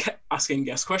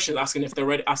guest questions, asking if they're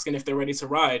ready to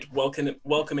ride,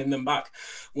 welcoming them back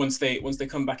once they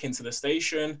come back into the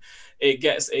station. It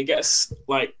gets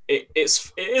like it is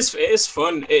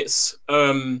fun. It's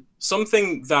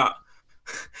something that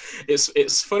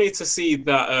it's funny to see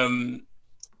that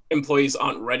employees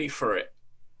aren't ready for it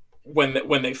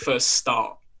when they first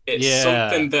start. It's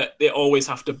something that they always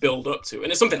have to build up to,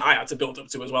 and it's something I had to build up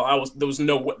to as well. There was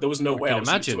no way I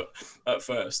was used to it at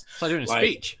first. It's like doing a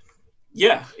speech.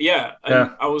 Yeah.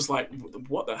 And I was like,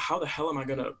 how the hell am I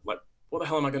gonna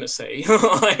say?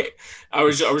 Like, I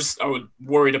was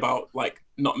worried about like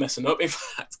not messing up. In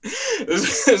fact,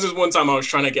 this is one time a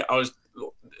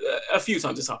few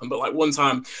times this happened, but like one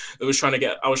time I was trying to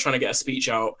get a speech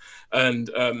out, and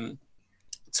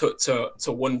to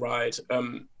one ride,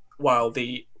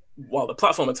 while the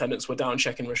platform attendants were down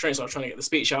checking restraints, I was trying to get the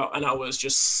speech out, and I was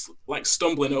just like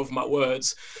stumbling over my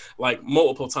words like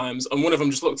multiple times, and one of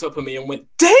them just looked up at me and went,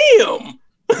 "Damn!"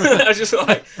 I was just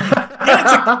like,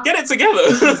 get it together.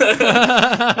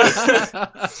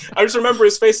 I just remember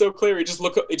his face so clear. He just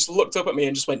looked up at me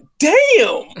and just went, "Damn!"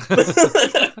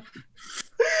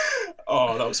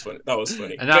 Oh, that was funny.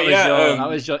 And that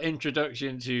was your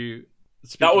introduction to.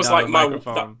 That was like my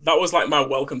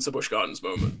welcome to Busch Gardens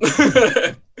moment.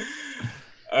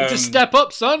 Just step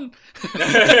up, son.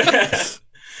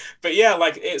 But yeah,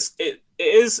 like it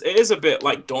is a bit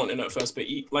like daunting at first, but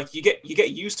you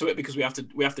get used to it because we have to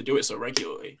do it so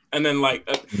regularly, and then like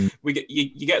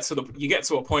you get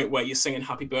to a point where you're singing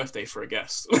happy birthday for a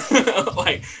guest,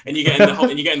 like, and you get in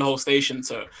the whole station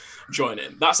to join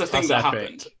in. That's the thing that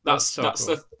happened. That's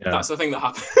the thing that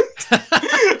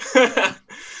happened.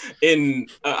 In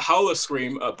Howler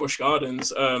Scream at Busch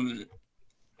Gardens,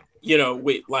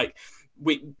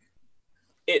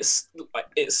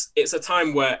 it's a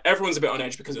time where everyone's a bit on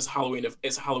edge because it's a Halloween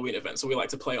event, so we like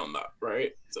to play on that,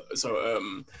 right?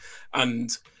 And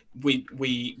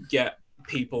we get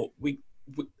people, we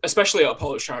especially at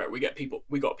Apollo's Chariot, we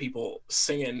got people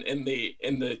singing in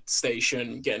the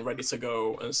station, getting ready to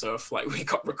go and stuff. Like, we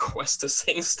got requests to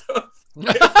sing stuff.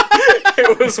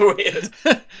 It was weird.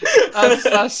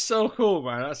 That's so cool,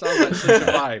 man. That sounds like such a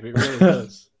vibe. It really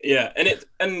does. Yeah,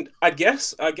 and I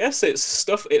guess it's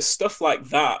stuff like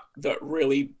that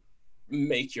really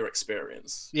make your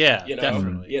experience. Yeah,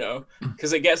 definitely.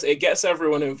 Because it gets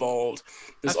everyone involved.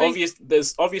 There's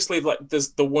obviously like there's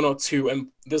the one or two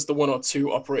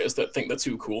operators that think they're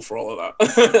too cool for all of that.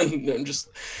 And just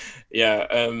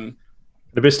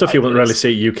There'd be stuff Like you wouldn't really this.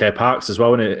 see at UK parks as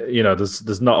well, and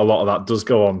there's not a lot of that does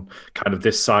go on kind of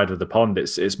this side of the pond.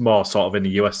 It's more sort of in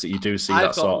the US that you do see I've that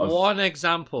got sort of one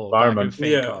example that I can environment.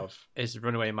 think Yeah. of is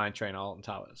Runaway Mine Train at Alton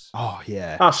Towers. Oh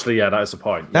yeah. Actually, yeah, that is the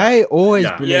point. Yeah. They always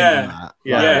Yeah. brilliant Yeah. on that.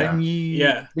 Yeah. Like,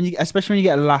 Yeah. when you especially when you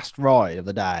get a last ride of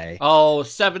the day. Oh,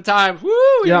 7 times. Woo!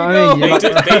 Here Yeah, we I go. mean, They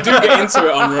do get into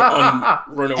it on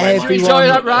Runaway Mine. Should we Everyone- enjoy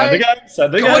that Send ride? again,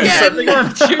 send Go again,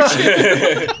 again. send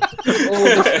again.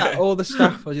 Choo-choo. all the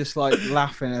staff are just like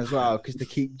laughing as well because they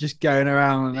keep just going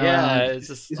around and Yeah, around. it's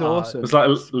just It's awesome. It's like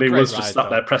Lee Great was just ride, sat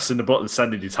though. there pressing the button,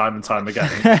 sending you time and time again.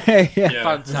 yeah. Yeah.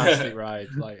 fantastic ride.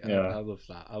 Like, Yeah. I love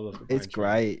that. I love the It's Mine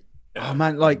Train. great. Yeah. Oh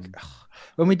man, like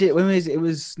when it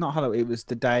was not Halloween, it was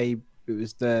the day, it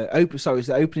was the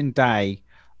opening day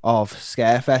of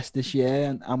Scarefest this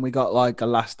year, and we got like a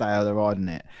last day of the ride in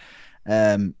it.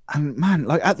 And man,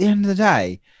 like at the end of the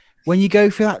day, when you go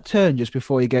through that turn just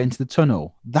before you go into the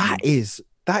tunnel, that is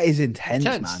intense,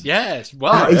 man. Yes.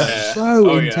 Well, That is yeah. so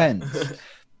Oh, yeah. intense.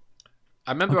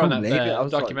 I remember I on can't that believe it. I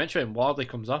was like- documentary, and Wardley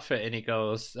comes off it, and he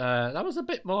goes, "That was a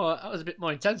bit more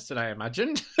intense than I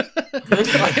imagined."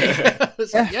 It's like,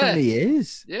 yeah, Definitely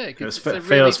is. yeah. It's It's a really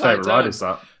Theo's tight favourite ride turn. is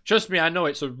that. Trust me, I know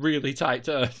it's a really tight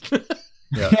turn.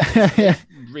 Yeah.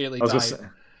 Really I was tight.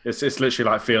 gonna say, it's literally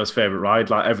like Theo's favourite ride.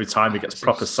 Like every time he gets It's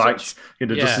proper such- psyched,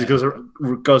 just yeah. as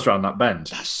he goes around that bend.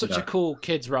 That's such you a know. cool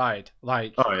kids ride.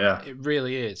 Like, Oh yeah. it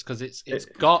really is, because it's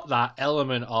got that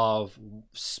element of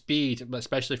speed,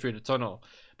 especially through the tunnel.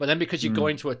 But then because you go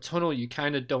into a tunnel, you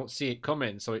kind of don't see it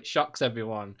coming, so it shocks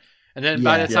everyone. And then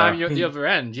by Yeah. the time Yeah. you're at the other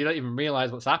end, you don't even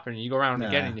realize what's happening. You go around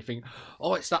again No. and you think,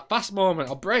 "Oh, it's that fast moment.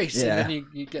 I'll brace," Yeah. and then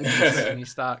you get this and you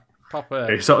start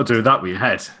proper. You sort of do that with your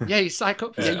head. Yeah, you psych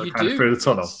up. Yeah, you kind of do. through the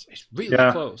tunnel. It's really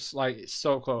Yeah. close. Like, it's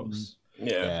so close.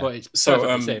 Yeah. But it's So,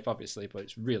 perfectly safe, obviously. But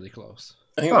it's really close.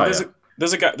 I think Oh,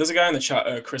 there's a guy in the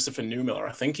chat, Christopher Newmiller.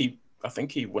 I think he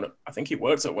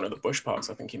worked at one of the bush parks.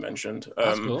 I think he mentioned.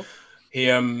 That's cool. He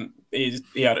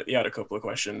had a couple of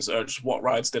questions. Just what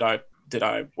rides did I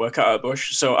work at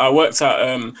Bush? So I worked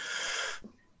at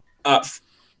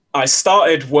I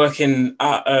started working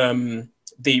at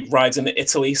the rides in the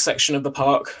Italy section of the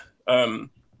park.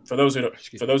 For those who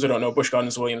don't know, Busch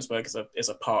Gardens Williamsburg is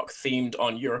a park themed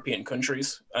on European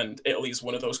countries, and Italy is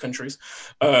one of those countries.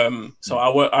 So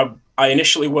I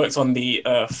initially worked on the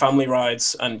family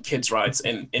rides and kids rides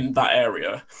in that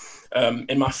area.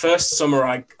 In my first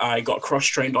summer, I got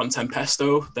cross-trained on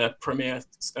Tempesto, their premier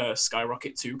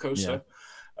Skyrocket 2 coaster,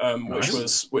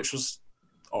 which was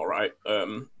all right.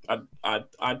 I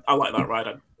like that ride.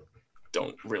 I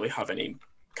don't really have any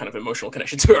kind of emotional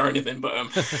connection to it or anything, but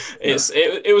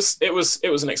it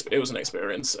was an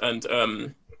experience.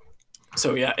 And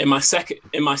so yeah, in my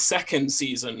second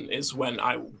season is when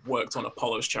I worked on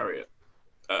Apollo's Chariot.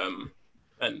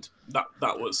 And that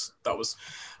was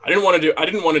I didn't want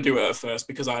to do it at first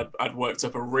because I'd worked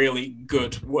up a really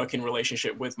good working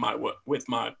relationship with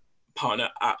my partner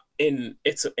in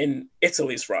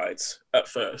Italy's rides at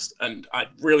first, and I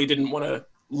really didn't want to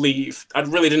leave. I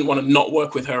really didn't want to not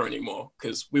work with her anymore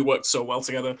because we worked so well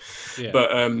together. Yeah.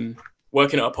 But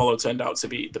working at Apollo turned out to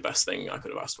be the best thing I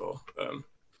could have asked for.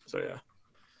 So yeah.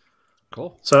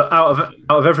 Cool. So out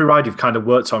of every ride you've kind of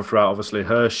worked on throughout, obviously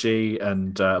Hershey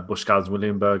and Busch Gardens,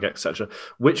 Williamsburg, etc.,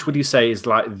 which would you say is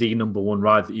like the number one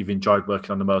ride that you've enjoyed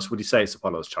working on the most? Would you say it's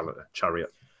Apollo's Chariot?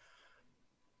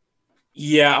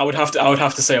 Yeah, I would have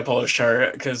to say Apollo's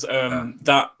Chariot because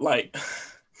that like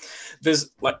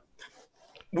there's like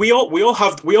we all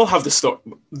have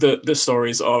the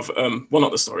stories of well,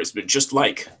 not the stories, but just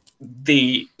like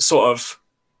the sort of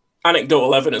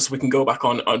anecdotal evidence we can go back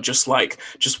on just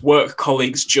work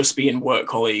colleagues just being work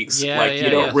colleagues. You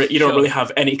don't really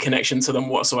have any connection to them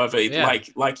whatsoever.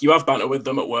 Like you have banter with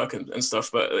them at work and stuff,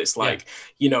 but it's like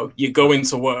you go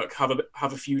into work, have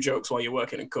a few jokes while you're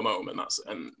working and come home, and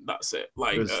that's it.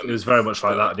 Like it was very much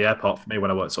like that at the airport for me when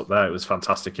I worked up there. It was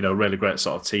fantastic, really great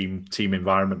sort of team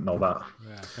environment and all that.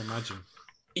 Yeah, I can imagine.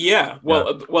 Yeah,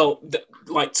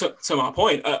 like to my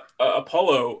point,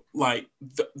 Apollo, like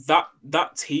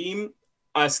that team,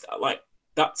 I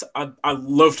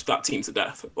loved that team to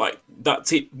death. Like that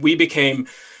team, we became,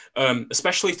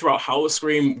 especially throughout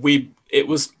Howl-O-Scream, it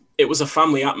was a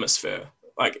family atmosphere.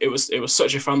 Like it was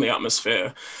such a family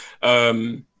atmosphere.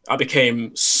 I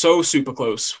became so super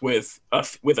close with a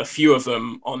few of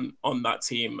them on that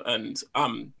team, and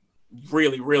I'm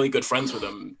really, really good friends with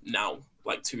them now.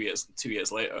 Like 2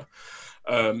 years later,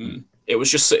 it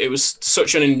was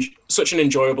such an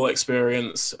enjoyable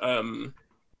experience.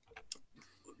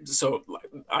 So like,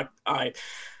 I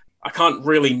can't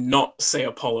really not say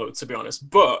Apollo, to be honest.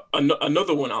 But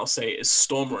another one I'll say is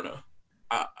Storm Runner.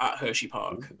 at Hershey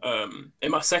Park.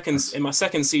 In my second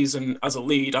season as a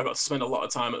lead, I got to spend a lot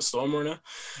of time at Storm Runner,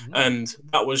 and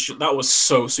that was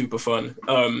so super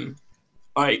fun.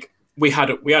 Like we had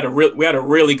a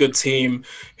really good team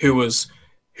who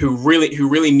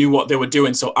really knew what they were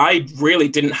doing. So I really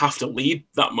didn't have to lead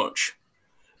that much,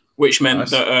 which meant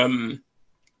that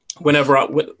whenever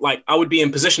I would be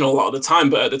in position a lot of the time,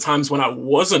 but at the times when I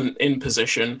wasn't in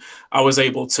position, I was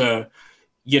able to,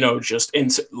 just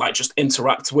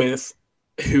interact with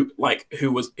who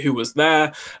was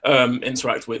there,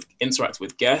 interact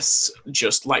with guests,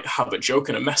 just like have a joke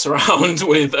and a mess around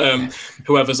with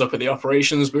whoever's up at the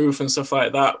operations booth and stuff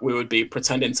like that. We would be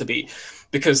pretending to be,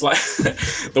 because like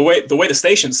the way the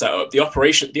station's set up, the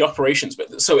operations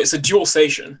booth, so it's a dual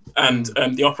station, and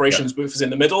the operations booth is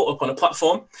in the middle up on a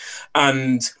platform,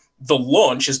 and the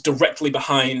launch is directly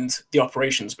behind the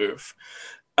operations booth,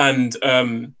 and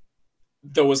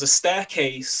there was a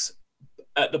staircase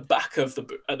at the back of the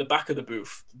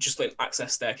booth, just like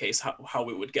access staircase, how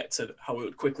we would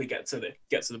quickly get to the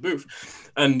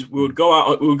booth, and we would go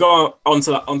out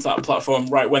onto that platform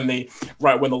right when a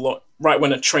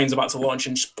train's about to launch,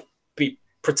 and just be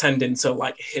pretending to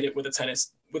like hit it with a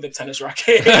tennis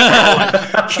racket,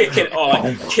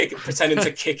 pretending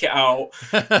to kick it out,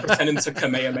 pretending to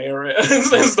Kamehameha it and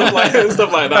stuff like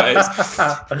that. It's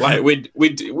like we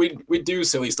do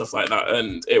silly stuff like that,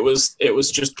 and it was a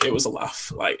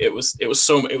laugh. Like it was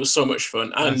so much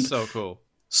fun, and that's so cool.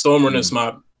 Storm Runner's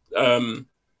my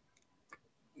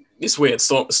it's weird.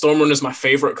 Storm Runner's my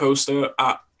favorite coaster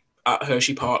at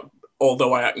Hershey Park,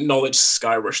 although I acknowledge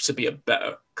Skyrush to be a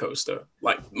better coaster.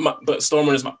 But Storm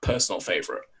Runner is my personal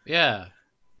favorite. Yeah.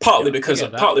 Partly because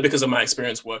of my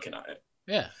experience working at it.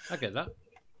 Yeah, I get that.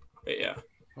 But yeah,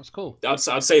 that's cool. I'd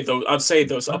say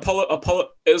those Apollo.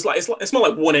 It's more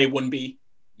like 1A 1B.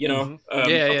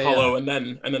 Apollo and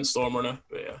then Storm Runner.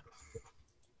 But yeah,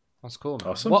 that's cool,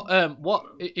 man. Awesome. What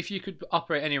if you could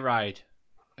operate any ride?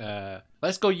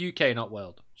 Let's go UK, not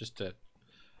world, just to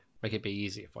make it be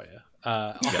easier for you.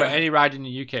 Operate any ride in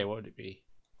the UK, what would it be?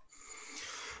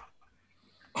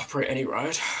 Operate any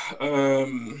ride.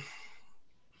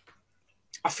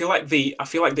 I feel like the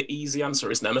easy answer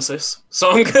is Nemesis.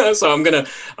 I'll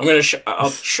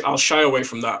shy away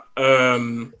from that.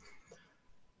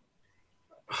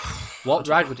 What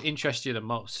ride would interest you the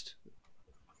most?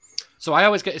 So I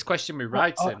always get this question with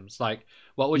ride sims, like,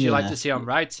 what would you like to see on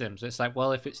ride sims? It's like,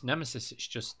 well, if it's Nemesis, it's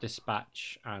just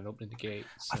dispatch and opening the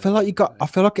gates. I feel like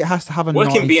it has to have a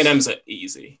working nice... B&Ms are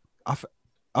easy. I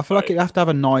feel like it have to have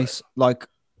a nice like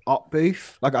up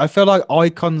booth. Like I feel like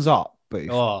Icon's up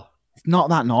booth. Oh, it's not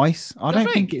that nice. I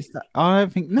don't think it's that. I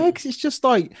don't think because it's just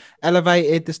like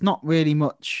elevated. There's not really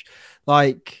much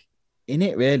like in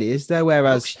it, really, is there?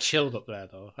 Whereas it looks chilled up there,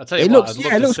 though. I tell you, it looks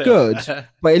good,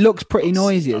 but it looks pretty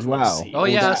noisy as well. Oh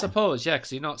yeah, I suppose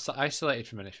because you're not isolated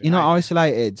from anything. You're not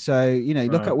isolated, so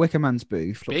look at Wickerman's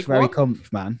booth. Looks very comfy,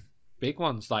 man. Big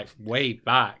one's like way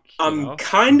back. I'm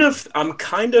kind of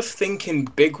thinking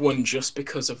big one just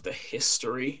because of the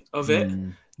history of it,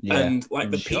 and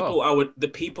like the people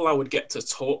I would get to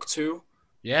talk to.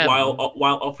 Yeah,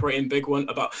 while operating big one,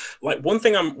 about like one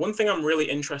thing I'm really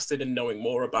interested in knowing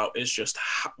more about is just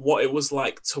what it was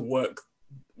like to work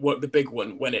the big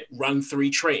one when it ran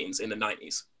 3 trains in the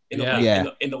 90s, in the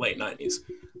late 90s.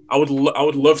 I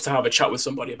would love to have a chat with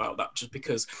somebody about that, just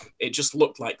because it just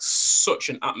looked like such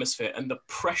an atmosphere, and the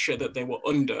pressure that they were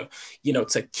under,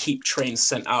 to keep trains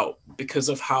sent out because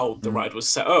of how the ride was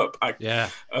set up.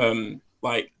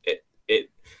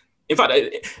 In fact,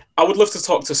 I would love to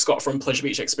talk to Scott from Pleasure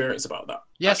Beach Experience about that.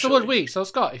 Yeah, so would we. So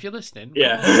Scott, if you're listening,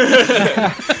 yeah,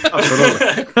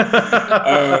 absolutely.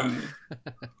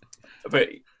 But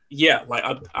yeah, like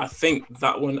I think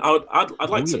that one. I'd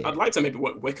like to maybe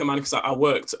work Wickerman, because I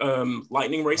worked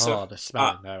Lightning Racer. Oh, the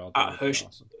smell in there at Hershey.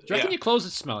 Awesome. Do you reckon your clothes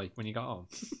would smell when you got home?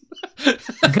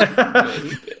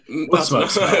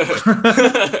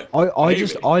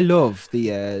 I love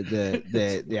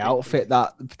the outfit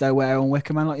that they wear on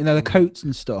Wickerman, like the coats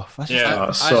and stuff. That's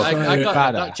just I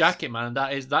got that jacket, man.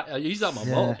 I use that on my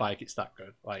motorbike. It's that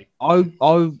good. Like I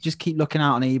just keep looking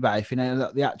out on eBay if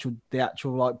the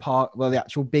actual like the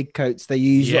actual big coats they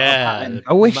use. Yeah,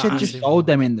 I wish I'd just sold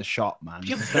them in the shop, man.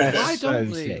 Why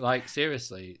don't they? Like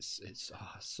seriously, it's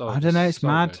so. I don't know. It's so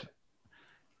mad.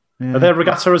 Are they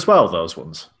regatta as well? Those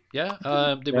ones? Yeah,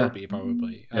 they will be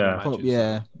probably.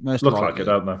 Most look like it,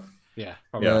 don't they? Yeah,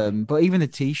 probably. But even the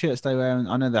t-shirts they wear,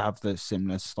 I know they have the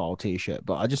similar style t-shirt,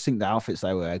 but I just think the outfits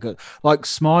they wear are good. Like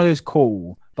Smiler's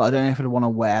cool, but I don't know if I'd want to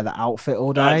wear the outfit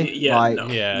all day.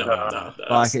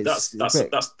 That's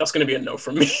going to be a no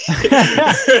from me.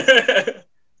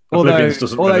 Oblivions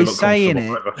doesn't really look saying it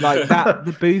comfortable either. like that,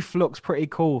 the booth looks pretty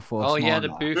cool for. Oh yeah, the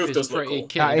Smart booth Booth is does look pretty cool. That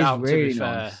kitted is out. really To be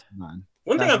fair, nice, man.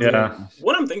 One thing That's I'm really nice.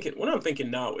 what I'm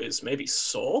thinking now is maybe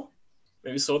Saw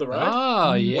the ride.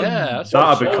 oh yeah, that's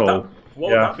That'd be what- cool.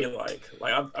 What would that be like?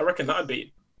 Like I reckon that'd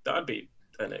be an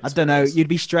I don't know. experience. You'd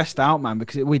be stressed out, man,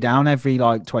 because it'd be down every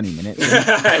like 20 minutes.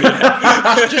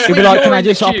 Yeah. Just You'd be when like, you're "Can I in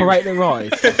the just queue, operate the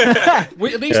ride?" at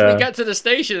least Yeah. we get to the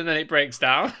station and then it breaks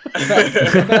down. we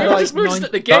Like just moved 90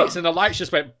 at the gates and the lights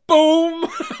just went boom.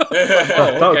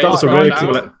 That was a it's really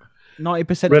down. cool.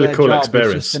 90% Really of their cool job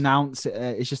experience.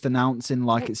 it's just announcing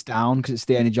like it's down because it's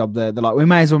the only job there. They're like, we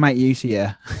may as well make use of you.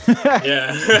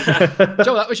 Yeah.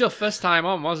 Joe, that was your first time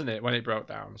on, wasn't it, when it broke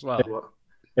down as well?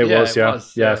 It was.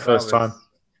 Yeah, First that time. was-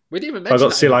 We didn't even I got mention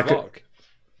to see, that in the like, vlog.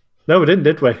 No, we didn't,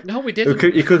 did we? No, we You didn't.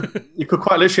 could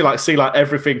quite literally like see like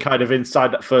everything kind of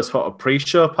inside that first sort of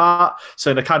pre-show part.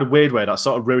 So in a kind of weird way, that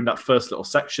sort of ruined that first little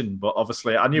section. But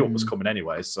obviously, I knew what was coming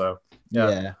anyway. So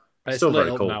yeah. It's Still lit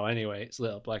very up cool. now anyway. It's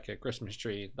lit up like a Christmas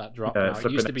tree. That drop Yeah, now. It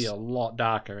flipping used to be it's- a lot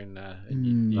darker in there. And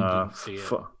you didn't see it.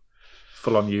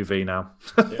 Full on UV now.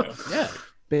 Yeah. Yeah.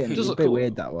 Bit, It does a look bit cool.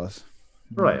 weird that was.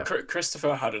 Right. Yeah.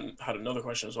 Christopher had another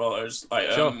question as well. It was like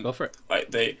Sure, go for it.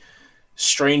 like the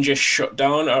strangest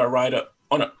shutdown at a ride at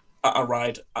a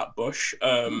ride at Bush.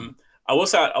 I will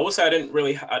say I didn't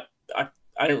really I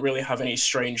didn't really have any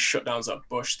strange shutdowns at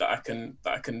Bush that I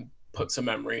can put to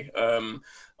memory. A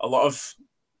lot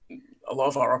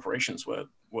of our operations were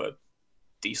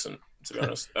decent, to be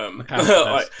honest. Like,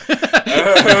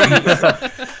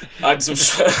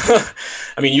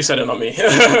 I mean, you said it, not me.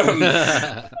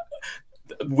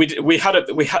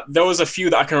 There was a few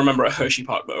that I can remember at Hershey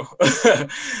Park though.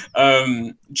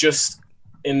 Just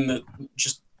in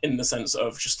the sense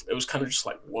of it was kind of just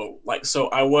like, whoa. Like, so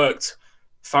I worked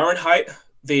Fahrenheit,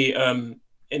 the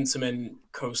Intamin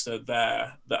coaster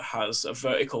there that has a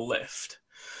vertical lift,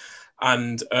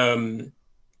 and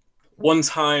one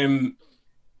time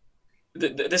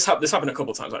this happened a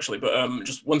couple of times actually, but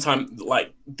just one time,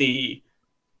 like, the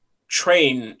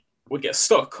train would get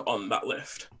stuck on that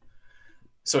lift.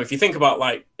 So if you think about,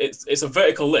 like, it's a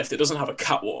vertical lift, it doesn't have a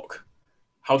catwalk.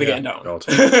 How are they getting down? God.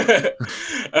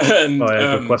 And,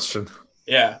 Good question.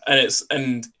 yeah,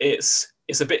 and it's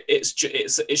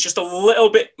just a little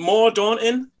bit more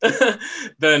daunting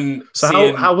than So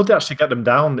seeing... how would they actually get them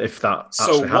down if that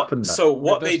actually happened? Then? So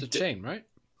what Reverse they the chain, right?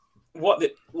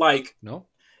 No,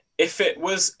 if it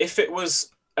was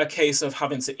a case of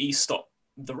having to e-stop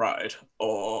the ride,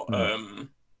 or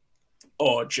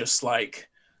just like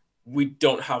we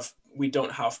don't have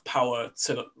power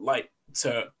to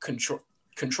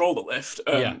control the lift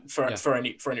for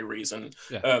any reason.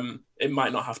 It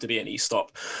might not have to be an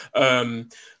e-stop.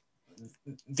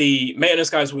 The maintenance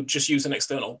guys would just use an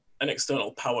external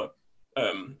power,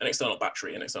 an external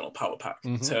battery, an external power pack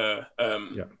to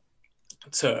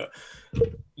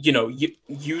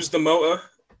use the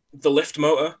lift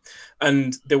motor,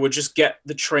 and they would just get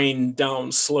the train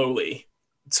down slowly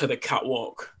to the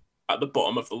catwalk at the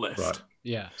bottom of the lift. Right.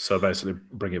 Yeah. So basically,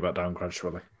 bring it back down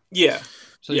gradually. Yeah.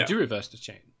 So you do reverse the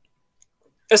chain.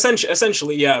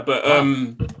 Essentially, yeah, but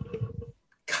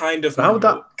kind of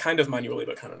manually,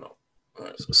 but kind of not.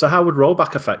 Right. So how would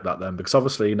rollback affect that then? Because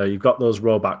obviously, you've got those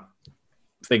rollback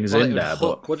things Well, in it would there,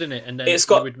 hook, but wouldn't it? And then It's you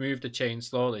got- would move the chain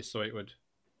slowly, so it would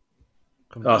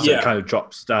come so Yeah. it kind of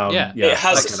drops down. Yeah. It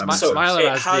has- okay, that makes so- sense. Smiler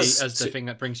it has the to- thing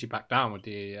that brings you back down with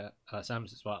the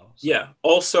LSMs as well. So. Yeah.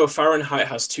 Also, Fahrenheit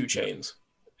has two chains.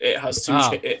 It has two.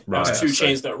 Right, I two see.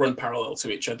 chains that run parallel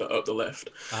to each other up the lift.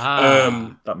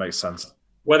 That makes sense.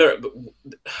 Whether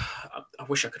I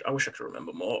wish I could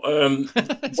remember more. It's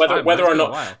Whether fine, man. or It's been a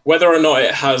not while. whether or not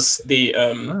it has the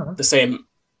Oh. the same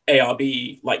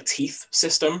ARB like teeth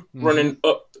system running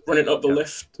up the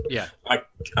lift. Yeah.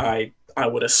 I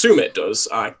would assume it does.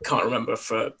 I can't remember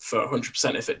for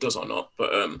 100% if it does or not.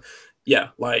 But yeah,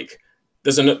 like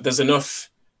there's enough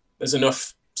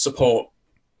support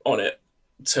on it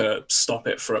to stop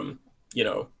it from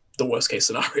the worst case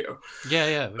scenario.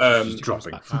 Yeah. Just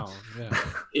dropping. back down, yeah.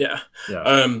 Yeah.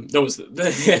 Yeah.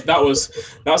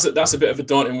 That's a bit of a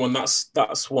daunting one.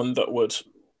 That's one that would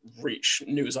reach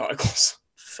news articles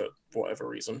for whatever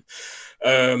reason.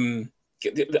 I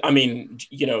mean,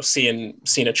 seeing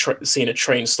a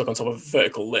train stuck on top of a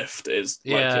vertical lift is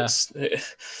like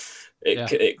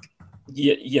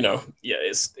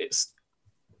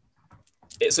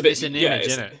it's a bit. It's an image,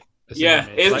 isn't it? It's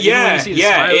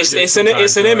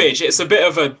an image. It's a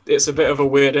bit of a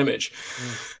weird image.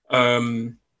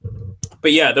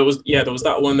 But yeah, there was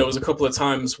that one. There was a couple of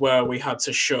times where we had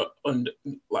to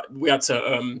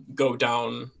go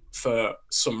down for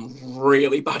some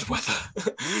really bad weather.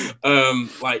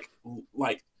 Like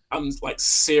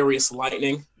serious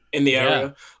lightning in the area.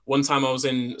 Yeah. One time I was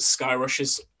in Sky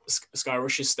Rush's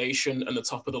station, and the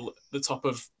top of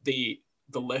the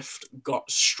lift got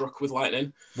struck with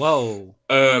lightning. Whoa.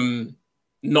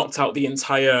 Knocked out the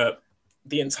entire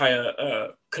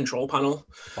control panel.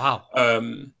 Wow.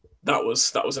 That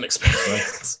was an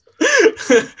experience.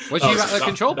 Was you at the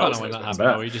control panel when that happened,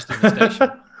 or were you just in the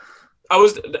station? I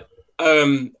was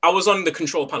on the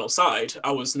control panel side.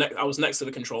 I was next to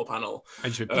the control panel.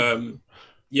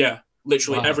 Yeah,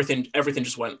 literally everything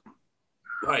just went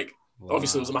like. Wow.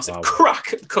 Obviously, there was a massive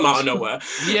crack come out of nowhere.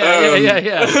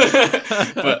 Yeah.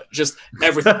 But just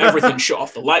everything shut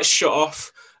off. The lights shut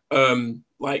off.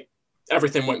 Like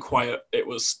everything went quiet.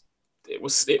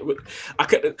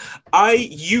 I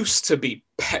used to be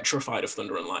petrified of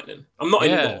thunder and lightning. I'm not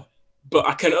anymore, but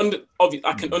I can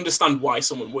understand why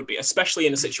someone would be, especially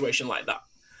in a situation like that.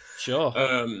 Sure.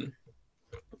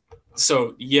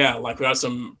 So yeah, like we had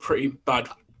some pretty bad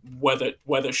weather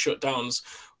shutdowns.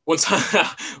 One time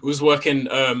I was working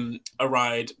a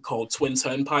ride called Twin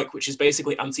Turnpike, which is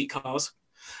basically antique cars,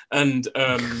 and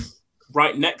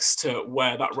right next to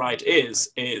where that ride is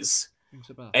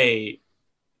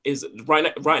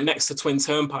right next to Twin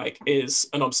Turnpike is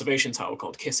an observation tower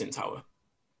called Kissing Tower.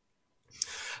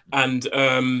 And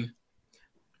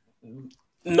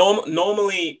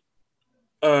normally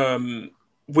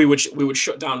we would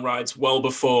shut down rides well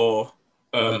before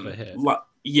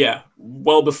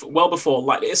well before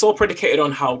lightning. It's all predicated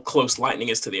on how close lightning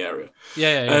is to the area.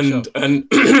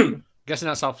 And guessing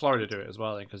that's how Florida do it as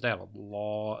well, because they have a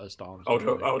lot of storms. I would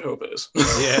hope it is.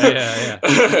 Yeah.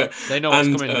 They know what's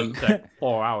coming in like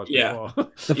 4 hours before.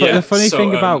 The funny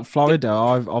thing about Florida,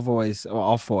 I've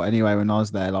thought anyway when I was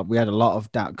there, like we had a lot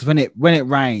of doubt because when it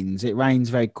rains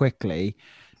very quickly.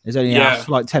 There's only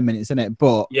like 10 minutes in it,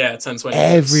 but 10-20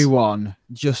 everyone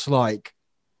just like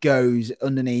goes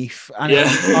underneath and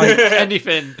like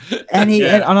anything.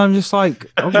 And I'm just like,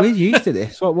 we're used to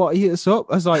this. What heat us up?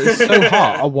 I was like, it's so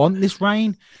hot. I want this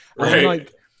rain. And I'm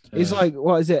like, it's like,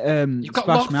 what is it? You've got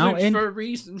Splash Mountain for a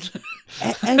reason.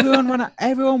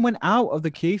 everyone went out of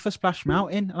the queue for Splash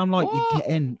Mountain. And I'm like, you're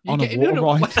getting on a water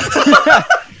ride.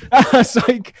 I was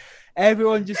like,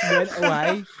 everyone just went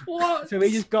away. What? So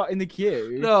we just got in the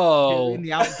queue. No. In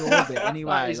the outdoor bit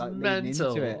anyway, like leaning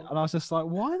into it. And I was just like,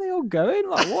 why are they all going?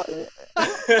 Like, what?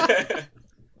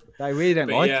 They really don't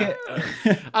it.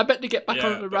 I bet they get back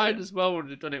on the ride as well when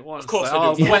they've done it once. Of course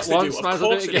like, they do. Wet once, might as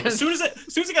well do it again. As soon as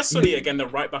it gets sunny again, they're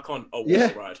right back on a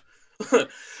water ride.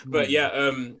 But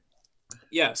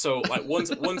so like one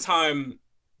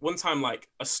time like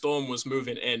a storm was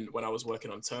moving in when I was working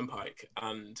on Turnpike,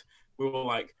 and we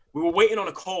were waiting on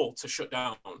a call to shut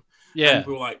down. Yeah. And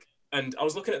we were like, and I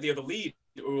was looking at the other lead.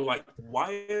 We were like,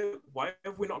 why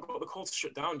have we not got the call to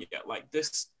shut down yet? Like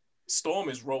this storm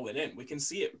is rolling in. We can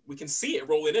see it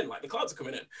rolling in. Like the clouds are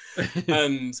coming in.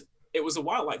 And it was a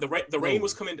while. Like the rain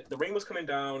was coming. The rain was coming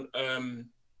down.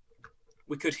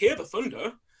 We could hear the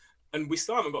thunder, and we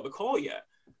still haven't got the call yet.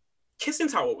 Kissing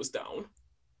Tower was down,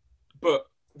 but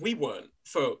we weren't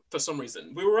for some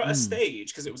reason. We were at a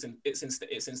stage because it's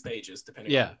in stages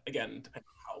depending on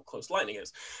how close lightning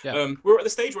is. Yeah. We were at the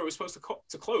stage where we were supposed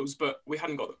to close, but we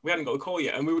hadn't got the call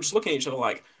yet, and we were just looking at each other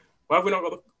like, why have we not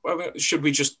got should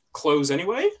we just close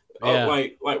anyway? Yeah.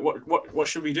 Like what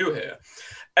should we do here?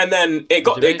 And then it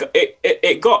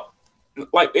got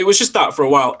like it was just that for a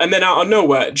while, and then out of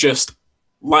nowhere just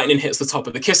lightning hits the top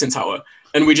of the Kissing Tower,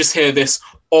 and we just hear this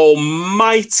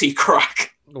almighty crack.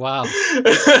 Wow.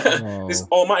 This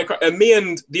almighty crack. And me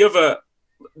and the other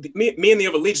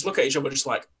lead just look at each other just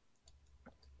like,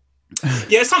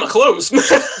 yeah, it's time to close. So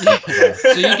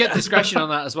you get discretion on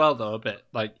that as well, though, a bit.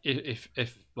 Like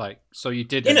if like, so you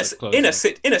did in a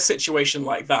situation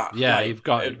like that. Yeah, like, you've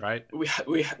got it right. We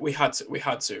had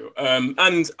to.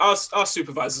 And our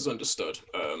supervisors understood.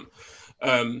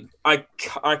 I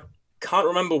can't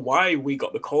remember why we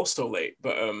got the call so late,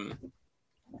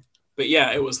 but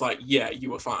yeah, it was like, yeah, you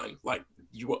were fine. Like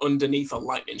you were underneath a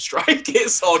lightning strike.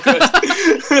 It's all good.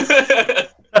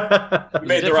 You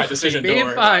made the right decision.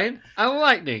 Being fine and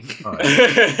lightning.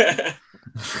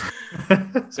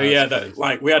 So yeah, that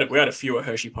like we had a few at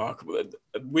Hershey Park.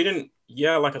 We didn't.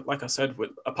 Yeah, like I said,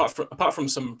 apart from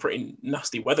some pretty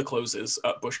nasty weather closes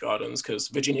at Busch Gardens, because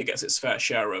Virginia gets its fair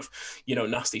share of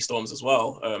nasty storms as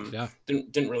well.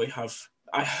 Didn't really have.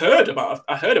 I heard about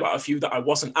a few that I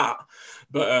wasn't at,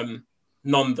 but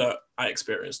none that I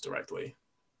experienced directly.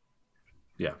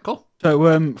 Yeah, cool. So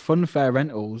Funfair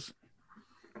Rentals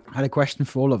had a question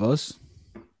for all of us.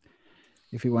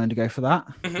 If you wanted to go for that,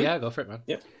 yeah, go for it, man.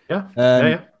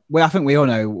 Yeah. I think we all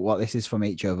know what this is from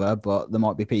each other, but there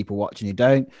might be people watching who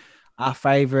don't. Our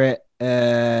favourite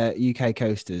UK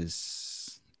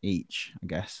coasters each, I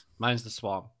guess. Mine's the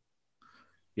Swarm.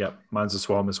 Yep, mine's a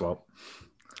Swarm as well.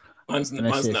 Mine's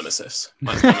Nemesis. Nemesis.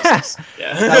 Mine's Nemesis.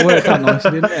 Yeah. That worked out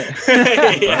nicely, didn't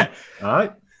it? Yeah. All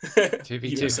right.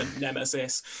 2v2. Use a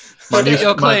Nemesis. State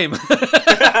your claim.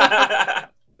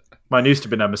 Mine used to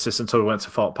be Nemesis until we went to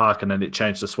Fort Park, and then it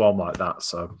changed to Swarm like that.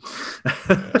 So,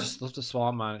 I just love the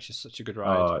Swarm, man. It's just such a good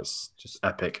ride. oh, it's Just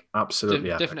epic, absolutely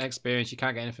epic. different experience. You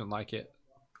can't get anything like it.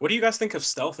 What do you guys think of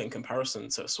Stealth in comparison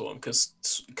to Swarm? Because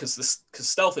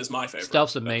Stealth is my favorite.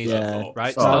 Stealth's amazing, Yeah.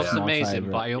 right? Oh, Stealth's yeah. My amazing,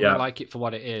 favourite. but I only Yeah. like it for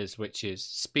what it is, which is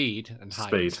speed and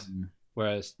height. Speed.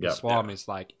 Whereas the Yeah. Swarm is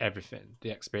like everything.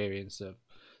 The experience of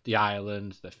the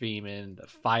island, the theming, the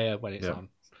fire when it's Yeah. on.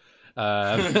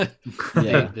 Yeah.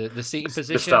 The seating Missed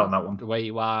position, out on that one. the way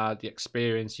you are, the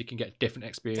experience. You can get different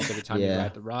experience every time you Yeah.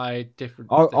 ride the ride. Different.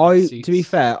 I different to be seats.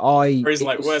 fair, Where's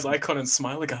like, where's Icon and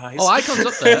Smiler guys? Oh, Icon's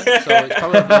up there. So it's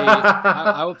probably.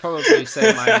 I would probably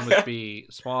say mine would be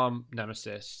Swarm,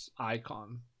 Nemesis,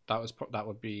 Icon. That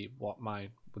would be what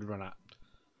mine would run at.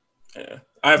 Yeah.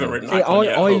 I haven't ridden See, Icon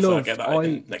yet. Hopefully I'll love- get that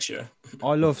in next year.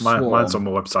 I love Swarm. Mine's on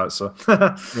my website, so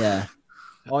Yeah,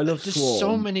 I love There's Swarm.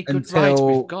 so many good until- rides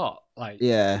we've got. Like,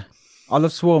 Yeah, I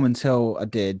love Swarm until I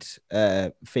did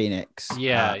Phoenix.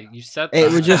 yeah, you said that.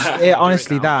 It was just Do it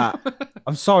honestly now. that.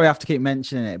 I'm sorry I have to keep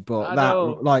mentioning it, but I that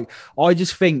know. like I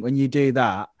just think when you do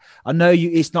that, I know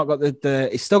it's not got the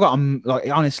it's still got like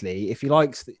honestly, if you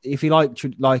like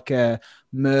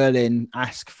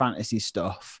Merlin-esque fantasy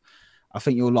stuff, I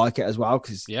think you'll like it as well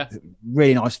because Yeah.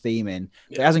 really nice theming.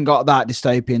 It Yeah. hasn't got that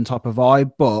dystopian type of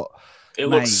vibe, but It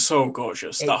Mate, looks so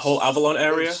gorgeous. That it's- whole Avalon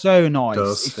area. it's so nice.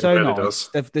 Does. It's It so really nice.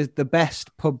 does. The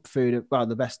best pub food, well,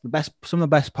 the best, some of the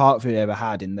best park food I ever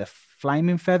had in the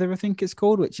Flaming Feather, I think it's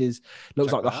called, which is looks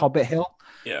Check like the that out. Hobbit Hill.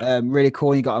 Yeah. Really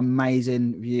cool. You got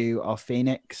amazing view of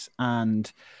Phoenix, and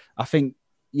I think,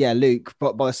 yeah, Luke.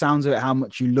 But by the sounds of it, how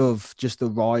much you love just the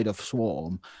ride of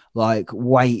Swarm. Like,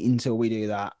 wait until we do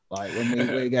that. Like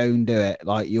when we go and do it,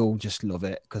 like you'll just love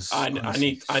it because I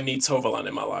need Toverland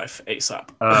in my life ASAP.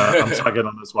 I'm tagging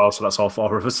on as well, so that's all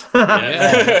 4 of us. Yeah,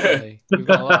 definitely. We've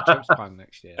got a lot of trips planned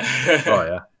next year. Oh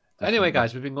yeah. Anyway,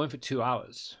 guys, we've been going for 2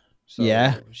 hours. So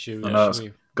Yeah. Should I know, we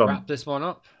it's gone. wrap this one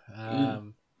up?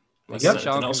 Is Yeah, there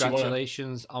Sean, anything else you wanna-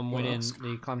 congratulations on wanna winning ask?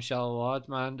 the Clamshell Award,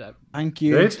 man. thank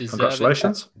you. Good. Deserve it.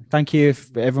 Congratulations. Thank you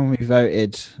for everyone who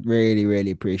voted. Really,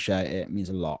 really appreciate it. It means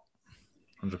a lot.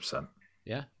 100%.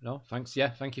 Yeah, no, thanks. Yeah,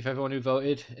 thank you for everyone who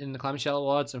voted in the Clamshell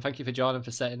Awards, and thank you for Jordan for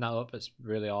setting that up. It's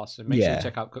really awesome. Make sure Yeah. you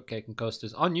check out Cupcake and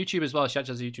Coasters on YouTube as well. Shad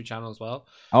has a YouTube channel as well.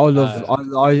 I love.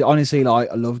 I honestly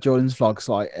like. I love Jordan's vlogs.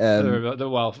 Like, They're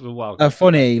well. they're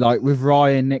funny. Like with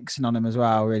Ryan Nixon on them as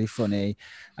well. Really funny.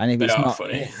 And if They it's are not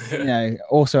funny. you know,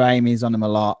 also Amy's on them a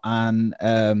lot. And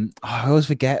I always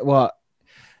forget what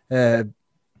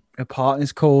a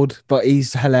partner's called, but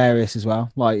he's hilarious as well.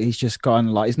 Like he's just gone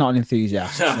like he's not an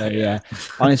enthusiast. So yeah,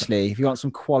 honestly, if you want some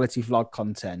quality vlog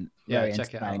content, Yeah, very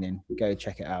check it out. entertaining, go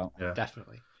check it out. Yeah.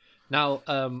 Definitely. Now,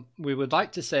 we would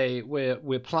like to say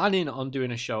we're planning on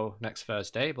doing a show next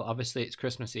Thursday, but obviously it's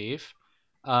Christmas Eve.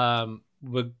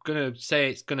 We're gonna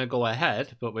say it's gonna go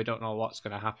ahead, but we don't know what's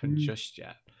gonna happen just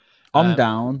yet. I'm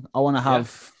down. I want to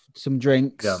have some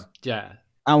drinks. Yeah. Yeah,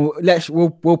 And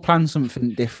we'll plan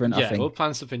something different. I yeah, think we'll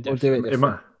plan something we'll different. do it It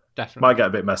different. Definitely. might get a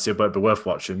bit messier, but it'd be worth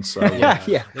watching. So Yeah,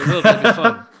 yeah. It will be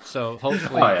fun. So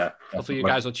hopefully, Oh, yeah, hopefully you definitely.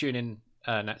 guys will tune in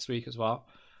next week as well.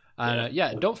 And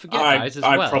don't forget, I guys, as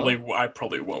well. I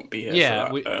probably won't be here. Yeah,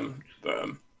 for that. But,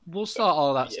 we'll sort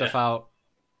all that Yeah. stuff out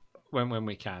when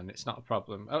we can. It's not a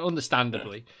problem,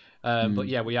 understandably. But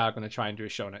yeah, we are going to try and do a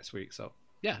show next week. So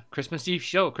yeah, Christmas Eve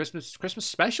show, Christmas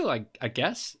special. I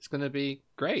guess it's going to be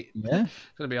great. Yeah.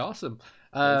 It's going to be awesome.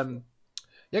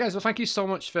 Yeah, guys. Well, thank you so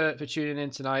much for tuning in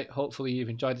tonight. Hopefully, you've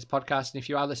enjoyed this podcast. And if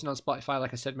you are listening on Spotify,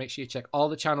 like I said, make sure you check all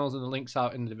the channels and the links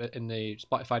out in the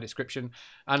Spotify description,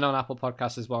 and on Apple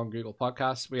Podcasts as well, and Google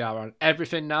Podcasts. We are on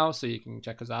everything now, so you can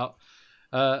check us out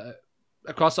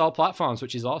across all platforms,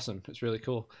 which is awesome. It's really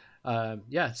cool.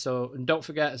 Yeah, so and don't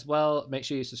forget as well, make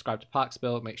sure you subscribe to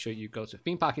Parkspill. Make sure you go to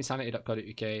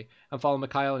themeparkinsanity.co.uk and follow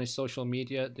Mikhail on his social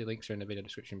media. The links are in the video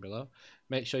description below.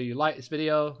 Make sure you like this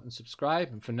video and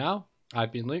subscribe. And for now,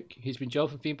 I've been Luke. He's been Joe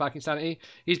from Theme Park Insanity.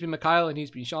 He's been Mikhail, and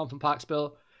he's been Sean from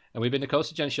Parkspill. And we've been the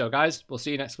CoasterGen Show, guys. We'll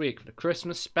see you next week for the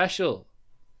Christmas special.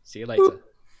 See you later.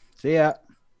 See ya.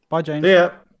 Bye, James.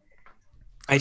 Yeah.